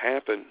after it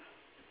happened.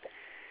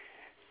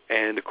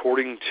 And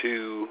according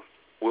to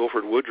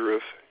Wilford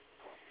Woodruff,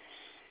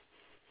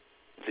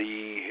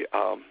 he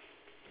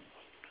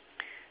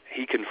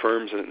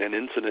confirms an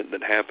incident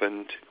that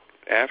happened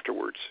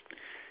afterwards.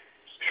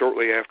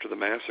 shortly after the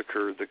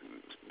massacre, the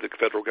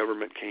federal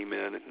government came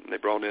in and they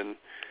brought in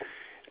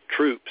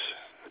troops.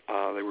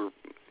 They were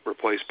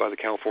replaced by the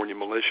California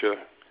militia.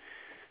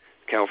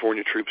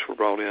 California troops were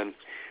brought in.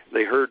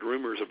 They heard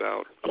rumors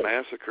about a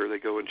massacre. They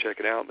go and check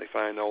it out, and they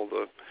find all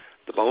the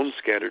bones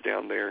scattered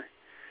down there.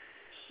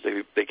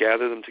 They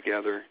gather them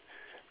together.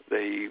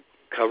 They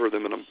cover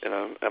them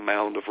in a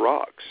mound of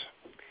rocks,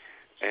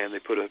 and they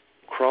put a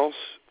cross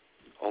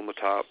on the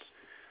top,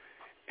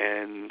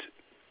 and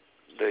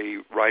they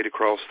write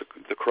across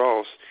the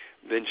cross,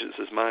 "Vengeance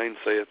is mine,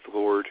 saith the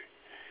Lord,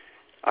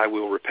 I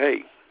will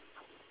repay."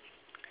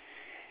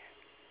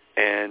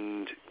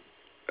 And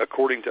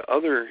according to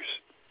others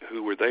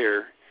who were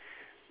there,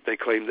 they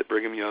claimed that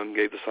Brigham Young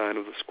gave the sign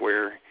of the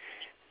square,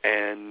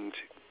 and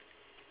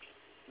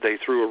they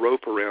threw a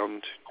rope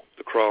around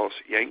the cross,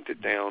 yanked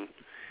it down,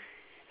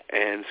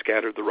 and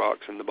scattered the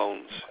rocks and the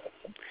bones.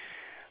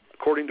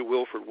 According to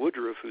Wilford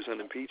Woodruff, who's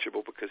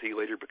unimpeachable because he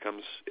later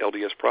becomes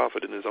LDS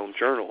prophet in his own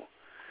journal,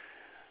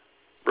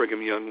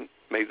 Brigham Young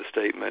made the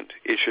statement,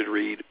 "It should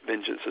read,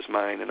 'Vengeance is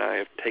mine, and I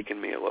have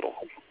taken me a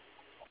little.'"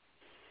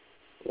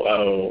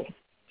 Whoa.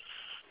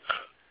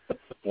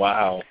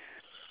 Wow.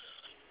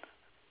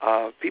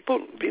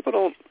 People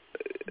don't...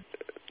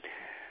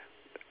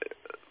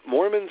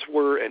 Mormons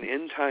were an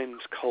end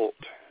times cult.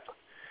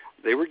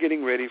 They were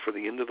getting ready for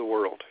the end of the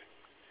world.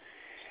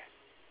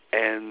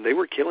 And they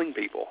were killing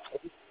people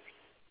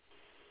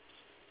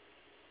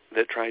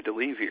that tried to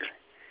leave here.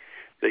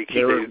 They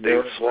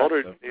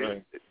slaughtered...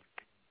 Right.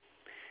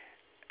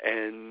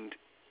 And,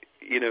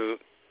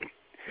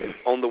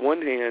 on the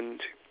one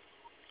hand,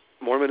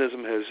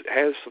 Mormonism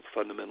has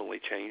fundamentally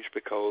changed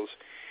because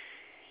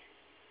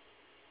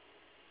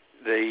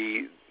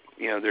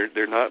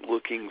they're not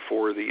looking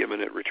for the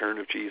imminent return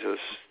of Jesus,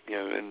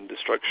 and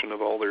destruction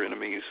of all their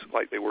enemies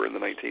like they were in the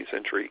 19th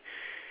century.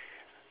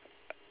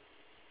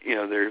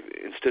 They're,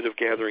 instead of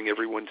gathering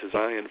everyone to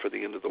Zion for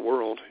the end of the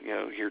world,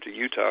 here to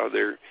Utah,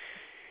 they're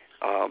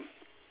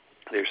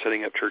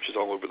setting up churches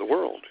all over the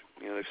world.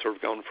 They've sort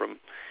of gone from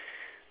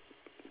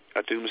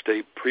a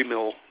doomsday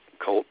pre-mill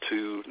cult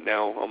to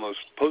now almost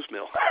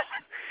post-mill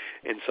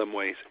in some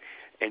ways.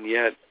 And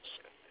yet,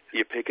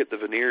 you pick at the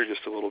veneer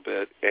just a little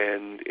bit,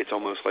 and it's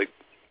almost like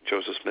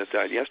Joseph Smith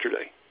died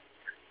yesterday.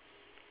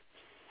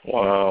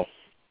 Wow.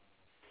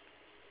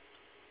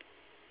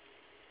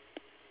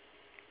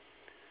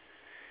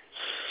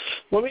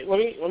 Let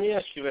me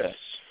ask you this,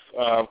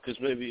 because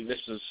maybe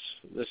this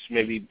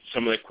may be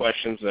some of the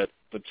questions that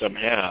some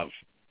have,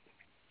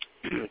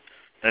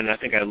 and I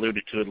think I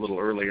alluded to it a little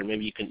earlier.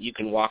 Maybe you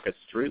can walk us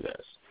through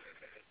this.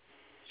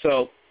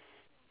 So,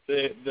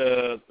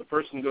 the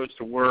person goes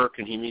to work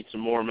and he meets a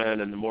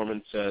Mormon, and the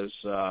Mormon says,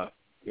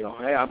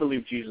 "Hey, I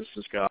believe Jesus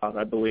is God.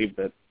 I believe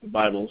that the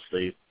Bible is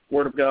the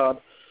Word of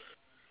God,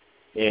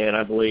 and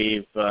I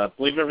believe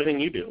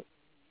everything you do."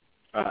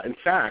 In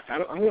fact, I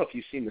don't know if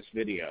you've seen this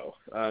video.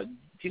 Do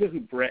you know who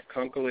Brett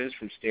Kunkel is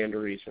from Stand to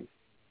Reason?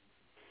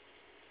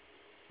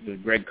 The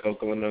Greg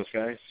Kokel and those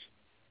guys?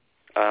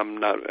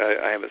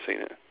 I haven't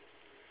seen it.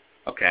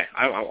 Okay,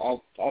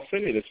 I'll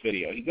send you this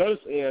video. He goes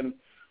in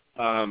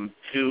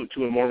to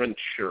a Mormon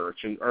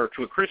church or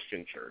to a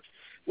Christian church.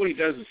 What he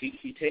does is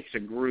he takes a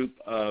group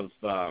of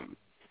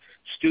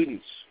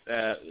students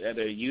at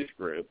a youth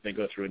group. They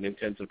go through an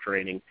intensive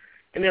training,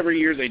 and every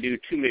year they do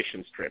 2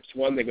 missions trips.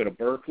 One, they go to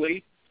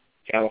Berkeley,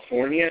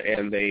 California,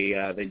 and they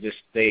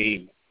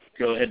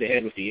go head to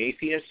head with the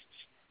atheists.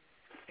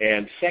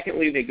 And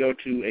secondly, they go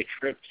to a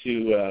trip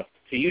to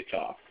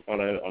Utah on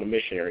a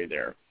missionary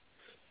there,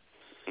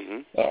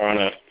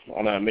 or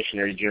on a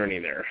missionary journey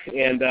there,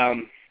 and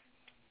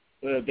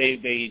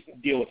they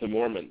deal with the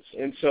Mormons.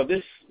 And so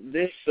this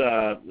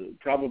happened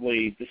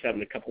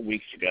a couple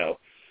weeks ago.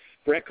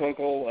 Brett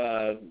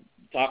Kunkel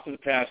talked to the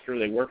pastor.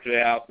 They worked it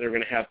out. They're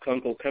going to have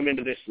Kunkel come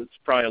into this. It's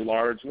probably a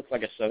large, looks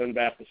like a Southern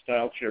Baptist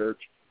style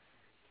church.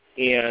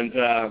 And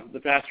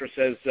the pastor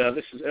says,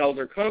 "This is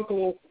Elder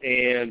Kunkel,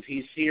 and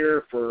he's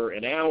here for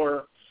an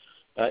hour."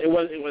 It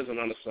wasn't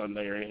on a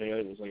Sunday or anything.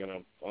 It was like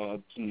on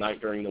a night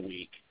during the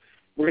week.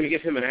 We're going to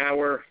give him an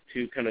hour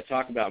to kind of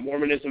talk about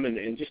Mormonism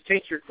and just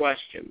take your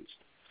questions.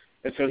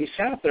 And so he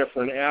sat there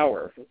for an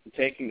hour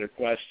taking their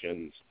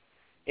questions,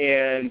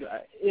 and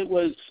it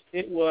was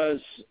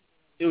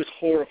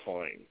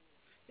horrifying.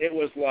 It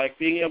was like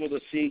being able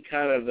to see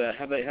kind of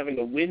having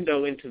a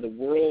window into the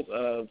world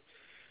of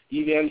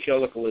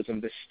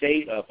evangelicalism, the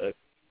state of it,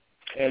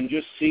 and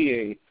just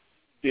seeing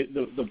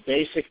the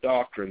basic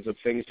doctrines of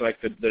things like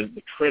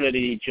the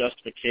Trinity,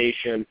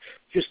 justification,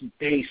 just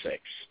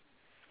basics.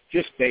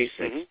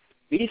 Mm-hmm.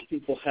 These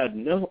people had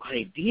no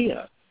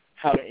idea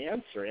how to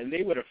answer, and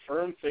they would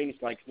affirm things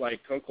like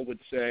Kunkel would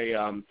say,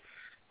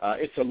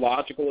 it's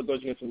illogical, it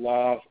goes against the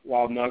law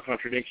of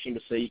non-contradiction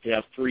to say you can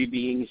have 3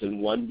 beings in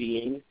 1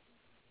 being,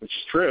 which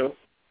is true.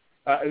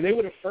 And they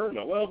would affirm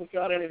that, well, with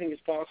God, anything is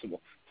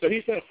possible. So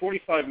he spent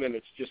 45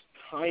 minutes just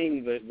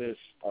tying this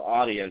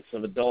audience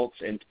of adults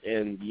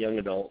and young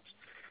adults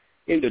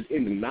into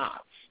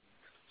knots.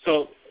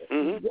 So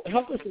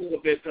help us a little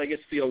bit, I guess,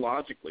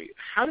 theologically.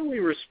 How do we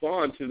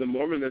respond to the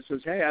Mormon that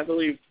says, hey, I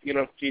believe,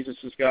 Jesus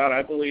is God.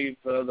 I believe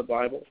the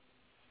Bible.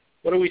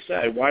 What do we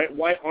say?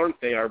 Why aren't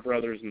they our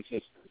brothers and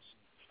sisters?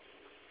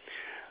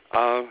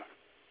 I'll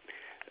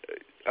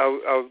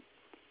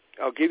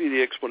give you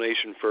the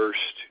explanation first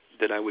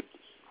that I would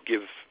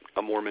give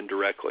a Mormon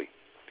directly.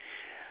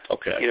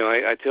 Okay.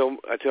 I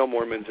tell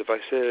Mormons, if I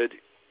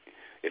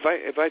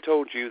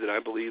told you that I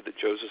believe that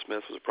Joseph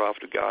Smith was a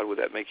prophet of God, would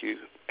that make you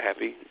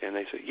happy? And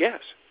they said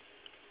yes.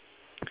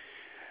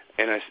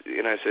 And I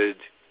said,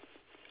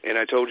 and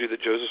I told you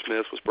that Joseph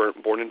Smith was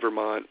born in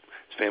Vermont.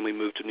 His family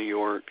moved to New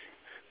York,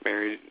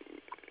 married.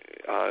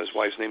 His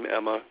wife's name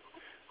Emma.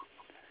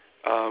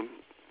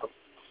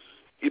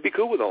 You'd be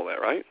cool with all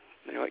that, right?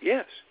 And they're like,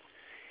 yes.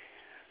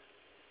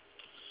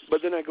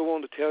 But then I go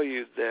on to tell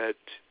you that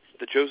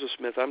the Joseph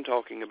Smith I'm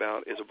talking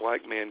about is a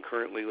black man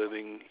currently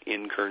living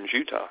in Kearns,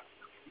 Utah.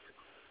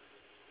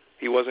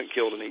 He wasn't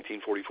killed in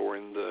 1844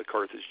 in the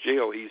Carthage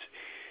jail.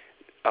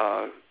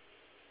 Are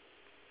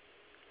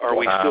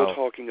we still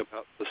talking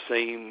about the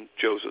same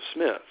Joseph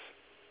Smith?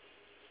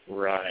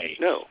 Right.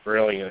 No.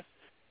 Brilliant.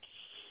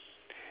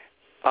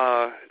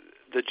 The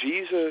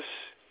Jesus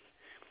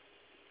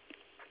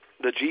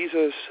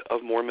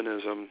of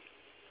Mormonism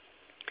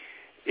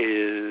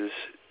is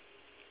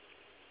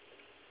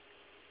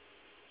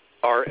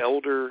our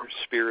elder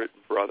spirit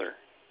brother,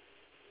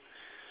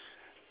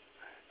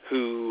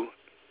 who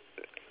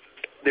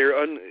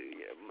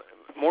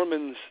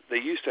Mormons, they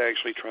used to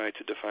actually try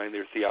to define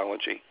their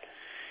theology,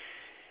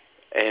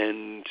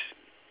 and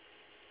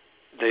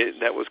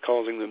that was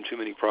causing them too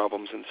many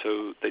problems, and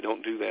so they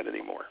don't do that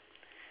anymore.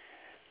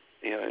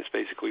 It's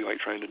basically like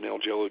trying to nail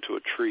Jello to a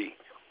tree.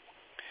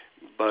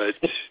 But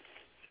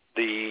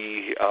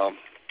the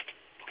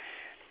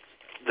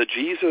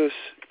Jesus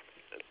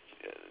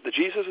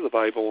of the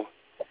Bible,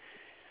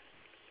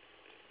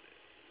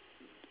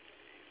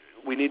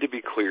 we need to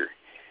be clear.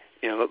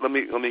 Let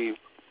me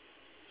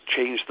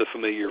change the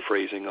familiar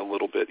phrasing a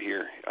little bit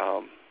here.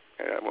 I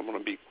want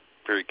to be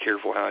very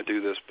careful how I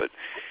do this, but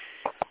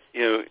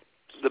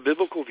the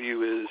biblical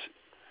view is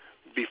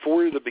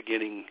before the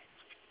beginning,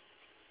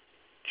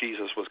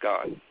 Jesus was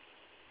God.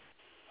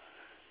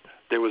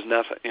 There was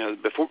nothing.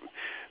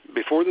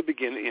 Before the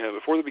beginning,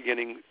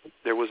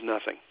 there was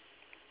nothing.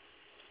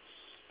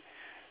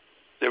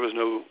 There was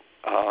no.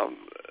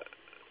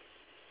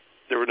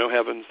 There were no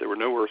heavens. There were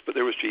no earth. But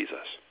there was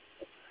Jesus.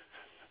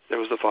 There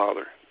was the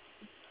Father.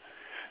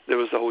 There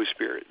was the Holy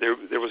Spirit.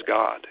 There was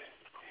God.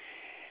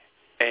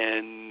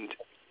 And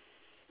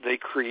they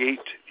create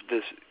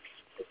this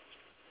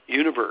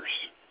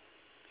universe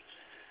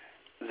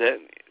that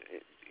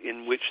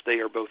in which they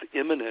are both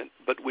immanent,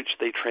 but which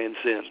they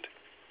transcend.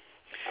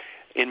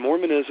 In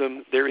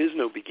Mormonism, there is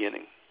no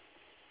beginning.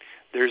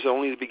 There's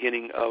only the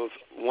beginning of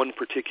one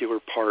particular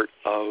part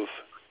of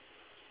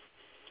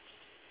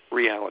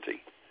reality,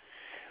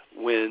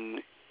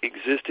 when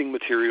existing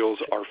materials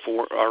are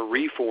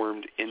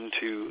reformed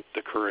into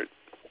the current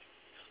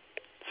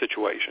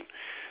situation.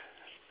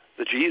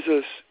 The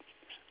Jesus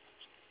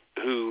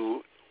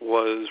who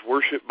was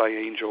worshipped by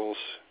angels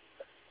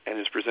and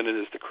is presented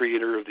as the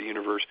creator of the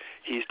universe,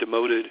 he's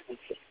demoted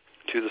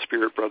to the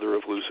spirit brother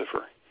of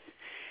Lucifer.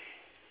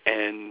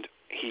 And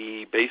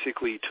he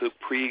basically took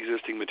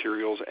pre-existing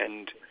materials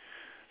and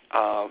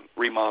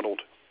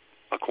remodeled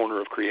a corner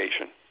of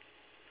creation.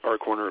 Or a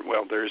corner,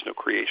 well, there is no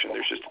creation.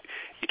 There's just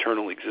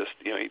eternal the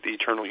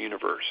eternal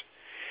universe.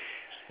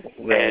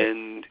 Right.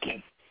 And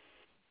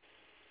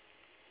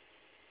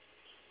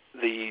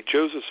the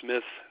Joseph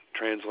Smith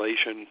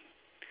translation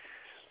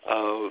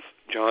of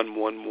John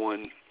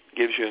 1:1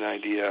 gives you an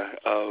idea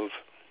of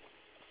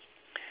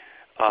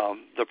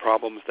the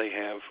problems they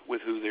have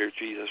with who their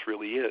Jesus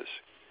really is.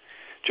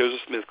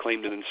 Joseph Smith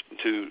claimed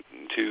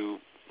to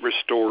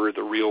restore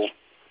the real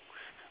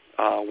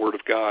Word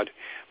of God.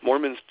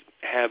 Mormons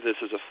have this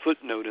as a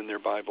footnote in their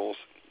Bibles.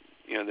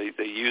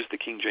 They use the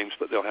King James,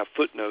 but they'll have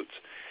footnotes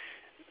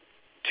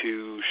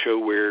to show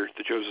where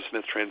the Joseph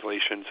Smith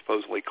translation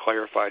supposedly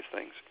clarifies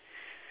things.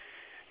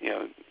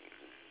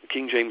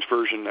 King James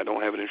Version, I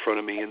don't have it in front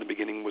of me. In the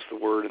beginning was the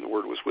Word, and the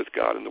Word was with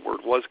God, and the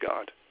Word was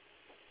God.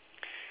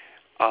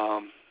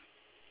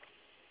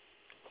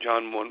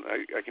 John 1,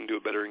 I can do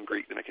it better in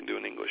Greek than I can do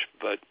in English,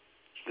 but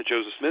the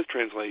Joseph Smith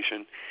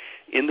translation,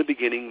 in the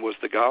beginning was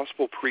the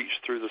gospel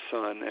preached through the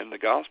Son, and the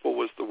gospel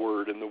was the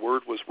Word, and the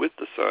Word was with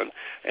the Son,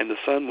 and the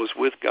Son was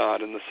with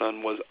God, and the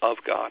Son was of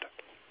God.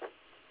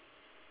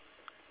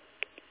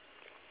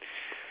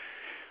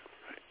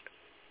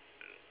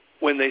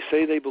 When they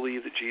say they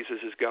believe that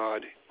Jesus is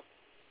God,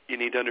 you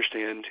need to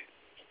understand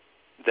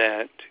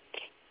that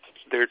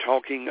they're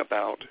talking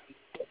about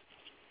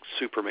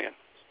Superman,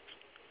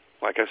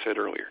 like I said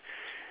earlier.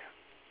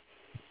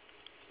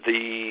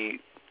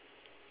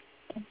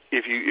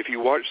 If you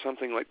watch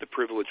something like The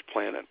Privileged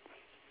Planet,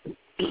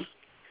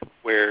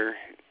 where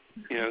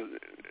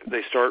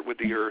they start with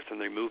the Earth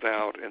and they move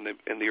out, and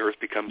the Earth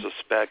becomes a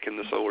speck in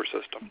the solar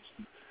system,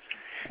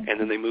 and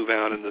then they move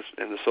out, and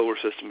the solar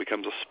system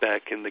becomes a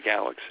speck in the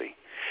galaxy,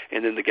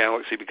 and then the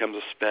galaxy becomes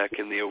a speck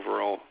in the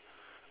overall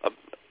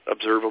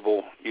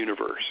observable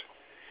universe.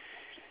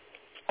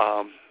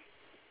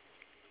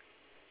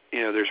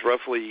 There's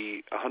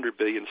roughly 100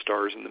 billion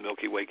stars in the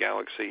Milky Way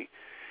galaxy,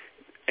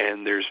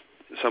 and there's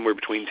somewhere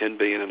between 10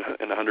 billion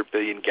and 100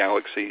 billion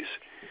galaxies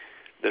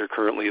that are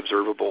currently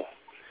observable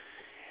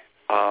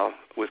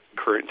with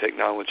current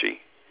technology.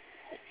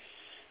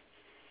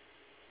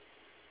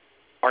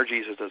 Our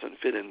Jesus doesn't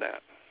fit in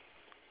that.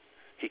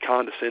 He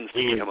condescends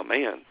to become a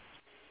man.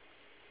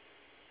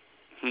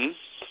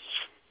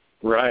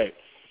 Right.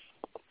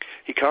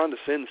 He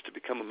condescends to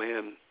become a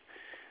man,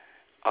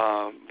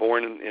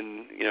 born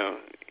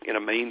in a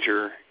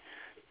manger,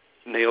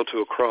 nailed to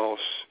a cross.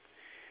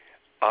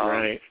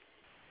 Right.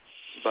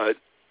 But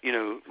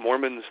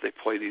Mormons, they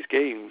play these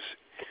games.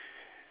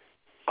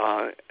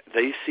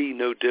 They see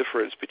no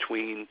difference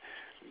between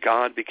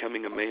God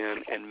becoming a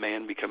man and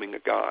man becoming a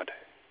god.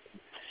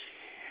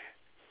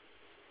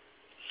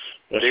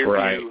 That's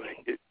right.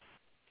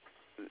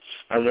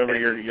 I remember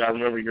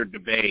your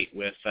debate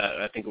with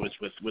I think it was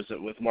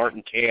with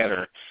Martin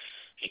Tanner.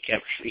 He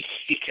kept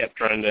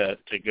trying to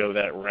go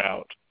that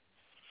route.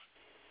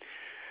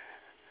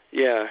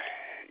 Yeah.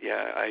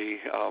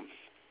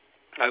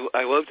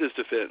 I loved his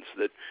defense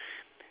that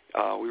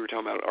we were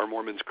talking about, are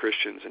Mormons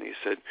Christians, and he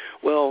said,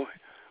 well,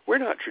 we're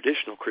not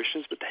traditional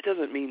Christians, but that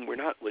doesn't mean we're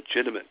not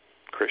legitimate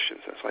Christians.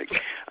 That's like,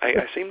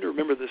 I seem to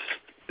remember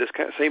this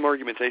kind of same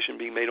argumentation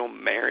being made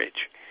on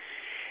marriage.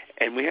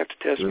 And we have to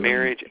test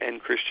marriage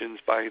and Christians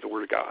by the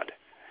Word of God.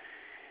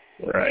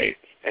 Right.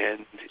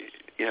 And,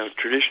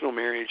 traditional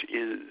marriage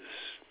is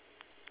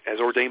as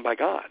ordained by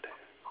God.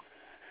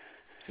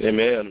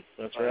 Amen.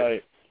 That's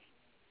right.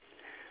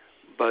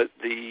 But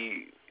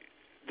the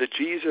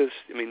Jesus,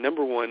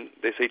 number one,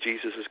 they say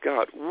Jesus is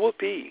God.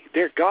 Whoopee.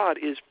 Their God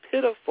is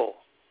pitiful.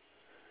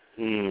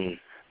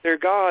 Their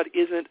God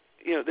isn't,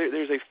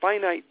 there's a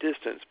finite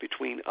distance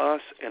between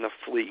us and a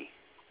flea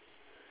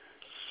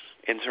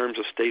in terms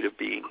of state of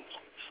being,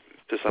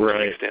 to some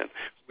extent.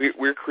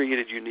 We're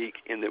created unique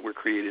in that we're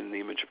created in the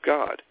image of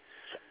God,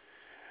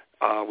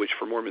 which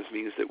for Mormons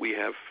means that we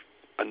have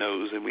a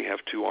nose and we have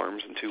 2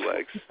 arms and 2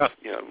 legs.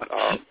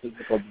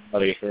 Physical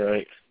body,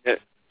 right?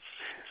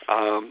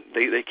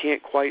 They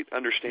can't quite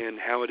understand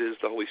how it is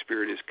the Holy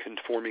Spirit is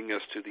conforming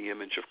us to the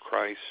image of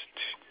Christ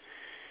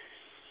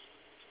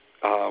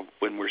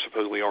when we're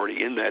supposedly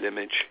already in that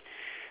image.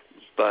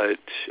 But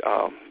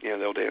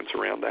they'll dance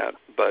around that.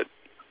 But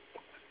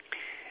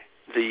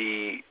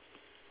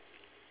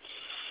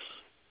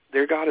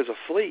their God is a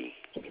flea.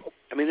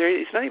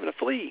 It's not even a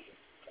flea.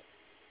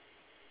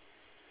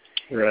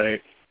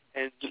 Right.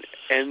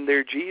 And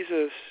their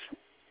Jesus,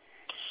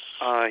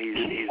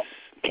 you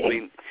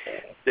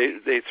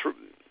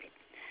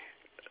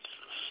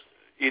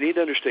need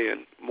to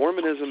understand,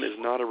 Mormonism is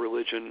not a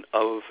religion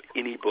of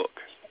any book.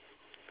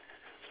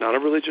 It's not a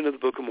religion of the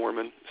Book of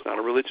Mormon. It's not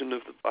a religion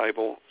of the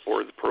Bible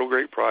or the Pearl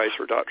Great Price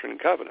or Doctrine and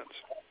Covenants.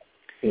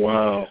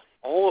 Wow.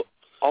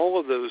 All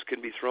of those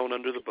can be thrown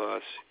under the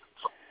bus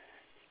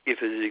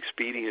if it is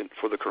expedient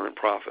for the current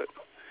prophet.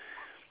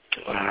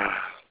 Wow.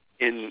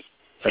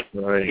 That's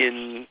right.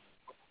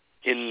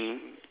 In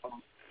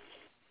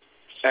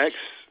Acts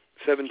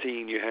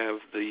 17, you have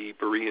the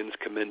Bereans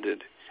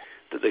commended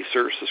that they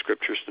searched the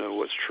Scriptures to know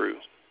what's true.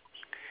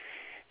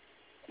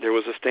 There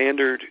was a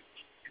standard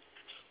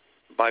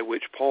by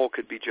which Paul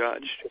could be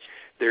judged.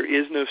 There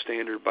is no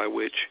standard by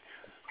which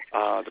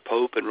the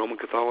Pope in Roman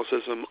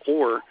Catholicism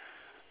or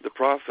the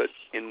prophet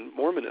in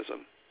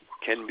Mormonism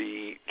can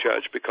be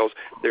judged, because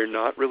they're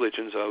not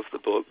religions of the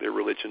book, they're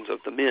religions of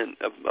the men,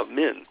 of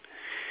men.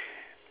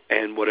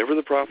 And whatever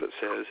the prophet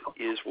says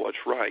is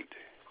what's right.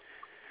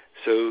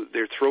 So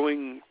they're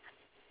throwing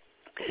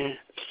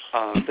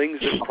things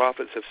that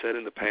prophets have said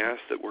in the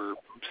past that were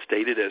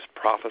stated as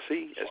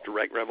prophecy, as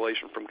direct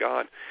revelation from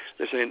God.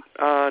 They're saying,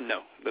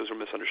 no, those are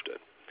misunderstood.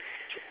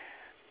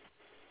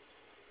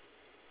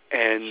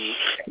 And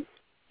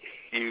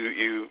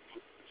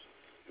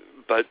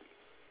but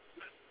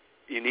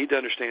you need to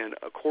understand,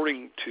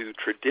 according to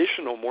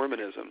traditional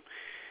Mormonism,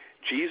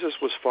 Jesus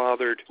was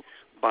fathered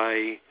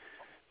by,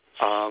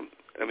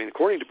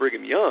 according to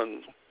Brigham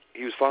Young,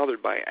 he was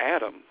fathered by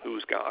Adam, who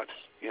was God.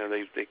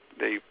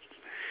 They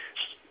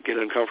get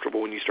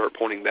uncomfortable when you start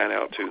pointing that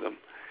out to them.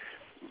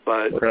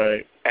 But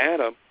right.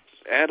 Adam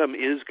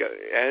is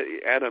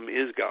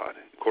God,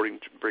 according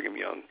to Brigham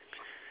Young.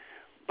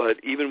 But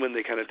even when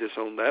they kind of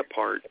disown that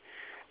part,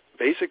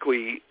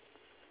 basically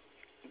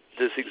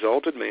this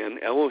exalted man,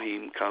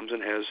 Elohim, comes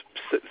and has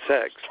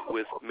sex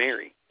with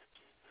Mary,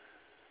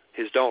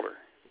 his daughter.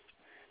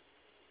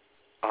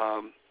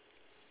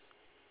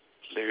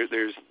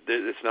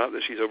 It's not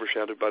that she's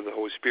overshadowed by the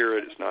Holy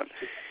Spirit. It's not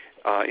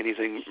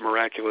anything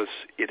miraculous.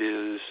 It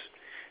is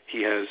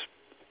he has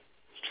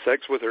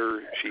sex with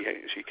her.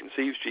 She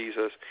conceives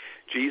Jesus.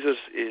 Jesus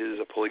is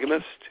a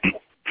polygamist.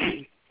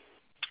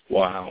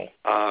 Wow.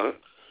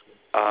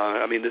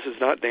 This is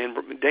not Dan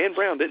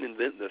Brown didn't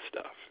invent this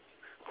stuff.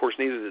 Of course,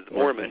 neither did the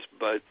Mormons,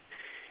 but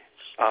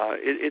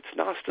It's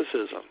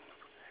Gnosticism.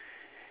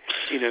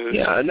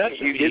 And that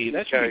should be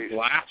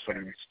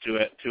blasphemous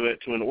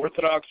to an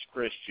Orthodox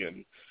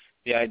Christian.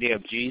 The idea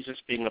of Jesus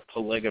being a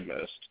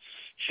polygamist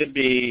should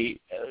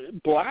be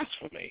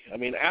blasphemy. I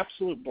mean,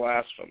 absolute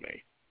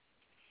blasphemy.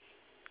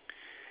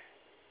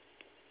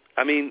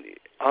 I mean,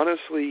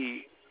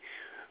 honestly,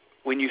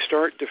 when you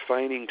start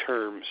defining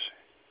terms,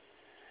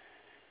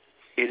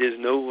 it is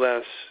no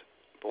less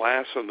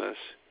blasphemous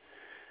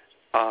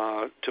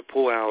to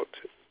pull out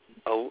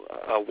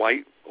a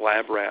white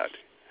lab rat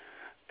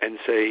and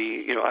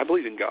say, I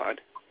believe in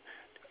God.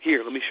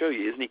 Here, let me show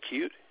you. Isn't he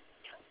cute?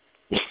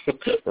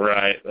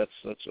 Right. That's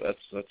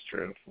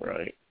true.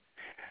 Right.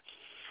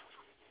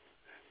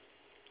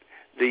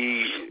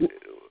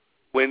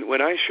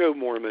 When I show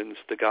Mormons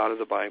the God of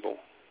the Bible,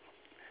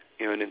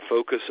 and then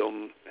focus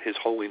on His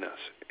holiness,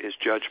 His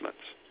judgments,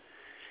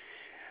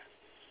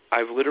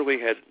 I've literally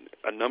had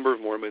a number of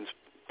Mormons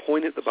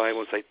point at the Bible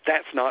and say,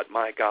 "That's not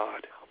my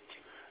God,"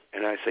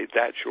 and I say,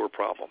 "That's your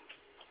problem.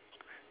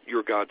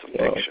 Your God's a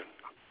fiction."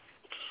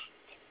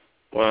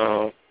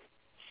 Wow.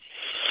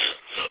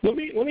 Let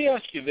me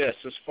ask you this: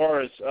 as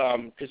far as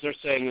because they're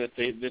saying that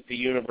the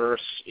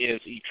universe is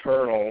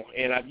eternal,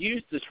 and I've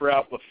used this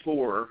route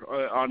before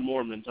on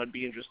Mormons. I'd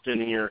be interested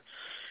in your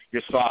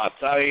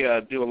thoughts.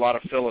 I do a lot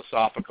of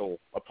philosophical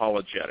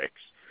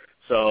apologetics.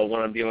 So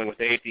when I'm dealing with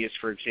atheists,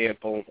 for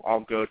example, I'll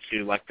go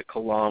to like the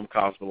Kalam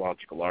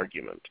cosmological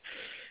argument.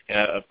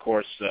 Of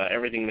course,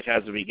 everything that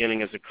has a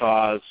beginning is a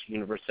cause. The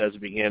universe has a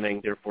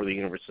beginning, therefore the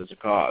universe is a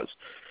cause.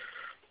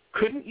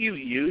 Couldn't you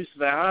use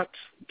that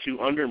to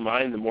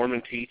undermine the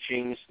Mormon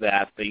teachings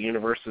that the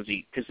universe is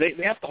because they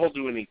have to hold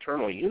to an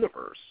eternal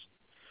universe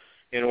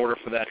in order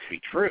for that to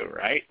be true,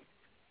 right?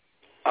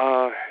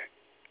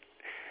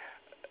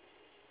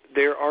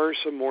 There are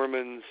some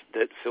Mormons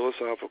that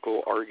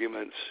philosophical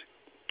arguments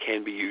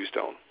can be used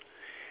on.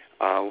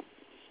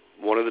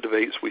 One of the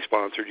debates we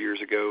sponsored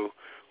years ago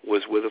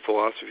was with a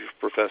philosophy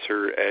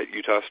professor at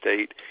Utah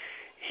State.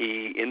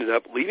 He ended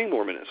up leaving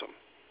Mormonism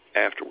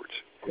afterwards.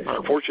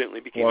 Unfortunately,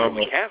 became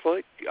Roman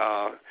Catholic,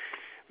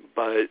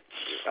 but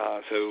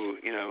I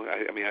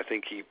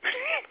think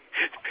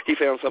he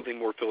found something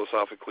more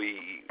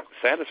philosophically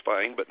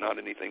satisfying, but not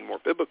anything more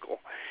biblical.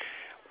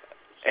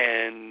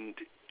 And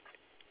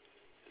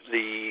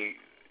the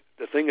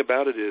thing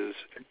about it is,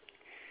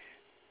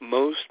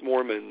 most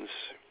Mormons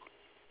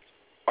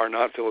are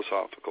not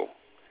philosophical,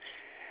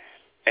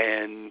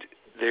 and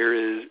they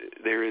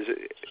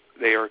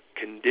are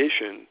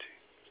conditioned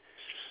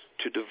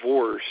to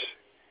divorce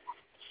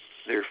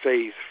their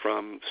faith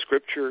from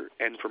Scripture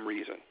and from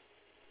reason.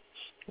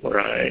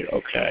 Right.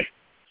 Okay.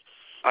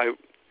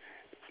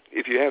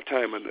 If you have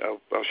time,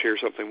 I'll share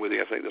something with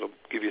you. I think that'll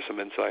give you some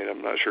insight.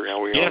 I'm not sure how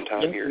we are on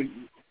time here.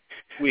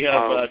 We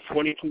have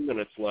 22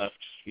 minutes left.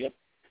 Yep.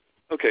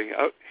 Okay.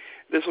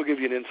 This will give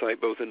you an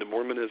insight both into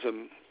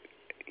Mormonism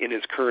in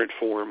its current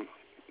form,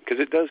 because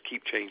it does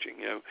keep changing.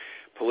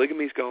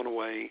 Polygamy's gone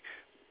away.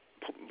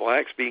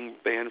 Blacks being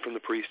banned from the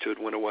priesthood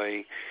went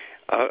away.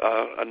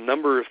 A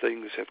number of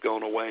things have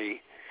gone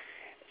away,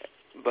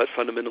 but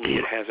fundamentally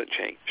it hasn't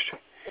changed.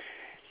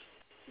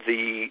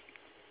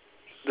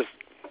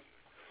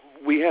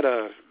 We had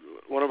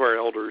one of our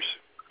elders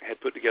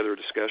had put together a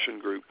discussion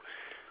group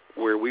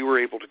where we were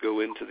able to go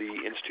into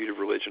the Institute of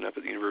Religion up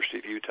at the University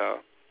of Utah,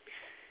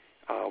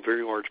 a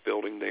very large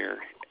building there,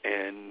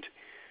 and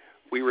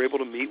we were able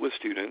to meet with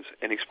students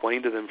and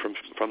explain to them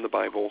from the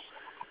Bible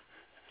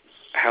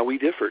how we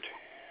differed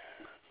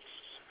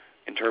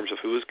in terms of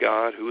who is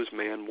God, who is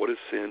man, what is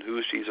sin, who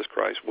is Jesus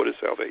Christ, what is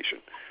salvation.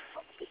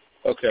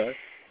 Okay.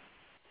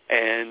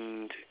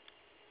 And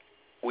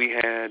we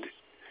had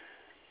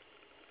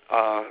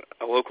a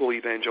local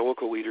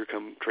evangelical leader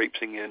come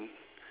traipsing in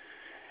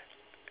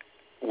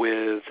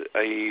with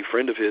a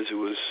friend of his who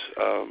was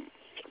a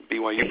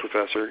BYU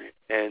professor,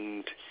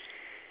 and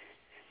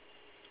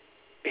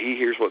he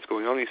hears what's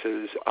going on. He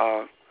says,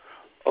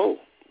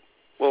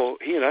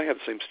 he and I have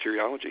the same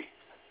soteriology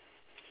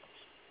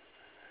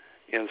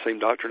and the same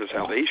doctrine of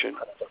salvation.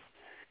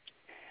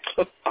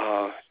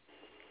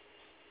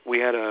 We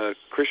had a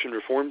Christian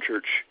Reformed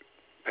Church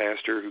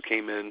pastor who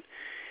came in,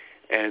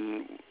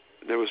 and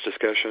there was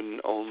discussion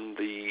on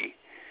the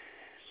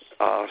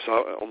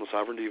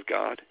sovereignty of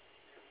God.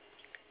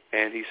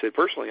 And he said,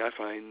 personally, I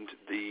find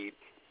the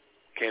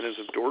canons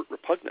of Dort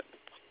repugnant.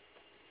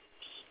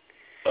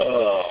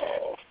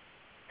 Oh.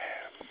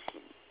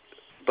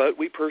 But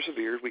we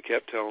persevered. We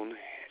kept on,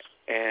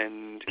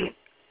 and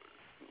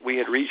we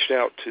had reached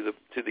out to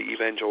the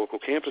evangelical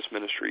campus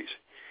ministries.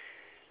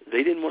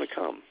 They didn't want to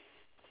come.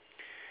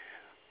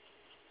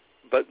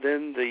 But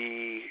then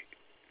the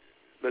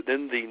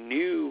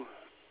new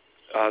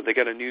they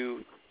got a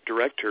new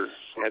director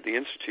at the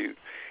institute,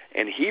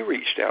 and he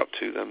reached out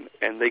to them,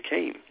 and they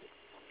came.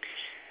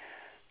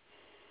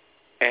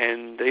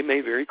 And they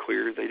made very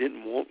clear they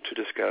didn't want to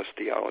discuss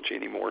theology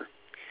anymore.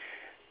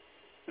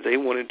 They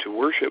wanted to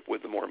worship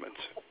with the Mormons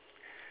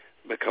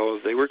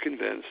because they were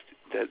convinced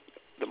that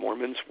the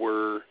Mormons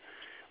were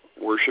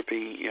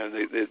worshiping,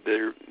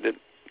 that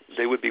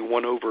they would be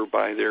won over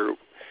by their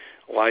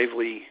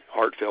lively,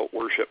 heartfelt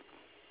worship.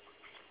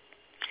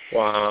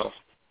 Wow.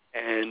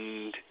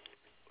 And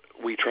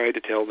we tried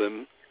to tell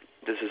them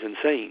this is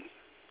insane.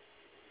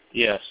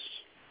 Yes.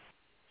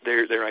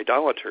 They're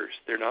idolaters.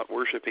 They're not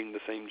worshiping the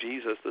same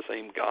Jesus, the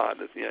same God,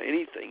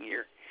 anything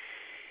here.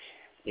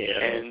 Yeah.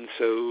 And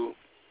so,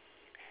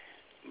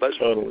 but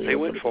totally they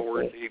went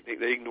forward.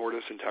 They ignored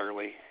us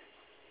entirely.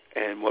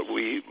 And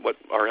what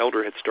our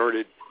elder had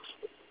started,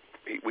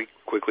 we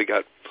quickly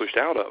got pushed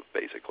out of,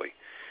 basically.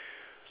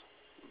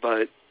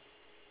 But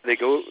we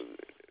go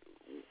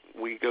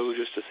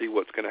just to see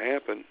what's going to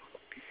happen.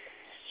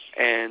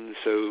 And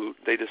so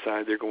they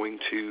decide they're going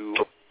to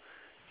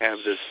have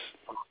this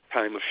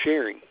time of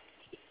sharing.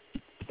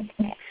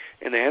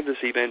 And they have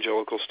this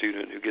evangelical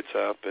student who gets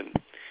up and,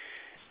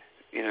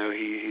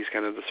 he's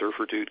kind of the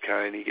surfer dude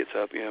kind. He gets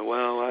up,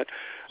 well,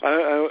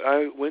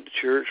 I went to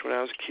church when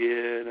I was a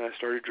kid, and I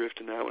started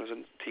drifting out when I was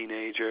a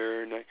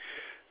teenager, and I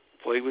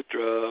played with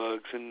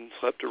drugs and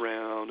slept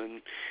around,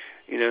 and,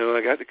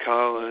 I got to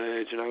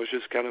college, and I was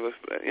just kind of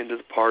into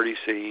the party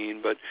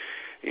scene, but,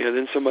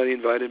 then somebody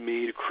invited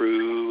me to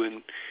crew,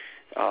 and,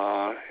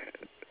 I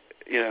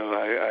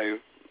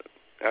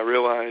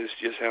realized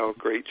just how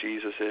great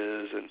Jesus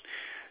is, and,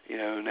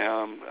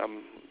 now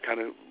I'm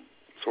kind of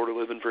sort of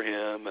living for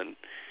him, and,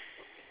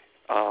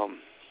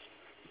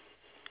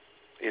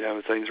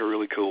 things are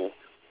really cool.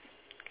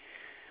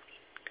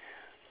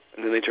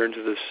 And then they turn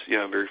to this,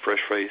 very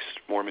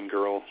fresh-faced Mormon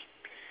girl,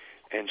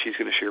 and she's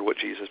going to share what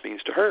Jesus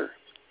means to her.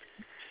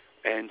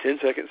 And 10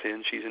 seconds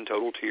in, she's in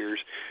total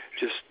tears,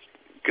 just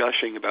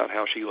gushing about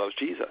how she loves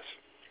Jesus.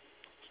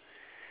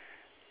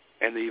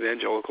 And the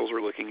evangelicals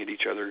are looking at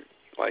each other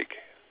like,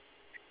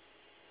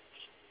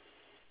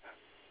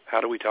 how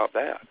do we top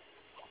that?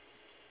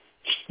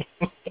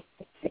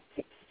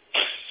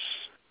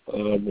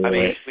 Oh, boy. I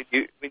mean,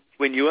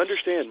 when you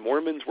understand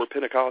Mormons were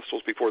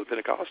Pentecostals before the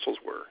Pentecostals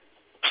were,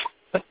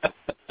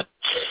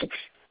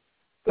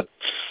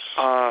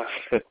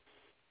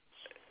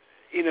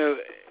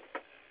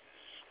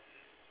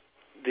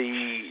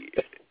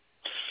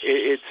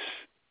 it's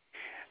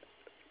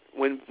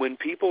when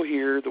people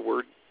hear the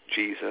word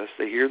Jesus,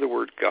 they hear the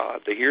word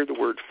God, they hear the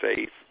word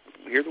faith,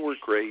 they hear the word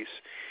grace,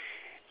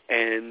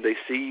 and they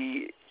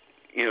see,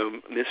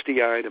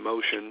 misty-eyed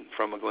emotion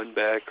from a Glenn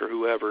Beck or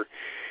whoever,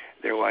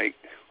 they're like,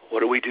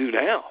 what do we do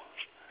now?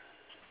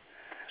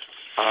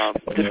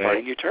 Just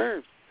fighting your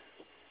turn.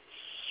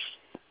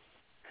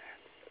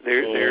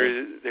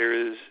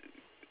 It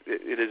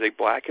is a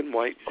black and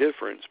white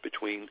difference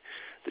between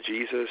the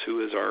Jesus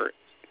who is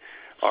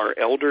our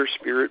elder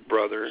spirit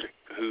brother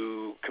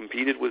who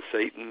competed with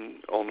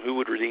Satan on who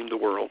would redeem the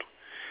world,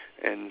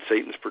 and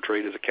Satan's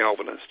portrayed as a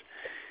Calvinist.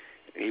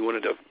 He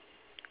wanted to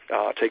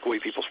take away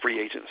people's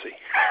free agency.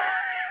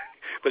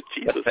 But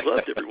Jesus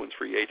loved everyone's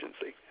free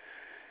agency.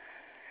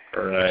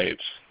 Right.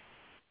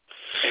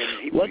 And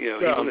he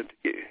wanted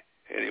to,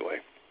 anyway.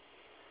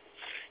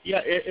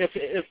 Yeah, if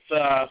you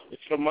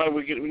don't mind,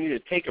 we need to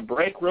take a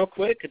break real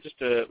quick,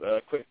 just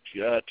a quick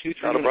 2-3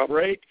 minute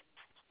break.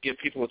 Give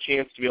people a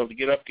chance to be able to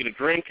get up, get a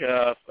drink.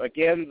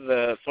 Again,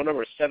 the phone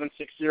number is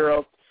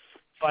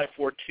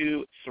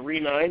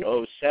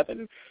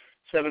 760-542-3907.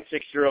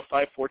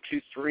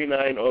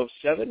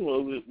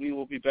 760-542-3907. We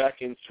will be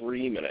back in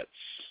 3 minutes.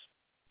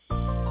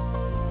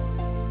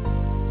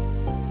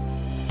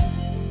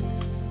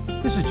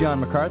 This is John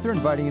MacArthur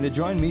inviting you to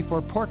join me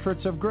for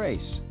Portraits of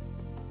Grace.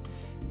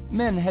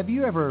 Men, have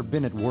you ever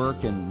been at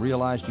work and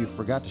realized you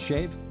forgot to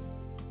shave?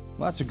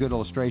 Well, that's a good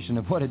illustration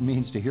of what it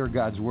means to hear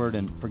God's Word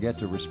and forget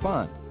to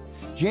respond.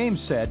 James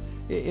said,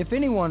 if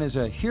anyone is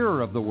a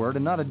hearer of the Word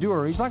and not a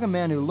doer, he's like a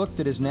man who looked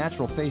at his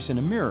natural face in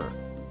a mirror.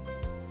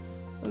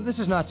 This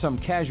is not some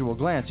casual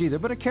glance either,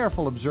 but a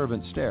careful,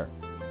 observant stare.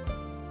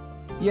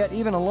 Yet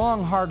even a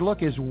long, hard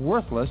look is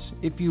worthless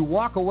if you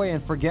walk away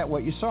and forget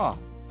what you saw.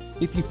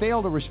 If you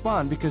fail to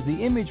respond, because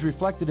the image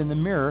reflected in the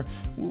mirror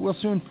will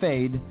soon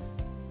fade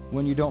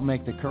when you don't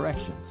make the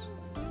corrections.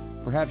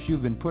 Perhaps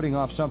you've been putting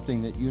off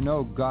something that you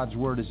know God's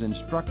Word is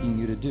instructing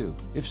you to do.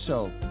 If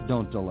so,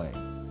 don't delay.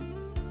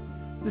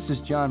 This is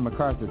John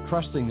MacArthur,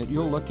 trusting that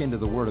you'll look into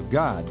the Word of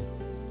God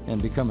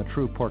and become a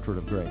true portrait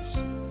of grace.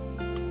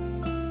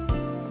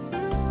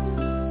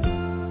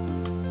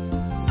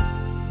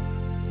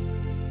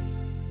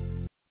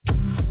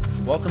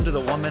 Welcome to the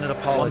 1 Minute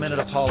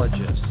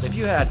Apologist. If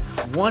you had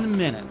 1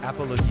 minute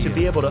to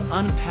be able to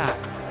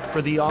unpack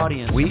for the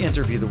audience, we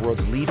interview the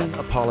world's leading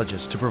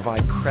apologists to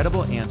provide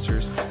credible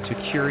answers to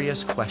curious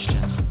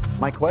questions.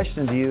 My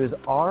question to you is,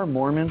 are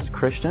Mormons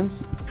Christians?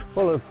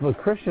 Well, if a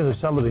Christian is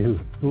somebody who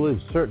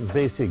lives certain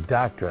basic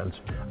doctrines,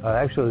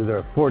 actually there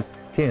are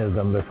 14 of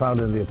them. They're found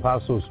in the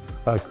Apostles'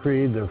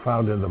 Creed. They're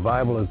found in the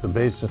Bible as the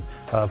basis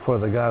for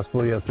the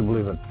gospel. You have to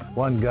believe in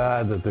one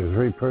God, that there's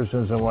 3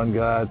 persons in one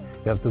God.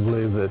 You have to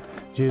believe that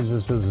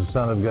Jesus is the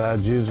Son of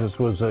God. Jesus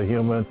was a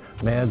human.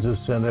 Man's a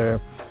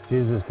sinner.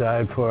 Jesus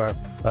died for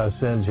our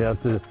sins. You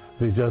have to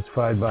be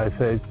justified by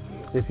faith.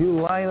 if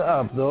you line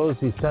up those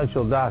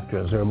essential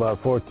doctrines, there are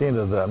about 14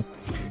 of them,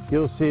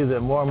 you'll see that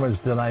Mormons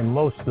deny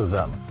most of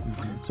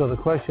them. So the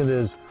question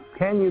is,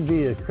 can you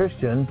be a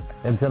Christian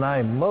and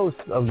deny most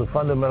of the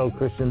fundamental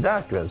Christian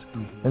doctrines?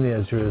 And the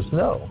answer is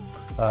no.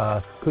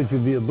 Could you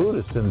be a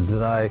Buddhist and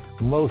deny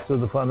most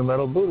of the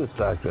fundamental Buddhist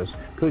doctrines?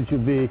 Could you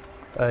be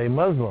a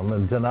Muslim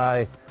and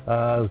deny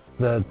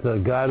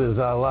that God is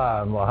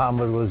Allah and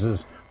Muhammad was his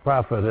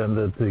prophet and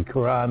that the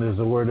Quran is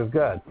the word of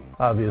God?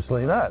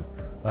 Obviously not.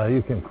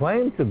 You can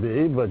claim to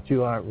be, but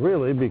you aren't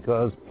really,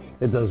 because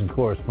it doesn't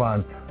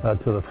correspond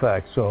to the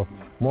facts. So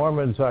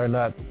Mormons are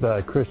not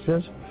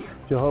Christians.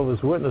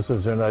 Jehovah's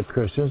Witnesses are not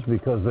Christians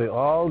because they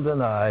all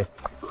deny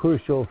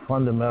crucial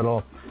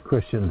fundamental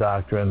Christian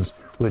doctrines,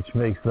 which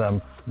makes them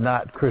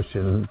not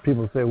Christian.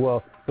 People say,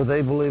 well, but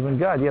they believe in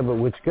God. Yeah, but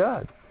which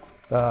God?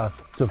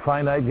 It's a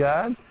finite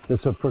God.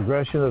 It's a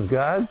progression of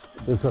gods.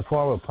 It's a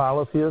form of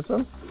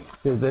polytheism.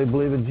 They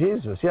believe in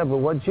Jesus. Yeah, but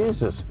what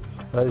Jesus?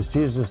 Is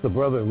Jesus the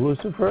brother of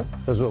Lucifer?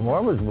 That's what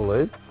Mormons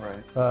believe.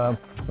 Right.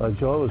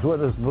 Jehovah's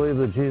Witnesses believe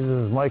that Jesus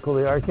is Michael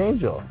the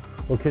Archangel.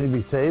 Well, can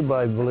you be saved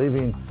by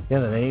believing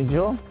in an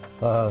angel?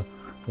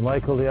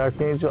 Michael the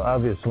Archangel?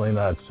 Obviously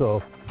not.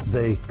 So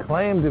they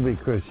claim to be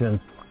Christian,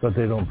 but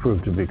they don't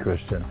prove to be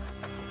Christian.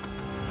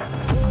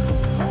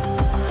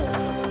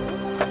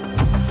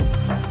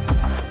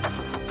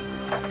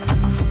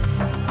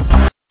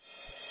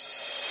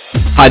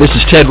 Hi, this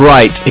is Ted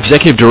Wright,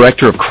 Executive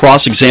Director of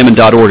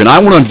CrossExamine.org, and I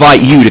want to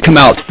invite you to come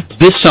out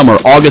this summer,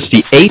 August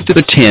the 8th to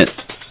the 10th,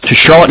 to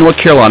Charlotte, North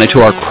Carolina,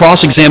 to our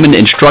Cross-Examine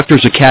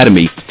Instructors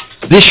Academy.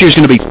 This year's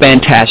going to be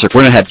fantastic.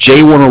 We're going to have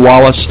J. Warner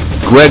Wallace,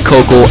 Greg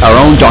Kokel, our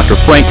own Dr.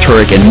 Frank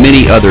Turek, and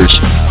many others.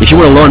 If you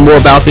want to learn more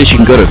about this, you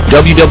can go to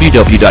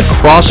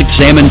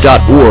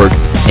www.crossexamine.org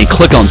and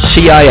click on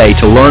CIA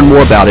to learn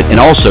more about it and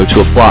also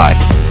to apply.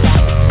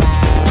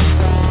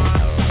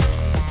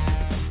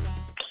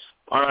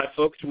 All right,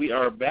 folks, we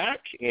are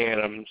back,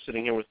 and I'm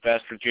sitting here with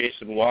Pastor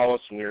Jason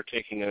Wallace, and we are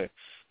taking a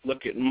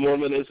look at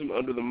Mormonism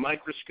under the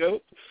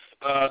microscope.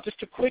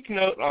 Just a quick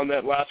note on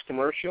that last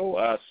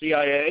commercial,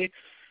 CIA.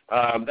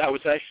 That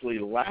was actually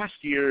last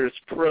year's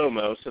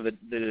promo, so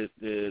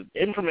the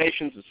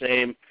information's the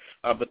same,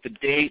 but the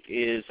date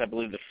is, I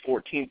believe, the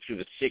 14th through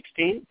the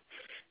 16th,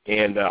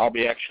 and I'll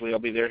be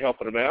there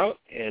helping them out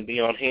and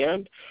be on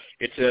hand.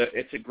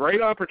 It's a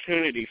great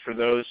opportunity for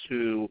those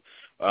who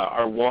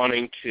are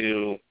wanting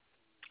to.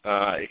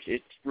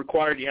 It's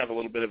required you have a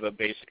little bit of a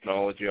basic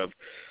knowledge of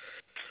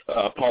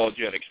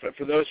apologetics, but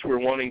for those who are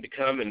wanting to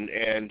come and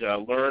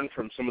learn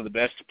from some of the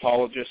best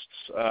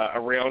apologists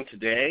around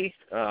today,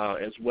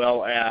 as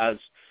well as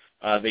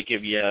they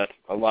give you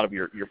a lot of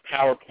your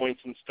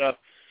PowerPoints and stuff.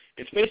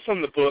 It's based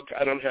on the book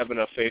I Don't Have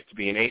Enough Faith to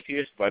Be an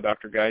Atheist by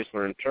Dr.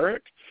 Geisler and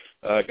Turek.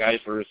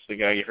 Geisler is the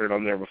guy you heard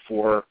on there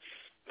before,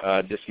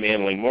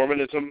 Dismantling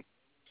Mormonism,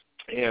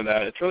 and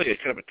it's really a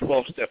kind of a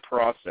 12-step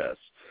process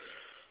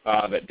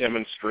that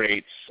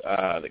demonstrates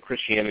that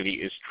Christianity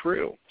is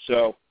true.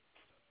 So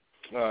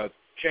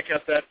check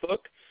out that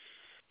book.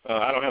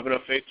 I Don't Have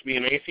Enough Faith to Be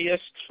an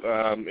Atheist.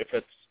 If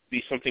that's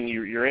be something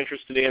you're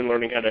interested in,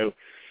 learning how to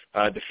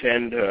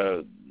defend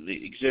the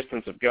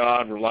existence of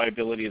God,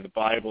 reliability of the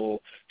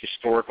Bible,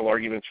 historical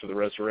arguments for the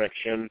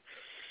resurrection,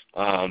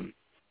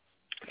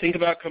 think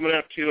about coming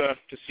out to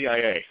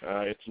CIA.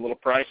 It's a little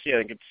pricey.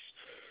 I think it's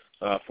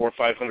 $400 or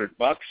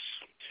 $500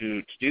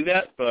 to do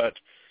that, but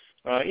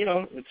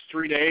it's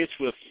 3 days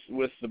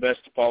with the best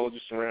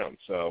apologists around.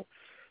 So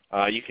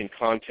you can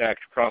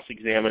contact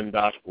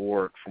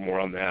crossexamine.org for more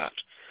on that.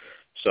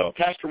 So,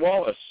 Pastor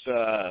Wallace,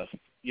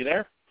 you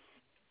there?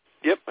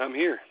 Yep, I'm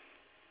here.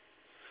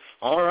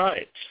 All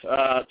right.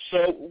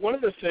 So one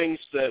of the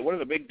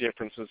big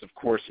differences, of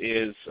course,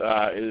 is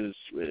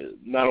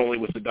not only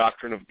with the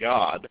doctrine of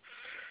God,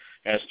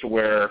 as to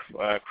where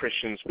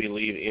Christians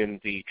believe in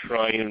the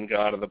triune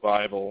God of the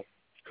Bible,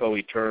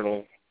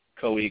 co-eternal,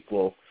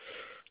 co-equal.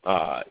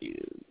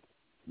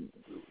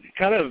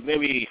 Kind of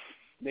maybe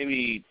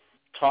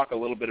talk a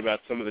little bit about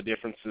some of the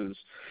differences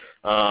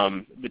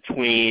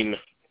between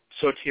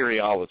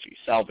soteriology,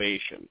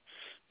 salvation.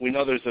 We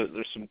know there's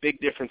some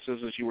big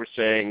differences, as you were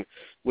saying,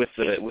 with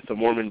the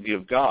Mormon view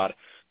of God.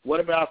 What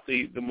about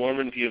the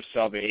Mormon view of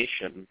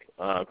salvation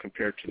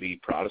compared to the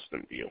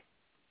Protestant view?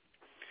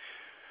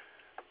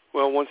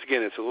 Well, once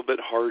again, it's a little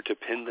bit hard to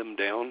pin them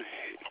down.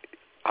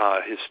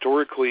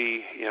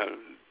 Historically,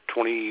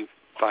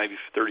 25,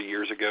 30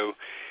 years ago,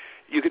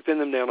 you could pin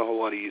them down a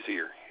whole lot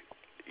easier.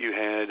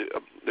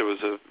 There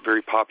was a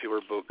very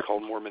popular book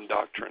called Mormon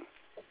Doctrine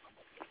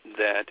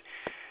that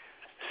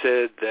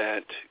said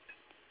that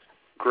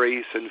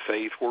grace and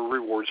faith were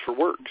rewards for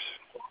works.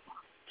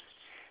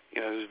 It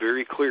was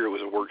very clear it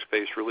was a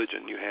works-based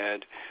religion. You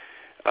had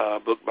a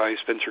book by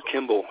Spencer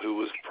Kimball, who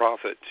was a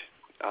prophet,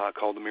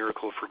 called The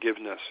Miracle of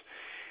Forgiveness,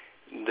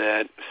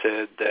 that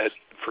said that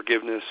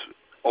forgiveness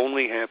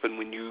only happened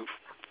when you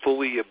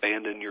fully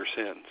abandon your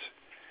sins.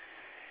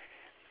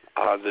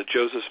 The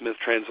Joseph Smith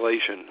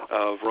translation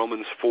of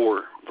Romans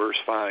 4, verse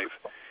 5,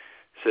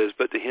 says,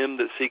 "But to him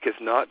that seeketh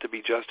not to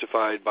be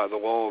justified by the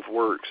law of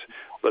works,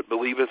 but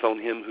believeth on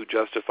him who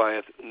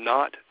justifieth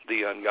not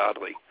the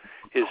ungodly,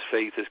 his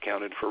faith is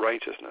counted for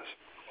righteousness."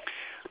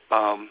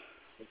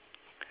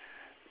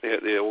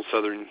 The old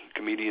Southern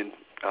comedian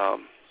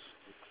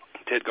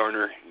Ted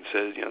Garner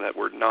says, that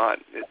word "not,"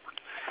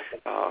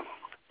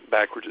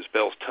 backwards it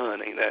spells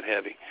ton, ain't that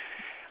heavy.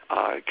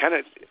 It kind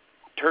of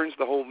turns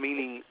the whole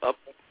meaning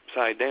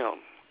upside down.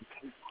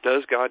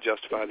 Does God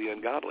justify the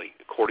ungodly?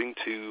 According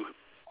to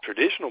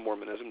traditional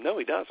Mormonism, no,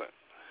 he doesn't.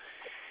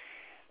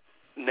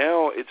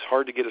 Now it's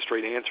hard to get a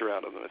straight answer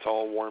out of them. It's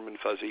all warm and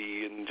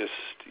fuzzy, and just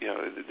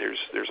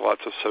there's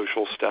lots of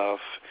social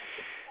stuff.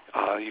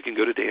 You can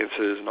go to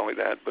dances and all like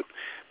that,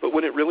 but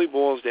when it really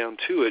boils down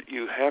to it,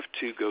 you have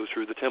to go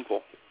through the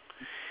temple.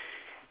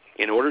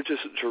 In order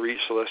to reach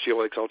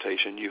celestial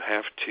exaltation, you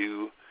have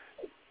to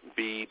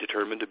be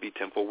determined to be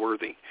temple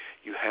worthy.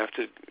 You have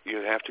to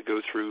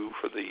go through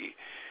for the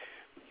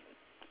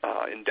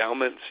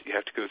endowments. You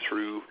have to go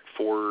through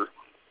for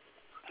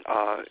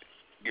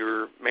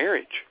your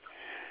marriage.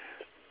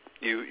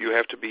 You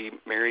have to be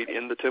married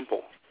in the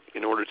temple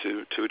in order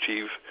to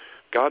achieve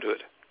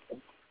godhood.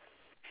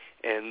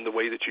 And the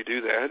way that you do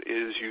that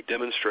is you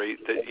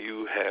demonstrate that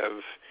you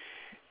have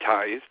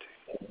tithed,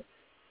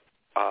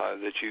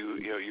 that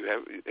you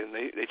have, and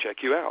they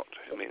check you out.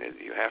 I mean,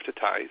 you have to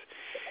tithe.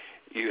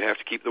 You have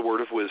to keep the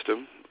word of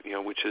wisdom,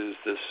 which is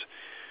this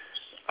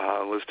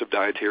list of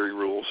dietary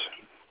rules.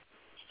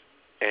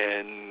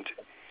 And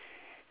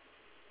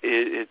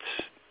it's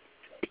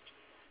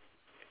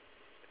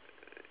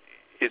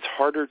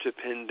harder to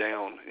pin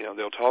down.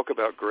 They'll talk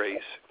about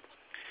grace,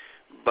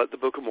 but the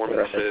Book of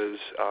Mormon says,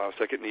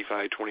 2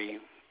 Nephi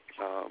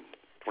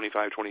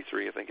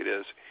 25:23, I think it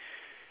is,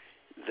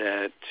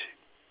 that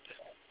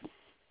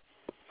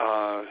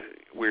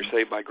we're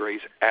saved by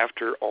grace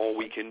after all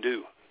we can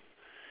do.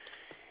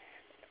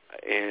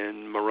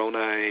 And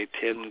Moroni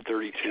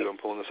 10:32, I'm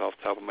pulling this off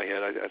the top of my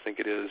head, I think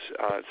it is,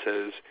 it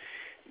says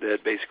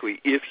that basically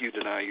if you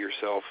deny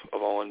yourself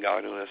of all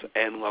ungodliness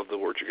and love the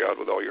Lord your God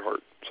with all your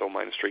heart, soul,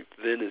 mind, and strength,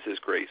 then is his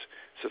grace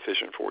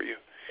sufficient for you.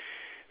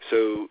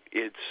 So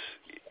it's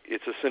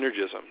a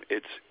synergism.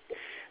 It's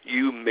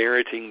you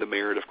meriting the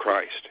merit of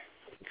Christ,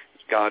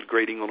 God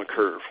grading on a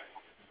curve.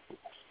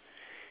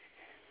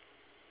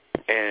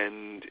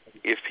 And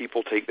if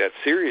people take that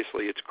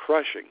seriously, it's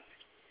crushing.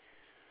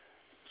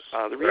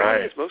 The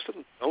reality is most of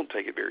them don't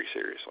take it very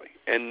seriously.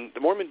 And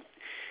the Mormon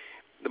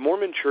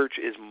Church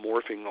is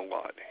morphing a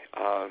lot.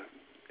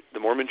 The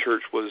Mormon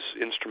Church was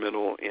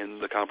instrumental in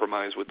the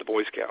compromise with the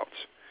Boy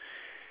Scouts.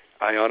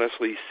 I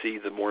honestly see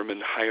the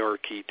Mormon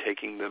hierarchy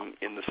taking them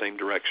in the same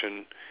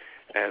direction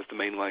as the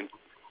mainline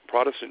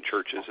Protestant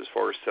churches as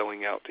far as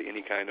selling out to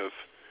any kind of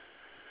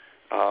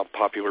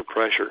popular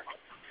pressure.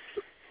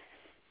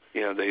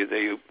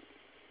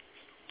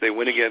 They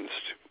went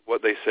against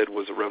what they said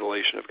was a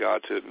revelation of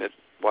God to admit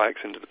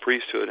blacks into the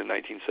priesthood in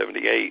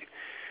 1978.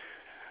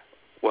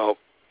 Well,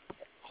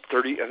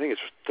 I think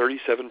it's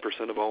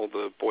 37% of all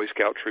the Boy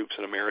Scout troops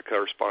in America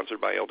are sponsored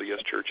by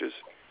LDS churches.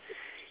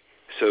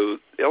 So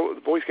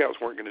the Boy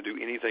Scouts weren't going to do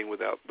anything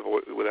without the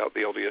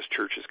LDS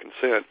Church's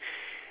consent,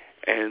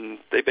 and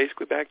they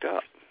basically backed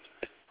up.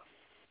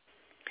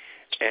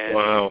 And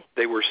wow.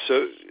 They were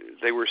so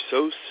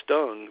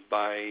stung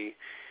by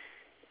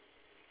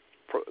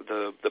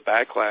the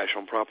backlash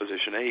on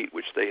Proposition 8,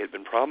 which they had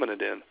been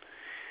prominent in,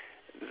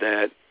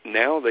 that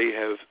now they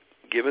have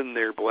given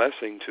their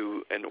blessing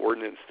to an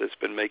ordinance that's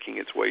been making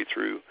its way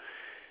through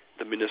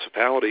the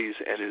municipalities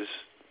and is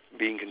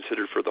being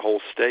considered for the whole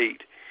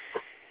state,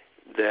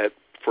 that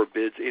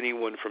forbids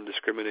anyone from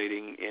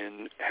discriminating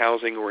in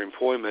housing or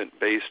employment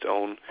based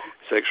on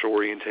sexual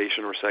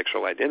orientation or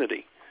sexual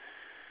identity.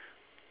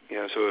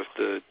 So if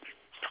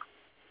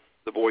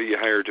the boy you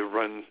hired to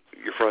run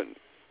your front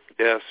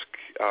desk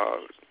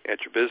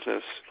at your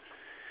business,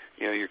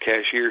 your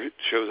cashier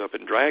shows up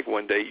in drag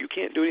one day, you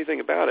can't do anything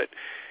about it.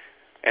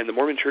 And the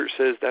Mormon Church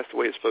says that's the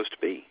way it's supposed to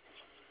be.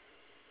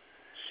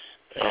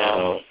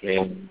 Oh,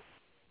 man.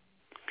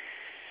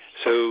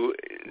 So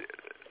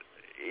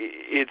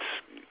it's,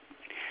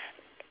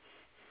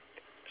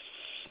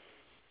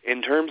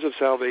 in terms of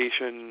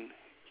salvation,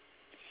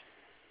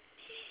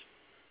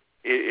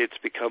 it's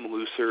become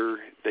looser.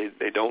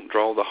 They don't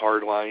draw the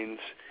hard lines,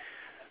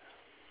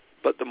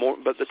 but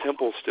the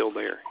temple's still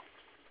there.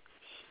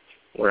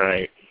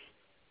 Right.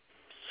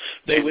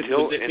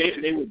 Until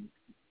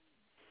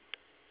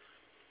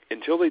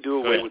they do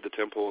away with the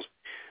temples,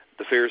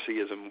 the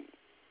Phariseeism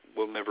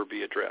will never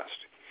be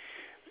addressed.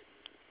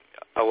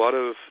 A lot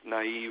of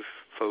naive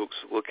folks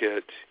look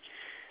at,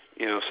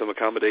 some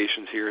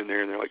accommodations here and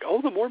there, and they're like,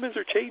 oh, the Mormons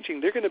are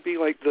changing. They're going to be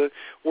like the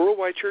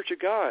Worldwide Church of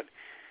God.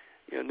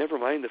 Never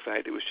mind the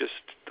fact it was just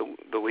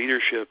the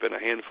leadership and a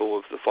handful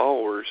of the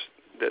followers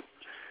that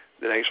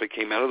actually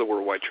came out of the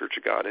Worldwide Church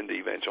of God into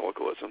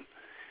evangelicalism.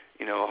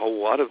 A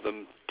whole lot of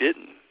them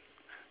didn't.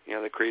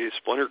 They created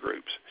splinter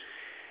groups.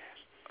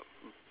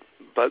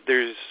 But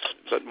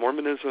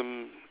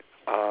Mormonism,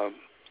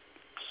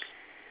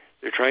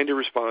 they're trying to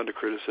respond to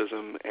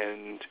criticism,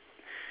 and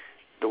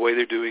the way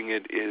they're doing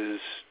it is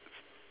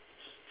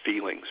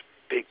feelings,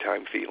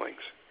 big-time feelings.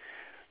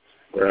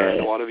 Right.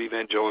 And a lot of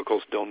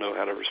evangelicals don't know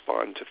how to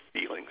respond to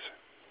feelings.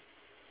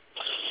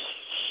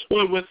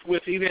 Well,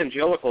 with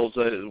evangelicals,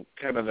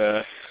 kind of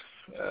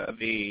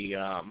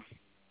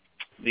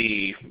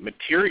the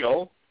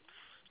material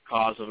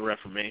cause of the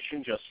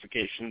Reformation,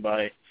 justification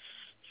by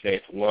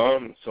faith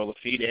alone, sola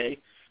fide.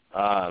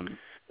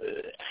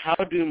 How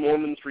do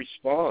Mormons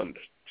respond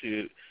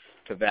to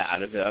that?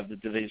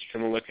 Do they just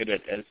kind of look at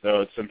it as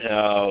though it's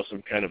somehow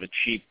some kind of a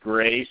cheap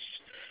grace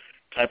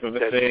type of a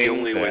thing? That's the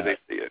only way they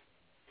see it.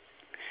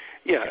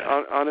 Yeah,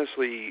 okay.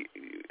 Honestly,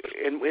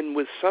 and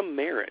with some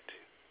merit,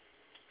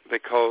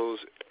 because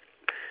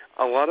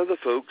a lot of the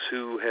folks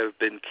who have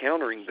been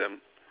countering them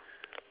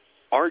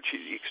are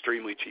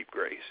extremely cheap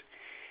grace.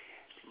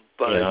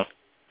 But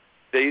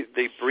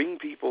they bring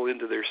people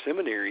into their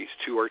seminaries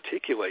to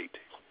articulate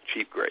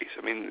cheap grace.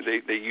 I mean,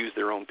 they use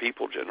their own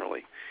people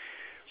generally.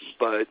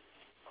 But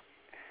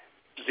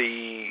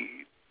the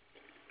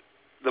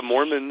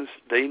Mormons,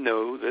 they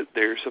know that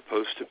they're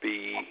supposed to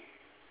be,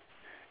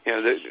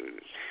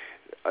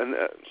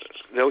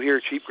 they'll hear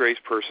a cheap grace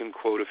person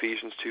quote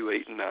Ephesians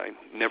 2:8 and 9,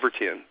 never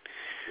 10.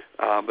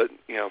 But,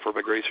 for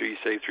by grace are you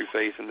saved through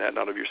faith, and that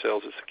not of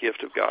yourselves, it's a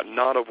gift of God,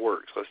 not of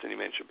works, lest any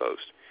man should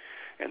boast.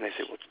 And they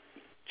say, well,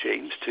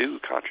 James 2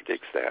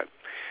 contradicts that.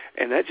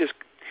 And that just,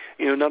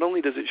 not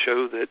only does it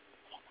show that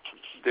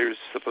there's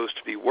supposed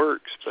to be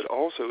works, but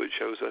also it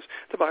shows us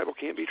the Bible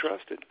can't be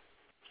trusted.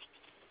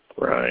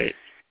 Right.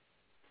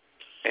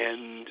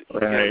 And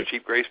the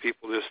cheap grace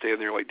people just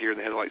stand there like deer in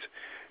the headlights.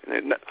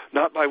 And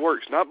not by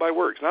works, not by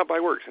works, not by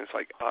works. And it's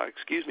like,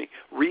 excuse me,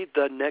 read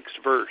the next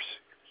verse.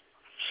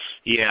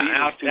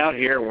 Yeah, out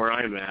here where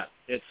I'm at,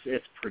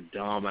 it's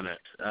predominant.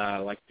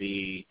 Like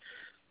the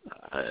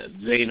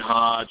Zane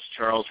Hodge,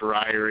 Charles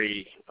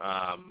Ryrie.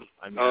 I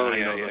know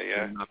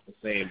that's not the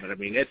same, but I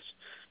mean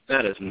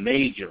that is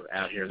major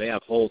out here. They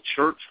have whole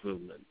church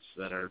movements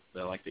that are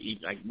like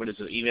what is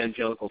it,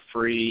 Evangelical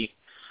Free?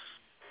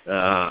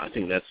 I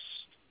think that's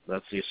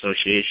the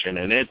association,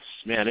 and it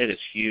is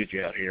huge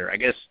out here. I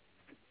guess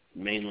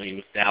mainly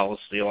with Dallas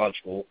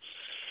Theological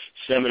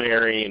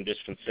Seminary and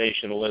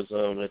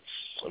dispensationalism.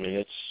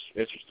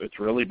 It's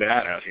really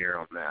bad out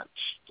here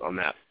on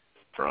that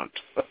front.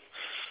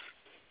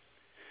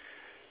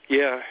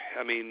 Yeah,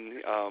 I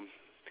mean,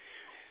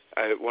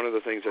 one of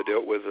the things I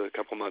dealt with a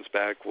couple months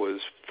back was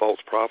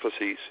false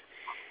prophecies,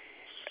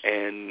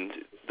 and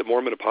the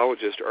Mormon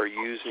apologists are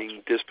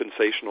using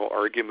dispensational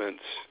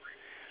arguments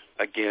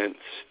against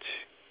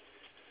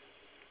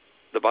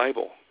the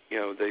Bible.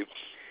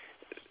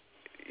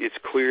 It's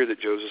clear that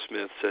Joseph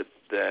Smith said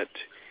that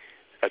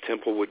a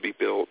temple would be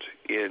built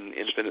in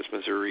Independence,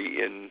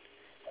 Missouri, in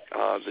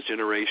the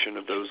generation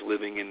of those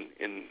living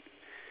in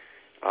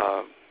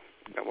I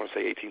want to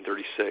say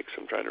 1836.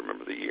 I'm trying to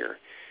remember the year,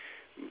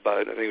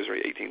 but I think it was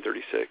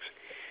 1836.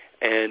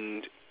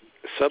 And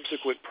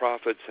subsequent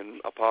prophets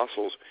and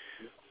apostles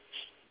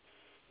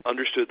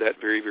understood that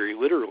very, very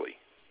literally.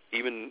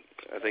 Even,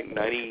 I think,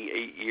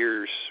 98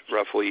 years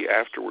roughly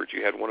afterwards,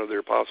 you had one of their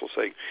apostles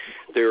saying,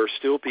 there are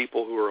still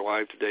people who are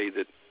alive today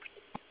that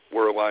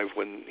were alive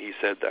when he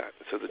said that.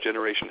 So the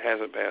generation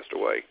hasn't passed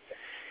away.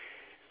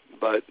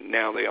 But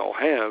now they all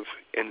have,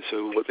 and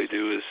so what they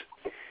do is,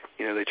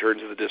 they turn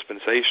to the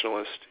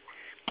dispensationalist,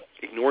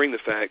 ignoring the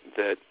fact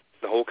that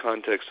the whole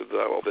context of the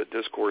Olivet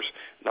Discourse,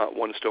 not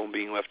one stone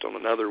being left on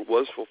another,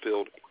 was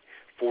fulfilled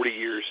 40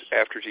 years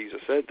after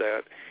Jesus said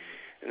that.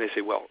 And they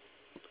say, well,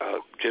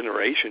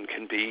 generation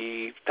can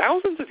be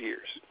thousands of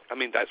years. I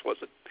mean, that's what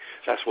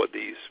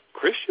these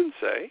Christians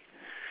say.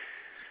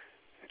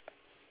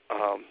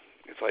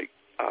 It's like,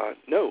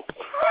 no.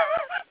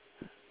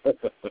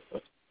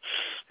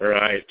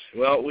 Right.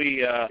 Well,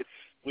 we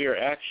are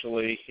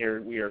actually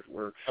here.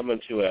 We're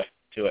coming to an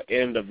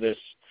end of this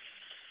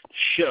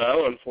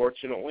show.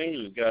 Unfortunately,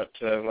 we've got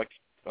like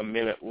a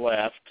minute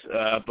left.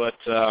 But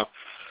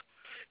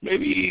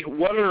maybe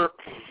what are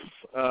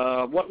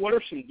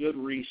some good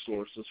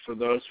resources for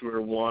those who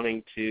are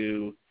wanting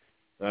to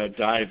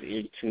dive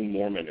into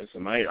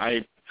Mormonism?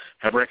 I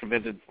have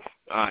recommended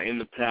in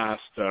the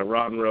past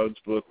Ron Rhodes'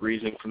 book,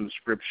 Reasoning from the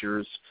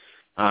Scriptures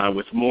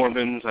with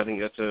Mormons. I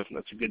think that's a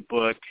good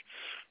book.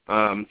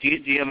 Do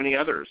you have any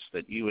others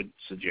that you would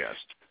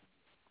suggest?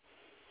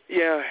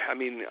 Yeah, I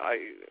mean,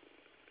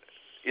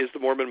 Is the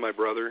Mormon My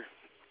Brother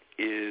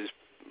is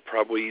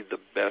probably the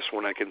best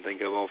one I can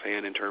think of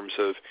offhand in terms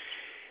of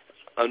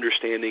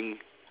understanding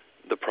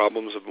the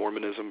problems of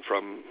Mormonism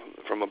from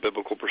a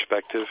biblical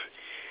perspective,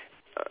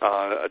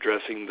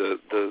 addressing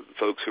the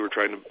folks who are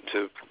trying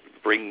to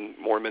bring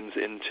Mormons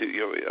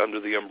into, under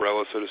the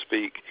umbrella, so to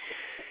speak.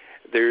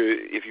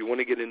 If you want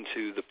to get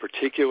into the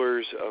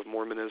particulars of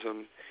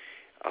Mormonism,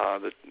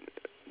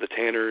 the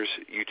Tanners,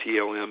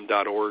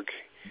 utlm.org,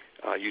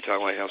 Utah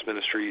Lighthouse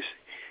Ministries,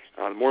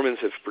 the Mormons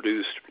have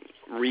produced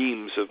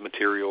reams of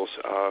materials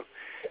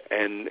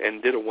and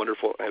have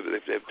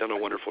done a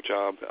wonderful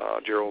job.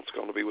 Gerald's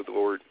going to be with the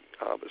Lord,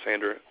 but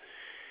Sandra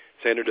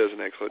does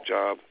an excellent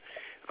job.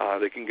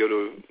 They can go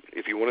to,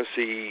 if you want to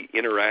see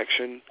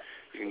interaction,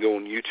 you can go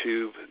on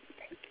YouTube.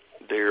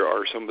 There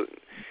are some of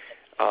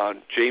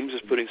James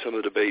is putting some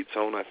of the debates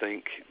on, I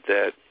think,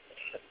 that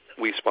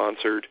we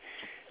sponsored.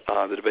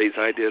 The debates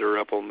I did are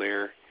up on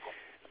there.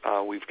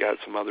 We've got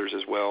some others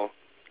as well.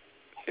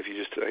 If you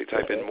just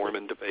type in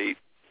Mormon debate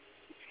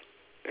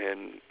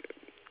and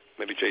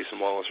maybe Jason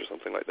Wallace or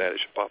something like that, it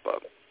should pop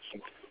up.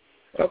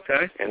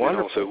 Okay. And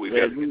wonderful. then also we've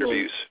got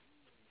interviews.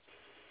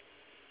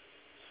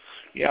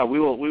 Yeah, we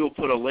will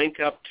put a link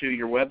up to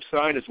your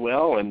website as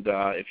well, and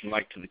if you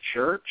like, to the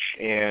church,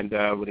 and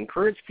would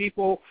encourage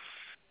people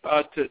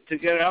to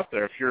get out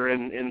there. If you're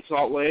in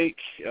Salt Lake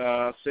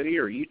City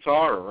or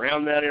Utah or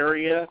around that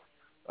area,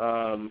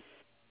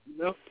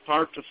 it's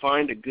hard to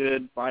find a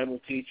good Bible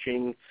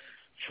teaching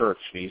church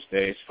these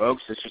days,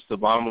 folks. It's just the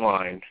bottom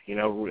line.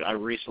 I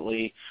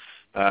recently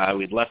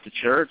we'd left the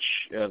church.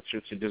 The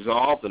church had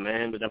dissolved, and I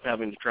ended up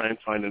having to try and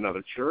find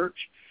another church.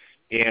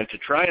 And to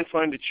try and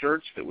find a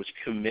church that was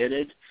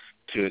committed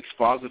to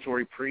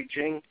expository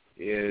preaching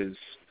is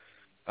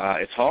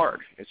it's hard.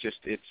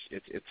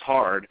 It's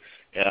hard,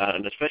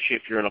 and especially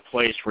if you're in a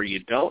place where you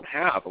don't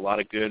have a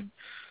lot of good,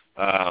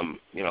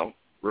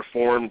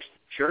 Reformed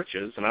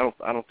churches, and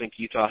I don't think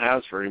Utah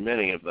has very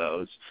many of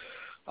those.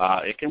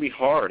 It can be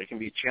hard. It can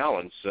be a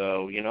challenge.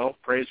 So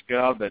praise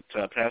God that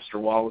Pastor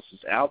Wallace is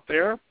out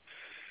there.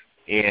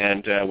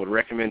 And would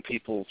recommend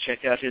people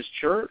check out his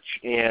church,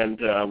 and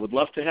would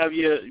love to have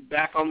you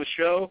back on the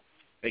show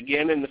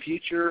again in the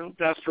future,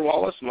 Pastor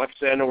Wallace. And like I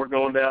said, I know we're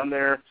going down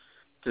there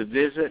to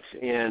visit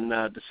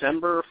in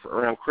December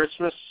around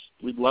Christmas.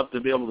 We'd love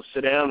to be able to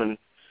sit down and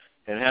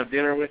have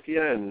dinner with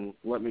you and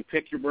let me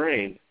pick your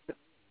brain.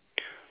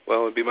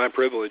 Well, it'd be my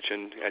privilege,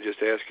 and I just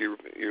ask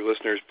your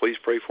listeners, please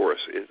pray for us.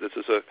 This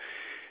is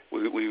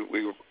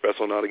we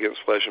wrestle not against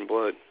flesh and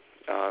blood.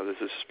 This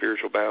is a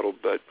spiritual battle,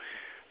 but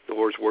the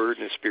Lord's Word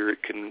and His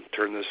Spirit can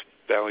turn this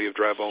valley of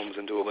dry bones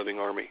into a living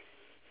army.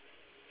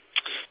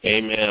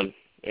 Amen.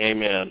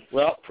 Amen.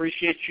 Well,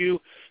 appreciate you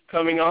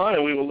coming on,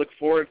 and we will look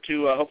forward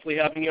to hopefully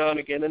having you on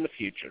again in the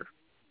future.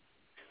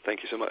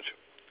 Thank you so much.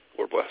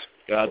 Lord bless.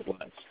 God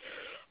bless.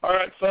 All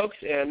right, folks,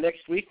 and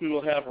next week we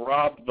will have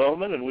Rob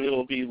Bowman, and we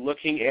will be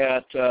looking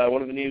at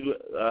one of the new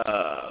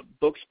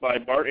books by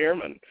Bart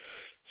Ehrman.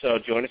 So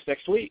join us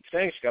next week.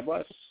 Thanks. God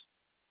bless.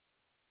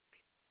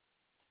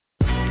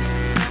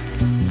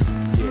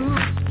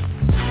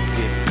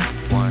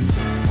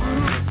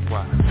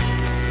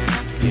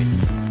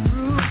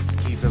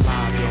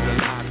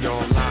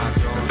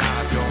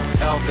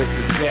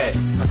 Elvis is dead,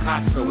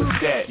 Picasso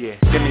is dead,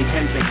 Jimi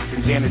Hendrix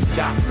and Janis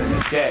Joplin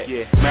is dead,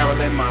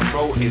 Marilyn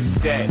Monroe is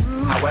dead.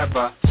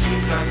 However,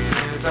 Jesus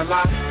is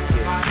alive.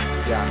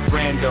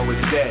 Brando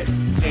is dead,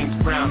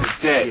 James Brown is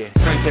dead,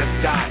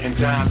 Princess Di and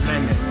John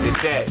Lennon is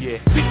dead,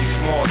 Biggie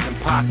Smalls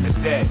and Pac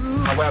are dead.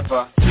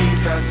 However,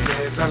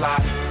 Jesus is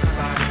alive.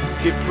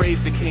 Give praise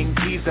to King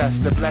Jesus,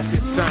 the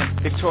blessed Son,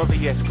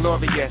 victorious,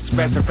 glorious,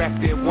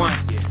 resurrected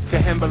one. To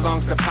him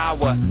belongs the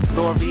power,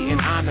 glory,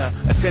 and honor.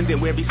 Ascended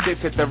where he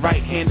sits at the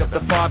right hand of the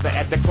Father.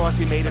 At the cross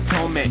he made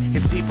atonement,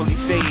 his people he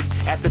saved.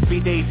 After 3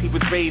 days he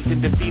was raised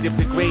and defeated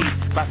the grave.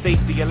 By faith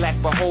the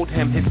elect behold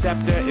him, his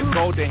scepter is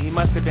golden. He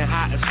must have been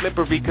hot and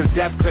slippery, cause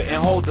death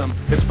couldn't hold him.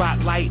 The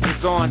spotlight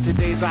is on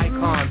today's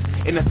icons.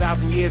 In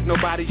 1,000 years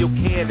nobody will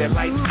care, their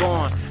light's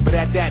gone. But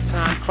at that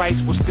time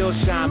Christ will still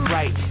shine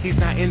bright. He's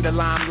not in the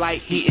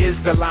limelight, he is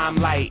the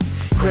limelight.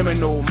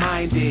 Criminal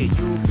minded,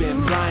 you've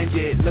been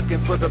blinded.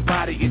 Looking for the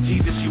body of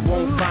Jesus, you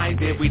won't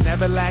find it. We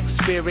never lack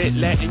spirit,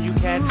 letting you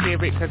cats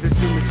hear it, cause his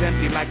tomb is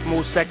empty like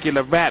most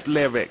secular rap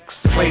lyrics.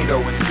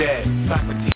 Plato is dead, Socrates